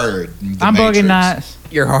hard. The I'm Matrix. Boogie Nights.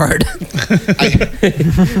 You're hard.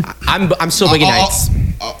 I'm still Boogie Nights.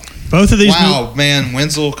 Both of these Wow, man,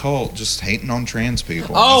 Wenzel Colt just hating on trans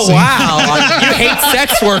people. Oh See? wow! You hate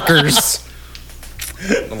sex workers.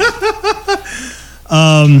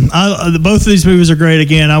 both of these movies are great.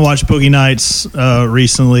 Again, I watched Boogie Nights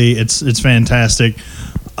recently. It's fantastic.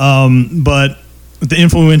 But the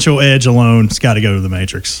influential edge alone, it's got to go to The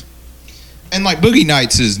Matrix. And like Boogie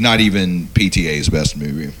Nights is not even PTA's best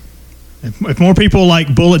movie. If more people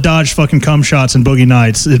like bullet dodge fucking cum shots in Boogie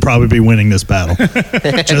Nights, it'd probably be winning this battle.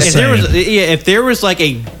 Just saying. If there was like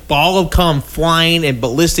a ball of cum flying at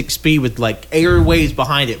ballistic speed with like airways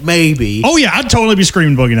behind it, maybe. Oh yeah, I'd totally be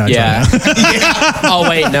screaming Boogie Nights Yeah. right now. Oh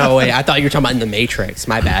wait, no wait. I thought you were talking about in the Matrix.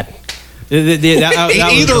 My bad. That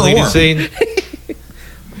Either was the or. scene.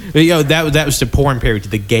 That was the porn parody to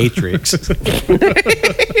the Gaytrix.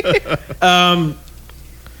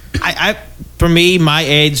 For me, my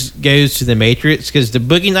edge goes to The Matrix because the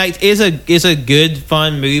Boogie Nights is a good,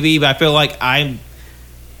 fun movie, but I feel like I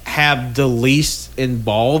have the least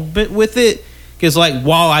involvement with it because, like,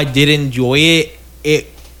 while I did enjoy it, it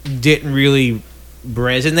didn't really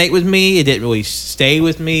resonate with me. It didn't really stay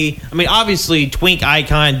with me. I mean, obviously, twink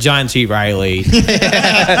icon John C. Reilly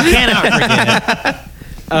cannot forget.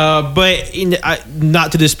 But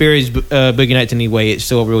not to disparage Boogie Nights in any way, it's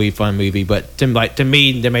still a really fun movie. But to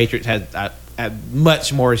me, The Matrix has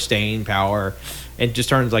much more staying power, and just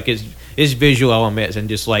turns like its visual elements and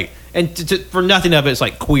just like for nothing of it, it's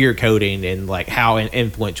like queer coding and like how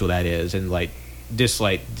influential that is, and like just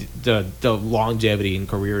like the longevity and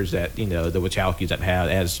careers that the Wachowskis have had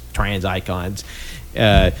as trans icons.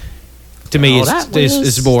 To me,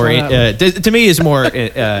 it's more. To me, it's more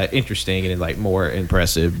interesting and like more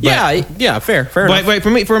impressive. But, Yeah. Fair enough. But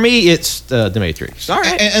for me, it's The Matrix. All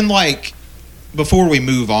right. And like, before we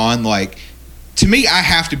move on, like, to me, I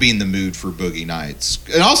have to be in the mood for Boogie Nights.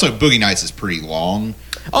 And also, Boogie Nights is pretty long.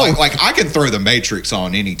 Oh, like I can throw The Matrix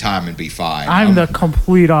on any time and be fine. I'm the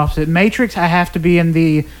complete opposite. Matrix, I have to be in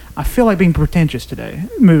the I feel like being pretentious today.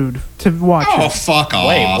 Mood to watch Oh, it. fuck off.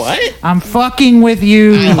 Wait, what? I'm fucking with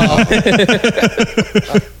you.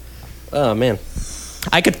 Oh man,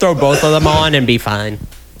 I could throw both of them on and be fine.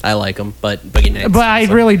 I like them, but Boogie Nights. But I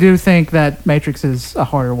really do think that Matrix is a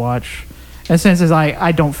harder watch. In a sense, as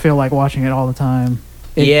I don't feel like watching it all the time.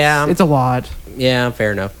 Yeah. It's a lot. Yeah,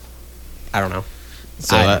 fair enough. I don't know.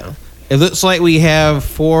 So I don't know. it looks like we have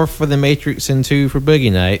 4 for the Matrix and 2 for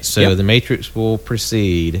Boogie Nights. So Yep. the Matrix will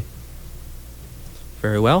proceed.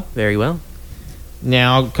 Very well. Very well.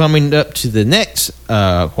 Now coming up to the next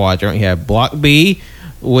quadrant, we have Block B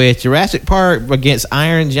with Jurassic Park against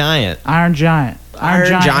Iron Giant. Iron Giant. Iron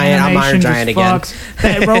Giant, I'm Iron animation Giant just again. fucks.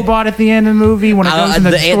 That robot at the end of the movie when it goes in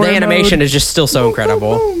the story animation mode. is just still so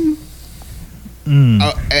incredible.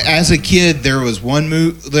 As a kid, there was one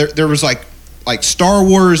movie. There was like Star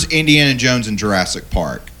Wars, Indiana Jones, and Jurassic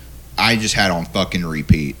Park. I just had on fucking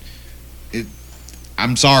repeat.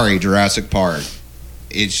 I'm sorry, Jurassic Park.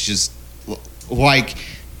 It's just like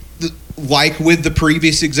with the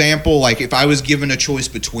previous example. Like if I was given a choice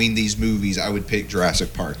between these movies, I would pick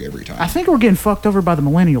Jurassic Park every time. I think we're getting fucked over by the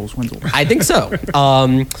millennials, Wenzel. I think so.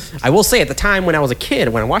 I will say at the time when I was a kid,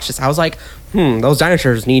 when I watched this, I was like, those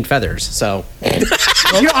dinosaurs need feathers. So I'm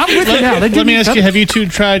with you now. They do Let me need ask you: have you two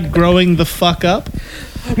tried growing the fuck up?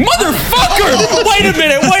 Motherfucker! Wait a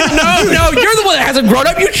minute. No, you're the one that hasn't grown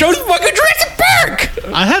up. You chose fucking Jurassic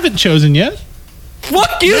Park. I haven't chosen yet.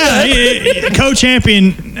 Fuck you. then.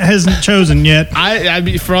 Co-champion hasn't chosen yet. I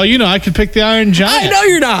mean, for all you know, I could pick the Iron I Giant. know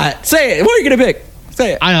you're not. Say it. What are you gonna pick?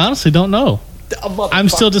 Say it. I honestly don't know. I'm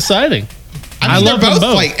still deciding. I mean, love they're them both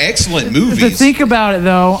both. like excellent To movies. think about it,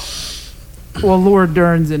 though, well, Laura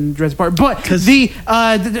Dern's in Jurassic Park, but the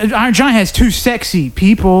Iron Giant has 2 sexy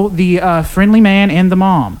people: the friendly man and the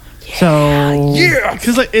mom. So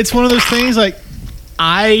Because like it's one of those things. Like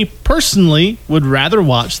I personally would rather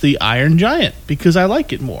watch the Iron Giant because I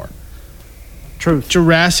like it more. truth.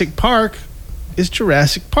 Jurassic Park is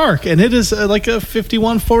Jurassic Park, and it is like a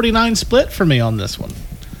 51-49 split for me on this one.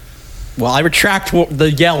 Well, I retract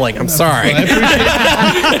the yelling. I'm sorry.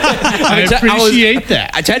 I appreciate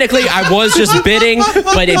that. Technically, I was just bidding,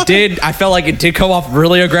 but it did. I felt like it did come off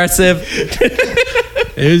really aggressive.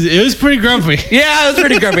 It was pretty grumpy. Yeah, it was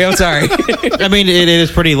pretty grumpy. I'm sorry. I mean, it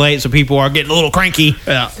is pretty late, so people are getting a little cranky.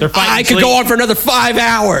 Yeah. They're fighting. I could go on for another 5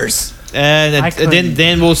 hours. and I couldn't.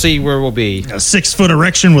 then we'll see where we'll be. A 6-foot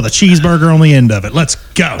erection with a cheeseburger on the end of it. Let's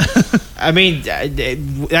go. I mean,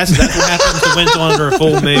 that's what happens to Wednesday under a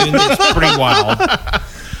full moon. It's pretty wild.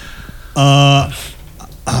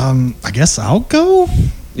 I guess I'll go.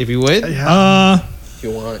 If you would, If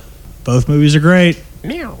you want. Both movies are great.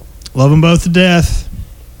 Meow. Love them both to death.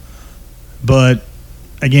 But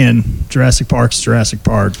again, Jurassic Park's Jurassic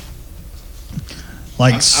Park.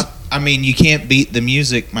 Like, I mean, you can't beat the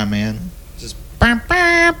music, my man. Just like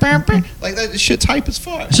that shit's hype as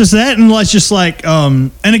fuck. it's just that, and it's just like,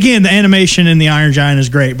 and again, the animation in the Iron Giant is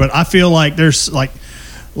great. But I feel like there's like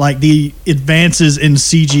the advances in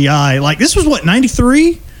CGI. Like this was what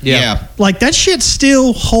 93. Yeah. Like that shit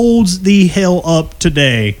still holds the hell up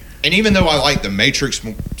today. And even though I like the Matrix,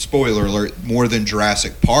 spoiler alert, more than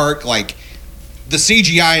Jurassic Park, like the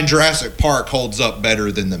CGI in Jurassic Park holds up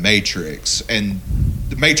better than the Matrix. And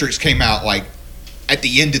the Matrix came out like at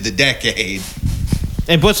the end of the decade.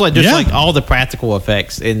 and plus, like just Yeah. like all the practical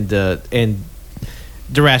effects in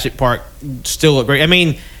Jurassic Park still look great. I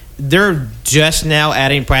mean, they're just now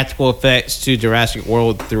adding practical effects to Jurassic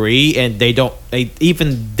World 3, and they don't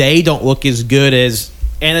look as good as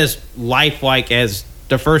and as lifelike as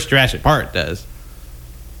the first Jurassic Park does.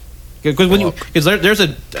 Because there's a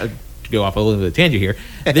to go off a little bit of a tangent here.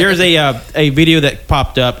 There's a video that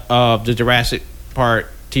popped up of the Jurassic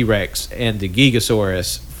Park T-Rex and the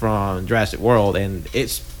Gigasaurus from Jurassic World, and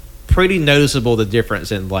it's pretty noticeable the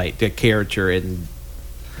difference in like the character and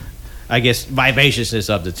I guess vivaciousness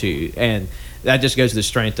of the two, and that just goes to the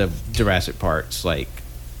strength of Jurassic Park's like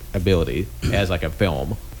ability as like a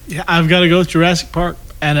film. Yeah, I've got to go with Jurassic Park,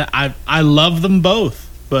 and I love them both,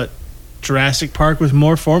 but Jurassic Park was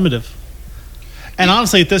more formative. And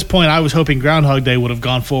honestly, at this point, I was hoping Groundhog Day would have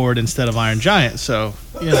gone forward instead of Iron Giant. So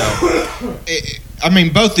I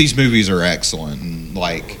mean, both these movies are excellent. And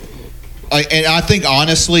and I think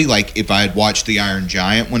honestly, like if I had watched The Iron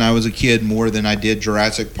Giant when I was a kid more than I did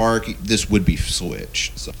Jurassic Park, this would be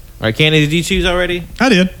switched. So. All right, Candy, did you choose already? I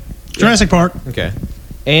did. Jurassic Park. Okay.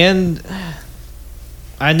 And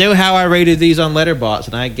I know how I rated these on Letterboxd,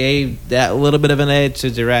 and I gave that little bit of an edge to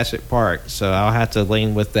Jurassic Park, so I'll have to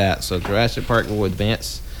lean with that. So Jurassic Park will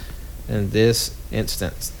advance in this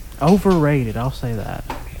instance. Overrated, I'll say that.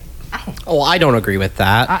 Oh, I don't agree with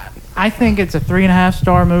that. I think it's a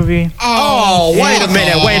 3.5-star movie. Oh, wait a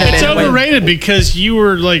minute. It's overrated because you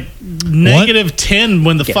were like -10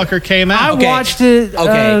 when the fucker came I out. watched it.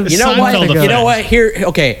 Okay, you know Seinfeld what? effect. You know what? Here,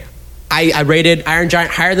 okay. I rated Iron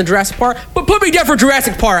Giant higher than Jurassic Park, but put me down for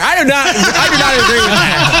Jurassic Park. I do not agree with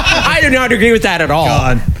that. I do not agree with that at all.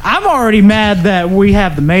 God. I'm already mad that we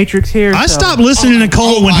have The Matrix here. I so- stopped listening to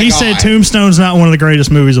Cole when my he God. said Tombstone's not one of the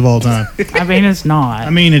greatest movies of all time. I mean, it's not. I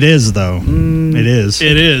mean, it is, though. It is.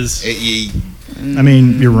 It is. I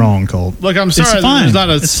mean, you're wrong, Cole. Look, I'm sorry that fine. there's not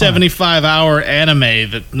a It's fine. 75-hour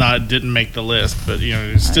anime that didn't make the list, but you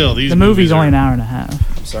know, still these the movie's movies only are, an hour and a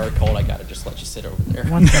half. I'm sorry, Colt. I gotta just let you sit over there.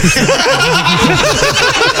 One second.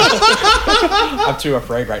 I'm too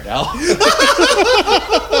afraid right now.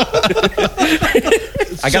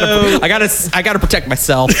 I gotta protect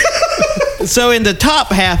myself. So in the top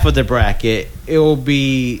half of the bracket, it will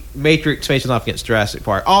be Matrix facing off against Jurassic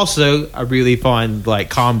Park. Also, a really fun like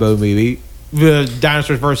combo movie, the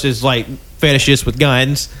dinosaurs versus like fetishists with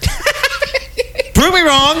guns. Prove me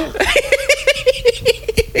wrong.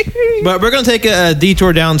 But we're gonna take a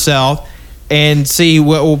detour down south and see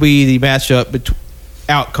what will be the matchup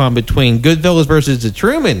outcome between Goodfellas versus the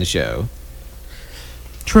Truman Show.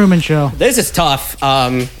 Truman Show. This is tough.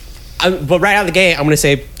 But right out of the gate, I'm gonna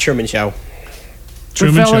say Truman Show.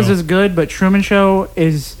 Truman Goodfellas Show. is good, but Truman Show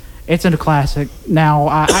it's a classic.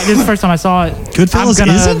 Now, this is the first time I saw it. Goodfellas I'm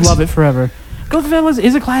gonna isn't? love it forever. Goodfellas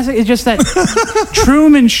is a classic. It's just that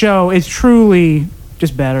Truman Show is truly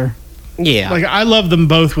just better. Yeah. like I love them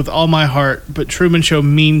both with all my heart, but Truman Show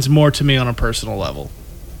means more to me on a personal level.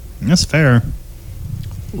 That's fair.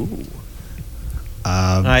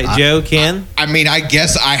 All right, Joe, Ken. I mean, I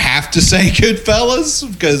guess I have to say Goodfellas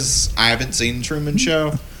because I haven't seen Truman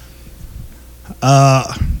Show.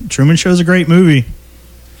 Truman Show's a great movie,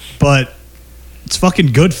 but it's fucking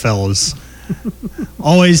Goodfellas.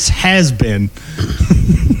 Always has been.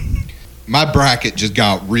 My bracket just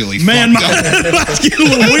got really Man, fucked up. that's getting a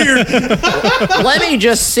little weird. Let me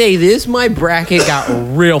just say this: my bracket got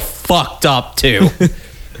real fucked up too.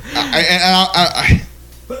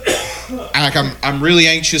 I'm really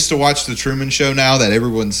anxious to watch the Truman Show now that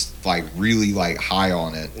everyone's like really like high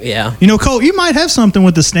on it. Yeah. You know, Cole, you might have something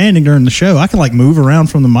with the standing during the show. I can like move around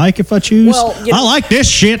from the mic if I choose. Well, you know- I like this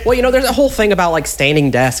shit. Well, there's a whole thing about like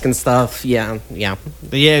standing desk and stuff. Yeah. Yeah.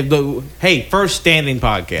 Hey, first standing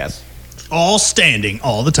podcast. All standing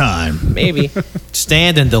all the time. Maybe.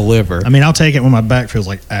 Stand and deliver. I mean, I'll take it when my back feels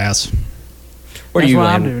like ass. Where That's do you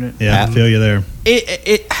why I'm land? doing it. Yeah, I feel you there.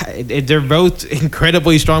 They're both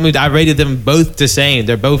incredibly strong movies. I rated them both the same.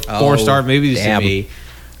 They're both 4-star movies damn. to me.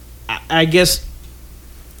 I guess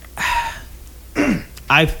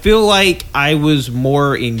I feel like I was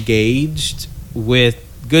more engaged with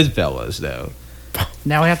Goodfellas though,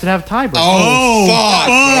 Now we have to have a tiebreaker. Oh, fuck!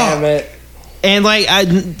 Damn it. and like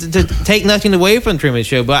to take nothing away from Truman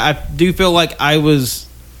Show, but I do feel like I was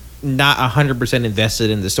not 100% invested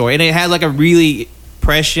in the story, and it had like a really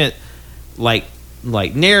prescient like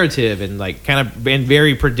narrative and like kind of been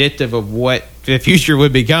very predictive of what the future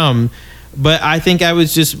would become. But I think I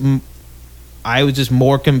was just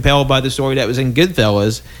more compelled by the story that was in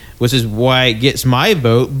Goodfellas, which is why it gets my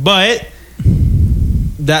vote. But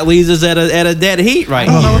that leaves us at a dead heat right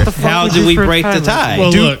I don't know here. what the fuck How we do do we for a break the tiebreaker. tie?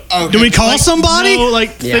 Well, Do, look, okay. do we call somebody? no,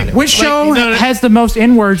 like, Yeah. think- Which show no, has the most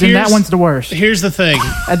N-words and that here's- one's the worst? Here's the thing,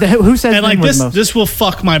 Who says and like N-word this, most? this will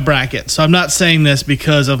fuck my bracket. So I'm not saying this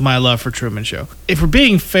because of my love for Truman Show. If we're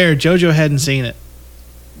being fair, JoJo hadn't seen it,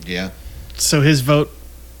 Yeah. so his vote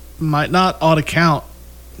might not ought to count.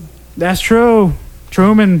 That's true.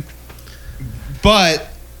 Truman. But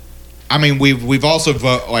I mean, we've also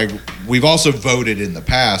voted in the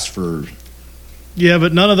past for Yeah,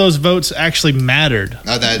 but none of those votes actually mattered.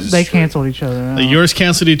 that is They true. canceled each other out. Yours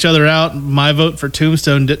canceled each other out. My vote for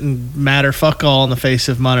Tombstone didn't matter fuck all in the face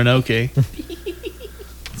of Mononoke.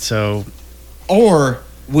 So Or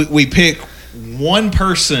we pick one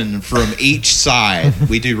person from each side.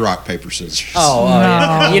 We do rock paper scissors. Oh,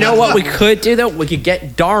 yeah. No. You know what we could do though? We could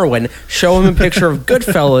get Darwin, show him a picture of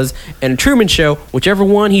Goodfellas and Truman Show, whichever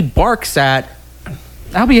one he barks at.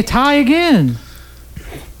 That'll be a tie again.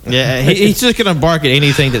 Yeah, he's just gonna bark at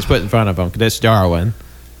anything that's put in front of him. 'Cause that's Darwin.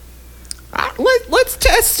 Let's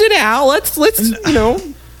test it out. Let's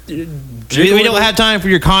We don't have time for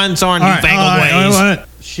your consort All right, newfangled all right, ways. all right.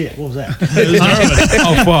 Shit, what was that?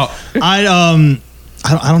 Oh fuck! I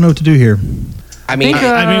don't know what to do here. I mean, Think,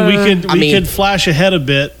 I mean, we mean- could flash ahead a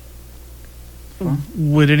bit.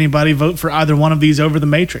 Would anybody vote for either one of these over the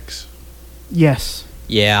Matrix? Yes.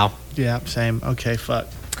 yeah. Yeah, same. Okay, fuck.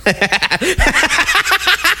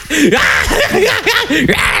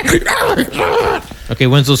 Okay,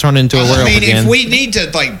 Winslow's turned into a werewolf I mean, again. if we need to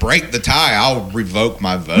like break the tie, I'll revoke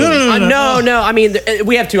my vote. No. I mean,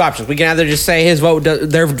 we have two options. We can either just say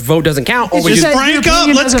their vote doesn't count, or It's we just just that Frank your up.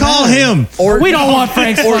 opinion Let's doesn't call matter. him. or We don't want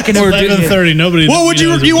Frank's fucking It's opinion. 11:30. Nobody. What would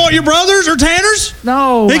knows you want? Your brothers or Tanner's?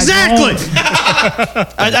 No, I Exactly.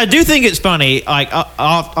 don't. I do think it's funny, like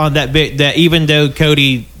off on that bit, that even though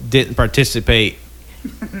Cody didn't participate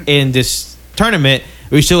in this tournament,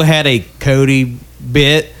 we still had a Cody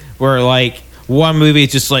bit where like one movie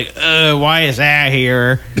is just like, why is that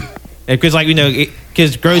here? Because like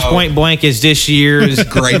because Gross Point Blank is this year's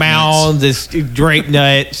Grape Mound, this grape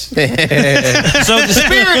nuts. So the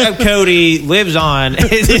spirit of Cody lives on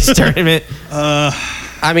in this tournament.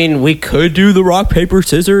 I mean, we could do the rock paper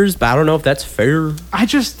scissors, but I don't know if that's fair. I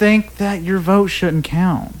just think that your vote shouldn't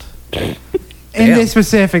count in Damn. this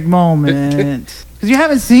specific moment because you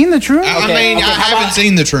haven't seen the Truman. I Okay, mean, okay, I how haven't about-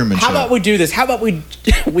 seen the Truman Show. How about we do this? How about we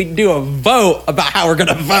do a vote about how we're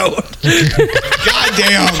gonna vote?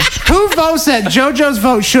 Goddamn. Who votes that JoJo's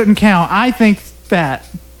vote shouldn't count? I think that.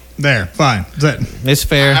 There, fine. It's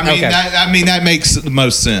fair. I mean, Okay. that makes the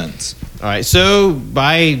most sense. All right, so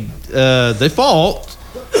by default,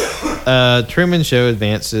 Truman Show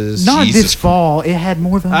advances. Not Jesus this fall. It had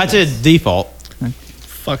more than I said default.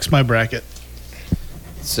 Fucks my bracket.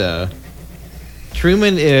 So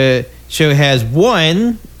Truman Show has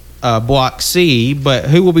won Block C, but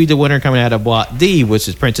who will be the winner coming out of Block D, which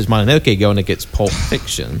is Princess Mononoke going against Pulp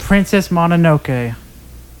Fiction? Princess Mononoke.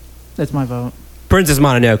 That's my vote. Princess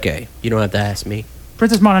Mononoke. You don't have to ask me.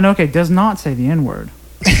 Princess Mononoke does not say the N word.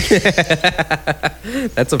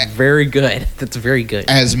 That's very good. That's very good.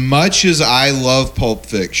 As much as I love Pulp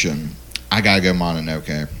Fiction, I gotta go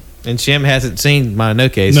Mononoke. And Shim hasn't seen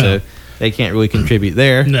Mononoke, No. so they can't really contribute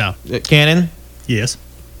there. No. Cannon? Yes.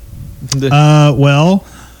 Well,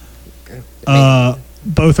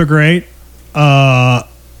 both are great.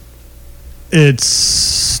 It's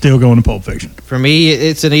still going to Pulp Fiction. For me,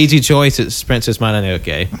 it's an easy choice. It's Princess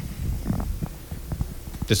Mononoke.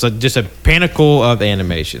 Just a pinnacle of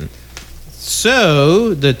animation.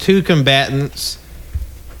 So the two combatants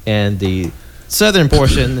and the southern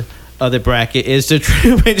portion of the bracket is the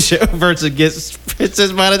Truman Show versus against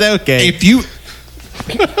Princess Mononoke. If you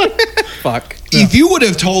Fuck. if you would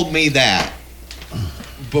have told me that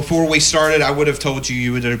before we started, I would have told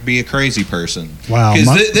you would be a crazy person. Wow.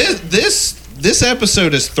 Because this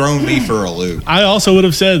episode has thrown me for a loop. I also would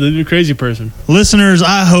have said that you're a crazy person. Listeners,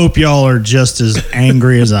 I hope y'all are just as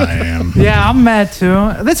angry as I am. Yeah, I'm mad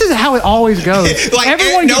too. This is how it always goes.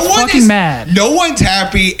 Everyone gets fucking mad. No one's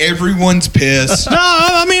happy. Everyone's pissed. No,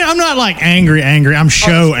 I mean, I'm not like angry. I'm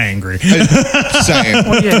show angry. Same.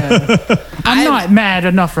 Yeah. I'm not mad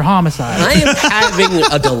enough for homicide. I am having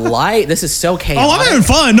a delight. This is so chaotic. Oh, I'm having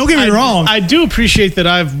fun. Don't get me wrong. I do appreciate that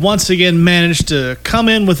I've once again managed to come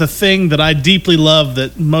in with a thing that I deeply love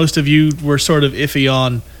that most of you were sort of iffy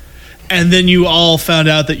on. And then you all found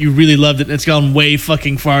out that you really loved it, and it's gone way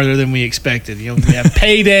fucking farther than we expected. You know, we have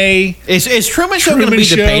Payday. Is Truman Show going to be Truman the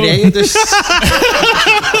Show. payday of this?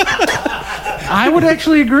 I would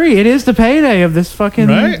actually agree. It is the payday of this fucking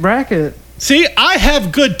Right? bracket. See, I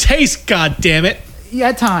have good taste, God damn it. Yeah,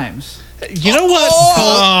 at times. You know what?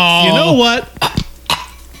 Oh. You know what?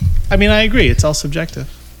 I mean, I agree. It's all subjective.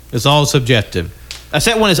 It's all subjective. I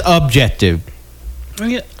said one is objective. I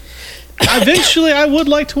mean, eventually, I would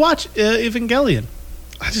like to watch Evangelion.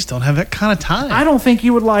 I just don't have that kind of time. I don't think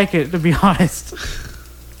you would like it, to be honest.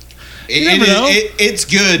 never know. It's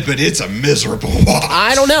good, but it's a miserable watch.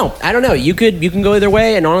 I don't know. You can go either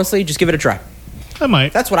way, and honestly, just give it a try. I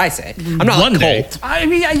might. That's what I say. I'm not One like day. Colt. I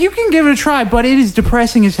mean, you can give it a try, but it is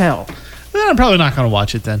depressing as hell. Then I'm probably not going to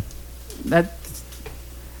watch it then. That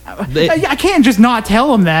I can't just not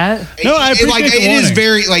tell them that. No, I appreciate like the it is warning.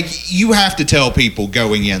 very like you have to tell people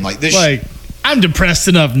going in like this. Like, I'm depressed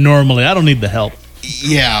enough normally. I don't need the help.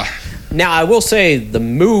 Yeah, Now, I will say the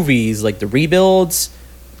movies, like the rebuilds,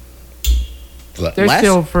 They're less-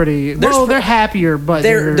 still pretty. Well, they're happier, but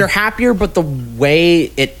they're happier, but the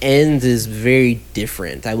way it ends is very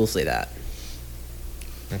different. I will say that.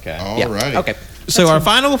 Okay. Yeah. Alrighty. Okay. So our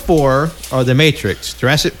final four are The Matrix,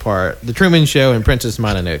 Jurassic Park, The Truman Show, and Princess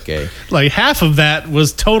Mononoke. Like, half of that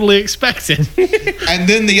was totally expected. And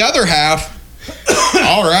then the other half.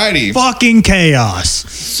 Alrighty. Fucking chaos.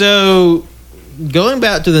 So going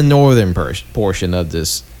back to the northern portion of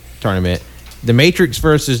this tournament, The Matrix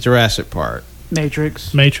versus Jurassic Park.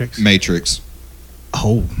 Matrix. Matrix.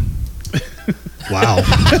 Oh. Wow.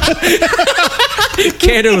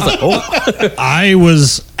 Canada was like, oh. I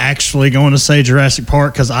was actually going to say Jurassic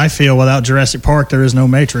Park because I feel without Jurassic Park there is no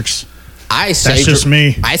Matrix. I say That's just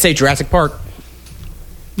me. I say Jurassic Park.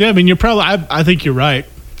 Yeah, I mean, you're probably. I think you're right.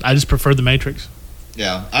 I just prefer The Matrix.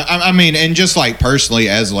 Yeah, I mean, and just like personally,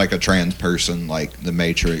 as like a trans person, like The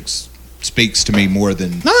Matrix speaks to me more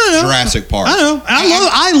than Jurassic Park. I know.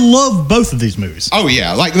 I love both of these movies. Oh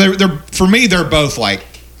yeah, like they're for me, they're both like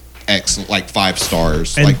excellent, like 5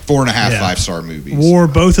 stars, And- like 4.5 yeah. 5-star movies. Wore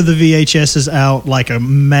both of the VHSs out like a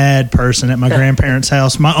mad person at my grandparents'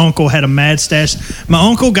 house. My uncle had a mad stash. My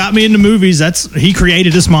uncle got me into movies. He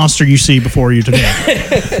created this monster you see before you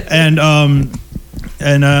today.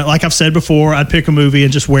 And like I've said before, I'd pick a movie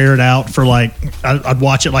and just wear it out for like I'd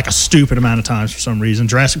watch it like a stupid amount of times for some reason.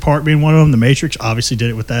 Jurassic Park being one of them. The Matrix obviously did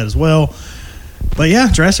it with that as well. But yeah,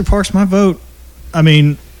 Jurassic Park's my vote. I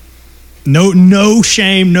mean, no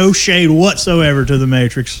shame, no shade whatsoever to The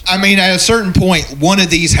Matrix. I mean, at a certain point, one of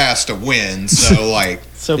these has to win. So like,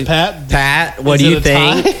 So Pat, what is do it you a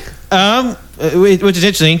think? tie? Which is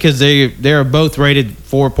interesting because they're both rated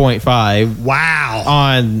 4.5 Wow.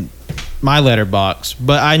 on my letterbox,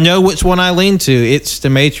 but I know which one I lean to. It's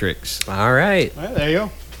The Matrix. All right. All right, there you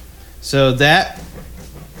go. So that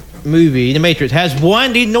movie, The Matrix, has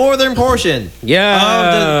won the northern portion Yeah.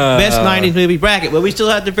 of the best 90s movie bracket, but we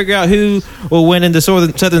still have to figure out who will win in the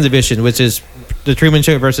southern division, which is The Truman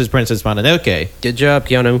Show versus Princess Mononoke. Good job,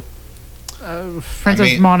 Keanu.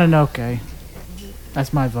 Princess mean- Mononoke.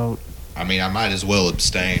 That's my vote. I mean, I might as well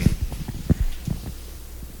abstain.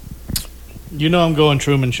 You know I'm going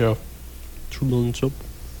Truman Show.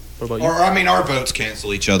 What about Or I mean, our votes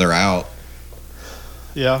cancel each other out.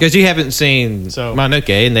 Yeah. Because you haven't seen So-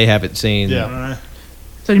 Mononoke, and they haven't seen... Yeah.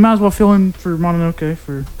 So you might as well fill in for Mononoke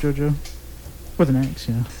for JoJo. With an X,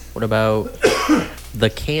 yeah. What about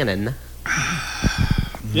the canon?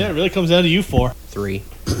 Yeah, it really comes down to you 4. 3.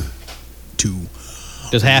 2.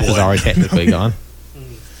 Because half is already technically gone.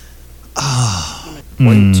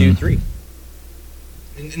 1, 2, 3.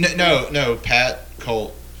 No, Pat,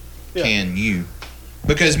 Colt, Yeah. can you?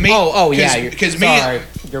 Because me. Yeah. Because Sorry,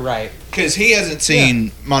 you're right. Because he hasn't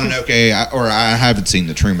seen Mononoke, or I haven't seen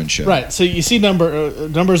The Truman Show. Right. So you see,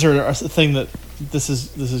 numbers are a thing that this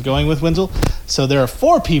is going with, Wenzel. So there are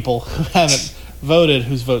 4 people who haven't voted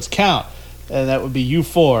whose votes count, and that would be you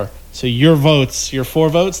 4. So your votes, your 4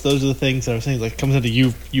 votes, those are the things that I was saying. Like it comes into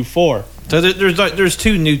you 4. So there's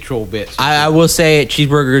 2 neutral bits. I will say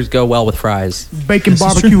cheeseburgers go well with fries. Bacon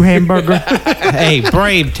barbecue hamburger. Hey,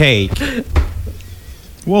 brave take.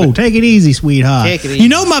 Whoa, take it easy, sweetheart. Take it You easy.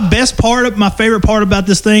 know my favorite part about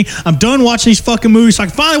this thing? I'm done watching these fucking movies, so I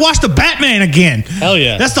can finally watch the Batman again. Hell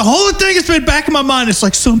yeah. That's the whole thing that's been back in my mind. It's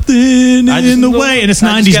like something in the way, and it's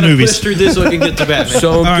I just 90s gotta movies. push through this so I can get to Batman.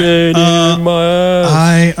 Something in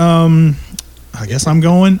my I guess I'm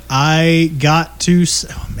going. I got to.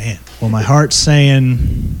 Oh man. Well, my heart's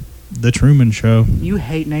saying The Truman Show. You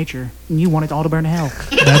hate nature, and you want it all to burn to hell.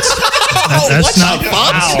 That's not.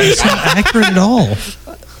 Wow, it's not accurate at all.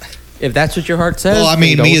 If that's what your heart says. Well, I then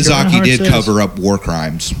mean, go with your Miyazaki heart did says. cover up war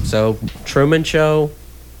crimes. So Truman Show,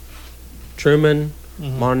 Truman,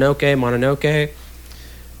 Mononoke.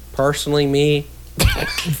 Personally, me.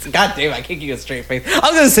 God damn, I can't keep a straight face. I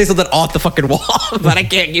was gonna say something off the fucking wall, but I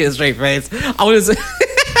can't keep a straight face. I was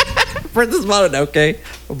Princess Mononoke,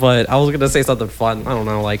 but I was gonna say something fun. I don't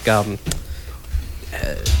know, like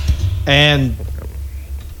And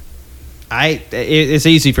it's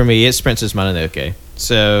easy for me. It's Princess Mononoke.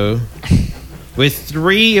 So with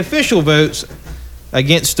 3 official votes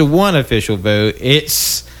against the 1 official vote,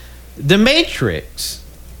 it's The Matrix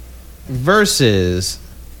versus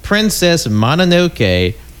Princess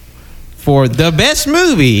Mononoke for the best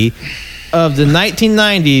movie of the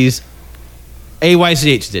 1990s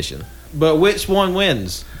AYCH edition. But which one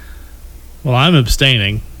wins? Well, I'm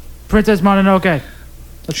abstaining. Princess Mononoke.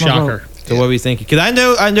 That's my Shocker. vote. So what are we thinking? Because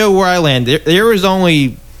I know where I land. There was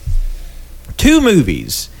only 2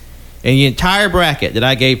 movies in the entire bracket that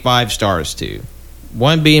I gave 5 stars to.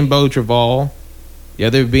 One being Beau Travail, the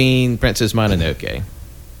other being Princess Mononoke.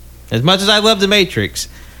 As much as I love The Matrix,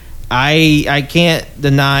 I can't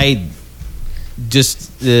deny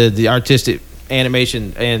just the artistic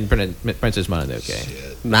animation and Princess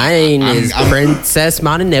Mononoke. mine is I'm- Princess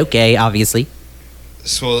Mononoke, obviously.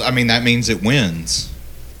 So, I mean, that means it wins.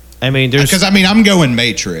 I mean, there's Because, I mean, I'm going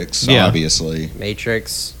Matrix, Yeah. obviously.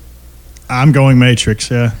 Matrix. I'm going Matrix.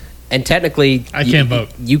 Yeah. And technically, I can't vote.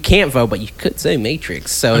 You can't vote, but you could say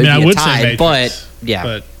Matrix. So I mean, it'd I be a would say tie, Matrix, but yeah.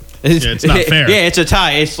 But yeah, it's not fair. Yeah, it's a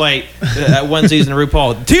tie. It's like that one season of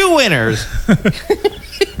RuPaul. 2 winners.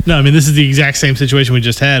 No, I mean this is the exact same situation we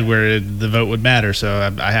just had where the vote would matter,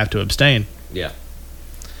 so I have to abstain. Yeah.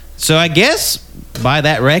 So I guess by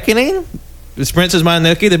that reckoning, is Princess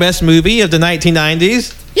Mononoke the best movie of the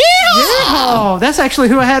 1990s? Oh, that's actually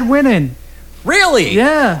who I had winning. Really?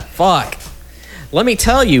 Yeah. Fuck. Let me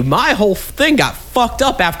tell you, my whole thing got fucked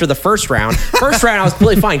up after the first round. First round, I was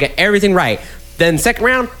completely fine, got everything right. Then second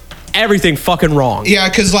round, everything fucking wrong. Yeah,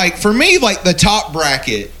 because like for me, like the top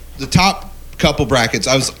bracket, the top couple brackets,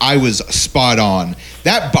 I was spot on.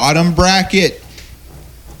 That bottom bracket,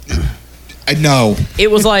 no.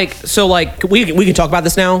 It was like, so like, we can talk about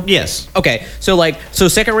this now? Yes. Okay, so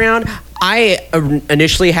second round, I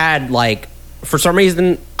initially had like, for some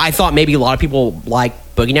reason, I thought maybe a lot of people like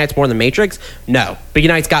Boogie Nights more than Matrix. No, Boogie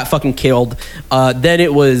Nights got fucking killed. Then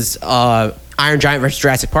it was Iron Giant versus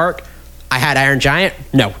Jurassic Park. I had Iron Giant.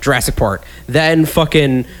 No, Jurassic Park. Then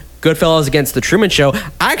fucking Goodfellas against the Truman Show.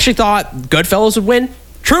 I actually thought Goodfellas would win.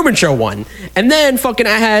 Truman Show won. And then fucking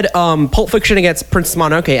I had Pulp Fiction against Princess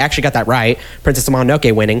Mononoke. I actually got that right. Princess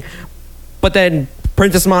Mononoke winning. But then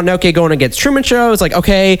Princess Mononoke going against Truman Show. It's like,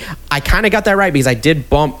 okay, I kind of got that right because I did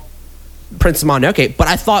bump Princess Mononoke, but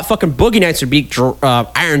I thought fucking Boogie Nights would beat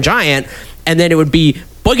Iron Giant, and then it would be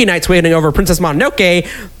Boogie Nights winning over Princess Mononoke.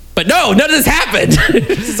 But no, none of this happened.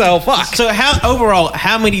 So fuck. So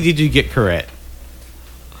how many did you get correct?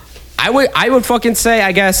 I would fucking say,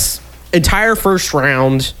 I guess, entire first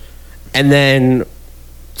round, and then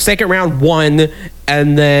second round 1,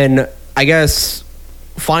 and then I guess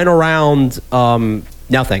final round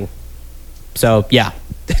nothing. So yeah.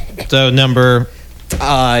 So number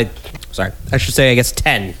Sorry, I should say, I guess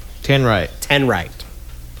 10. 10 right. 10 right.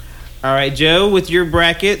 All right, Joe, with your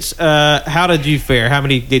brackets, how did you fare? How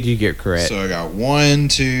many did you get correct? So I got 1,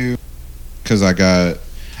 2, because I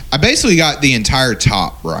basically got the entire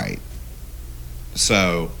top right.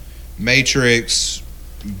 So Matrix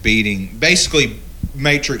basically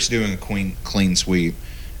Matrix doing a clean sweep,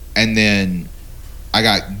 and then I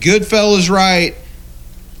got Goodfellas right,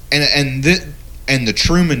 and the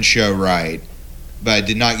Truman Show right. But I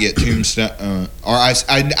did not get Tombstone. I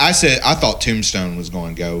said I thought Tombstone was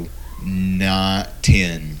going to go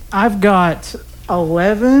 10. I've got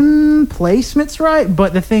 11 placements right,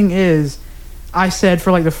 but the thing is, I said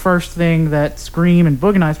for like the first thing that Scream and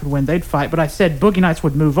Boogie Nights would win, they'd fight, but I said Boogie Nights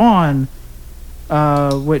would move on,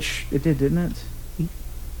 which it did, didn't it?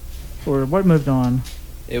 Or what moved on?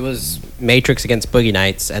 It was Matrix against Boogie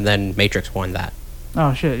Nights, and then Matrix won that.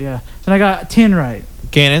 Oh shit, yeah. So I got 10 right.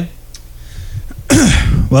 Cannon?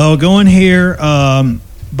 Well, going here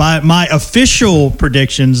by my official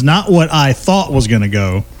predictions, not what I thought was going to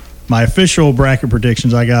go. My official bracket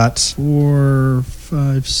predictions, I got 4,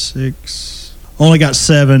 5, 6. Only got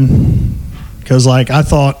 7 because, like, I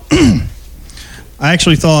thought, I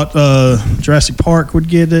actually thought Jurassic Park would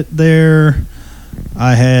get it there.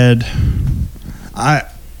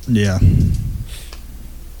 Yeah.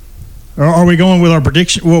 Are we going with our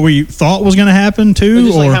prediction? What we thought was going to happen too?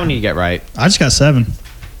 Just like or how many you got right? I just got 7.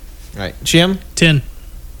 All right, Jim? 10.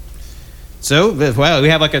 So, well, we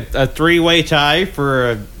have like a 3-way tie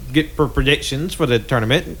for predictions for the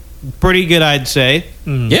tournament. Pretty good, I'd say.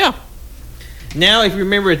 Yeah. Now, if you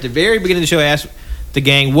remember at the very beginning of the show, I asked the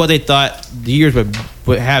gang what they thought the years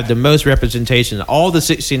would have the most representation of all the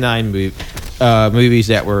 69 movies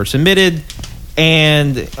that were submitted.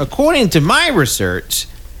 And according to my research,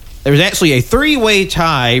 there was actually a 3-way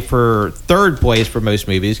tie for third place for most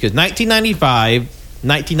movies because 1995,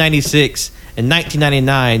 1996, and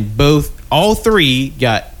 1999 all three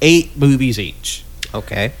got 8 movies each.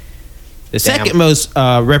 Okay. The second most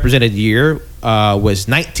represented year was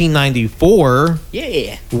 1994.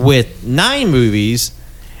 Yeah. With 9 movies,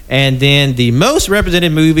 and then the most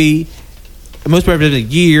represented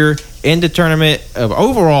year in the tournament of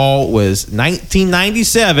overall was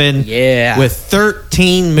 1997. Yeah. With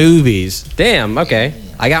 13 movies. Damn. Okay.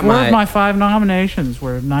 I got 4 of my 5 nominations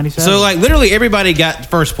were 97. So, like, literally everybody got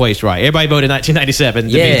first place right. Everybody voted 1997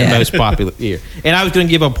 to be the most popular year. And I was going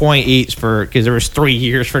to give a point each because there was 3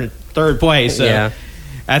 years for third place. So Yeah.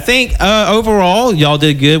 I think overall, y'all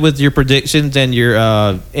did good with your predictions and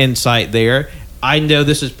your insight there. I know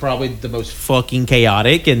this is probably the most fucking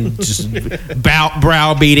chaotic and just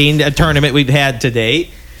browbeating tournament we've had to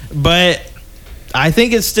date. But I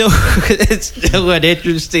think it's still an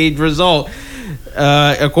interesting result.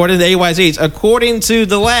 According to AYZs, according to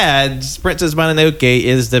the lads, Princess Mononoke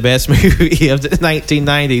is the best movie of the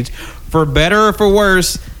 1990s. For better or for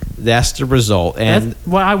worse, that's the result. And that's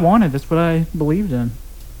what I wanted. That's what I believed in.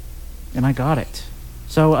 And I got it.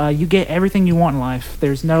 So you get everything you want in life.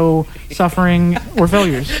 There's no suffering or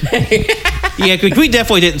failures. yeah, we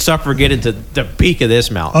definitely didn't suffer getting to the peak of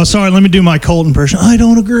this mountain. Oh, sorry. Let me do my Colt impression. I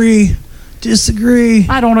don't agree. Disagree.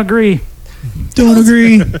 I don't agree. Don't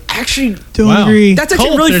agree. Actually, don't agree. That's actually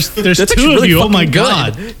Colt, really. there's that's 2 actually of really you. Oh my fucking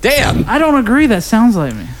god. good. Damn. I don't agree. That sounds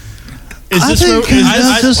like me. Is this where,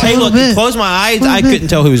 Hey, look, close my eyes. I couldn't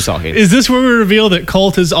tell who was talking. is this where we reveal that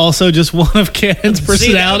Colt is also just one of Cannon's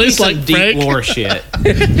personalities, See, that like would be some Frank? deep lore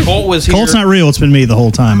shit. Colt was here. Colt's not real. It's been me the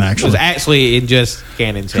whole time, It was actually. actually in just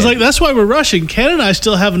Cannon's head. Because like that's why we're rushing. Ken and I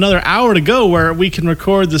still have another hour to go where we can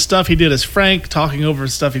record the stuff he did as Frank, talking over the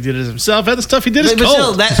stuff he did as himself, and the stuff he did as but still,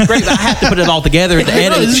 Colt. that's great. I have to put it all together to No,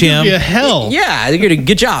 edit, this is gonna Jim. be a hell. Yeah, you're doing a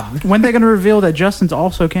good job. When they going to reveal that Justin's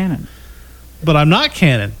also canon? But I'm not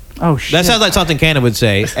Cannon. Oh shit! That sounds like something Cannon would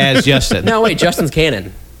say as Justin. No, wait, Justin's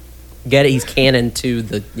canon. Get it? He's canon to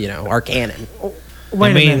the, our canon.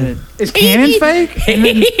 Wait I mean- a minute. Is canon fake?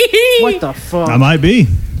 What the fuck? I might be.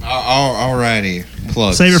 Alrighty.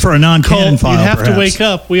 Plugs. Save it for a non-canon Colt, file. you have perhaps. to wake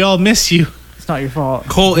up. We all miss you. It's not your fault.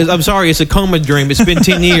 Colt is, I'm sorry, it's a coma dream. It's been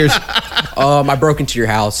 10 years. I broke into your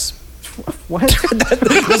house. What? That's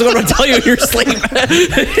what I'm going to tell you in your sleep.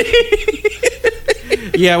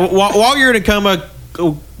 Yeah, while you're in a coma,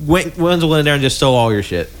 Wenzel in there and just stole all your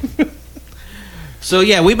shit. So,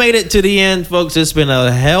 yeah, we made it to the end, folks. It's been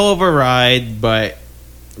a hell of a ride, but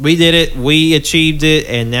we did it. We achieved it,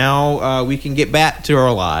 and now we can get back to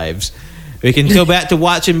our lives. We can go back to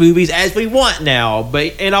watching movies as we want now.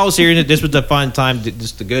 But in all seriousness, this was a fun time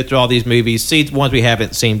just to go through all these movies, see ones we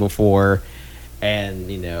haven't seen before, and,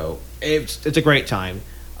 it's a great time.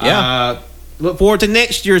 Yeah. Look forward to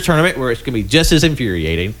next year's tournament where it's going to be just as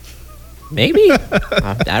infuriating. Maybe.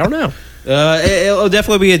 I don't know. It'll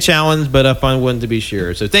definitely be a challenge, but a fun one to be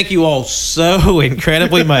sure. So thank you all so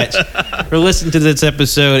incredibly much for listening to this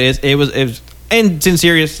episode. It was and in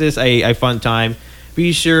seriousness, a fun time.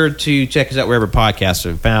 Be sure to check us out wherever podcasts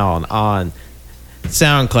are found on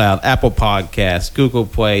SoundCloud, Apple Podcasts, Google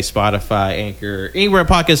Play, Spotify, Anchor, anywhere a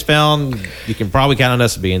podcast is found. You can probably count on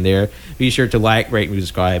us being there. Be sure to like, rate, and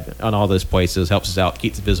subscribe on all those places. Helps us out,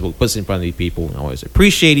 keeps it visible, puts it in front of these people. And I always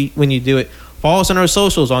appreciate it when you do it. Follow us on our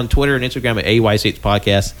socials on Twitter and Instagram at AYCH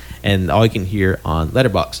Podcast, and all you can hear on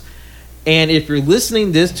Letterboxd. And if you're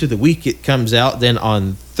listening this to the week it comes out, then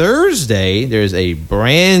on Thursday, there's a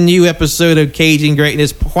brand new episode of Caging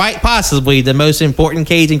Greatness, quite possibly the most important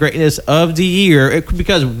Caging Greatness of the year.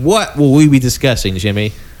 Because what will we be discussing,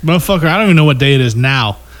 Jimmy? Motherfucker, I don't even know what day it is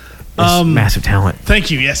now. Massive talent.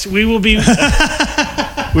 Thank you. Yes, we will be.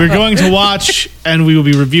 We're going to watch and we will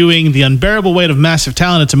be reviewing The Unbearable Weight of Massive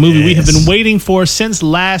Talent. It's a movie we have been waiting for since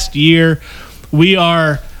last year. We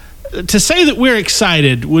are. To say that we're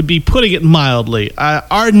excited would be putting it mildly.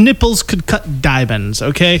 Our nipples could cut diamonds.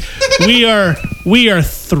 Okay, we are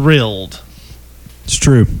thrilled. It's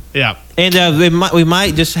true. Yeah, And we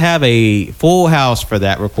might just have a full house for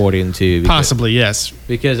that recording too. possibly yes.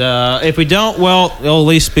 Because if we don't, well, it'll at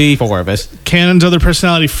least be 4 of us. Cannon's other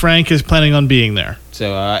personality, Frank, is planning on being there.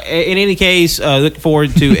 So in any case, look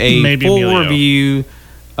forward to a Maybe full Emilio. review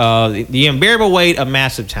of The Unbearable Weight of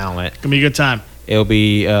Massive Talent. Gonna be a good time. It'll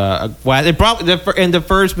be probably in the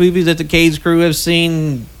first movies that the Cage crew have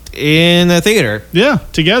seen in the theater. Yeah,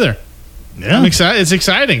 together. Yeah. I'm excited. It's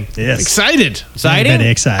exciting. Yes. Excited. Exciting? Very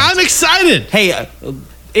excited. I'm excited. Hey,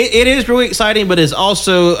 it is really exciting, but it's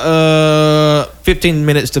also 15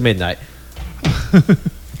 minutes to midnight.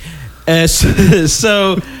 Last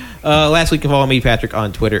week, you can follow me, Patrick,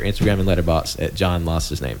 on Twitter, Instagram, and Letterboxd at John Lost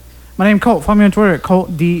His Name. My name is Colt. Follow me on Twitter at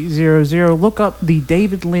ColtD00. Look up the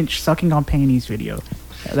David Lynch sucking on panties video.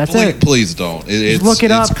 That's it. Please don't. It's, look it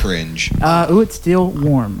it's up. cringe. Ooh, it's still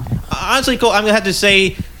warm. Honestly, Cole, I'm gonna have to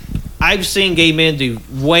say I've seen gay men do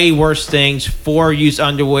way worse things for use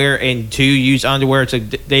underwear and to use underwear. So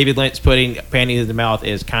David Lynch putting panties in the mouth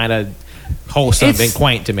is kind of wholesome and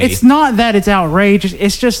quaint to me. It's not that it's outrageous.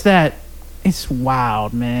 It's just that it's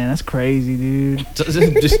wild, man. That's crazy, dude.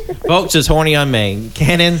 Folks, is horny on Maine.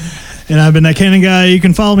 Cannon. And I've been That Canon Guy. You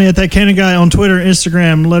can follow me at That Canon Guy on Twitter,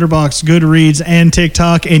 Instagram, Letterboxd, Goodreads, and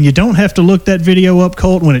TikTok. And you don't have to look that video up,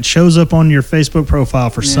 Colt, when it shows up on your Facebook profile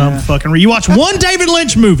for some fucking reason. You watch one David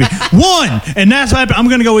Lynch movie. One! And that's what I'm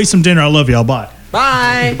going to go eat some dinner. I love y'all. Bye.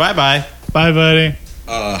 Bye. Bye-bye. Bye, buddy.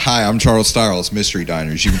 Hi, I'm Charles Stiles, Mystery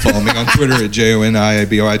Diners. You can follow me on Twitter at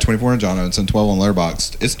JONIABOI24 and John Owenson 12 on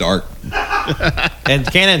Letterboxd. It's dark. And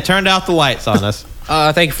Cannon turned out the lights on us.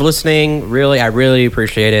 Thank you for listening. I really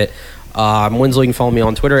appreciate it. I'm Winslow. You can follow me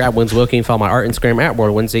on Twitter at Winslow. You can follow my art Instagram at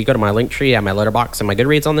World Wednesday. Go to my Linktree. I have my Letterboxd and my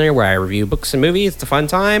Goodreads on there where I review books and movies. It's a fun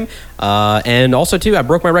time. And also, too, I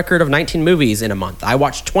broke my record of 19 movies in a month. I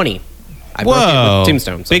watched 20. I broke it with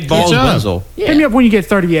Tombstone. So. Big balls, job. Wenzel. Hit me up when you get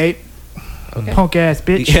 38. Okay. Punk ass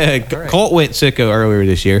bitch. Yeah, Colt went sicko earlier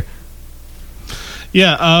this year.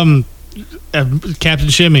 Yeah, Captain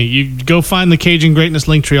Shimmy, you go find the Cajun Greatness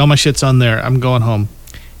link tree. All my shit's on there. I'm going home.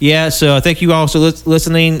 Yeah, so thank you all for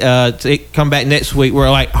listening. Come back next week. We're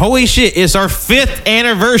like, holy shit, it's our 5th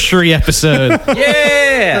anniversary episode. Yeah.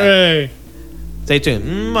 Hey. Stay tuned.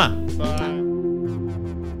 Mwah. Bye.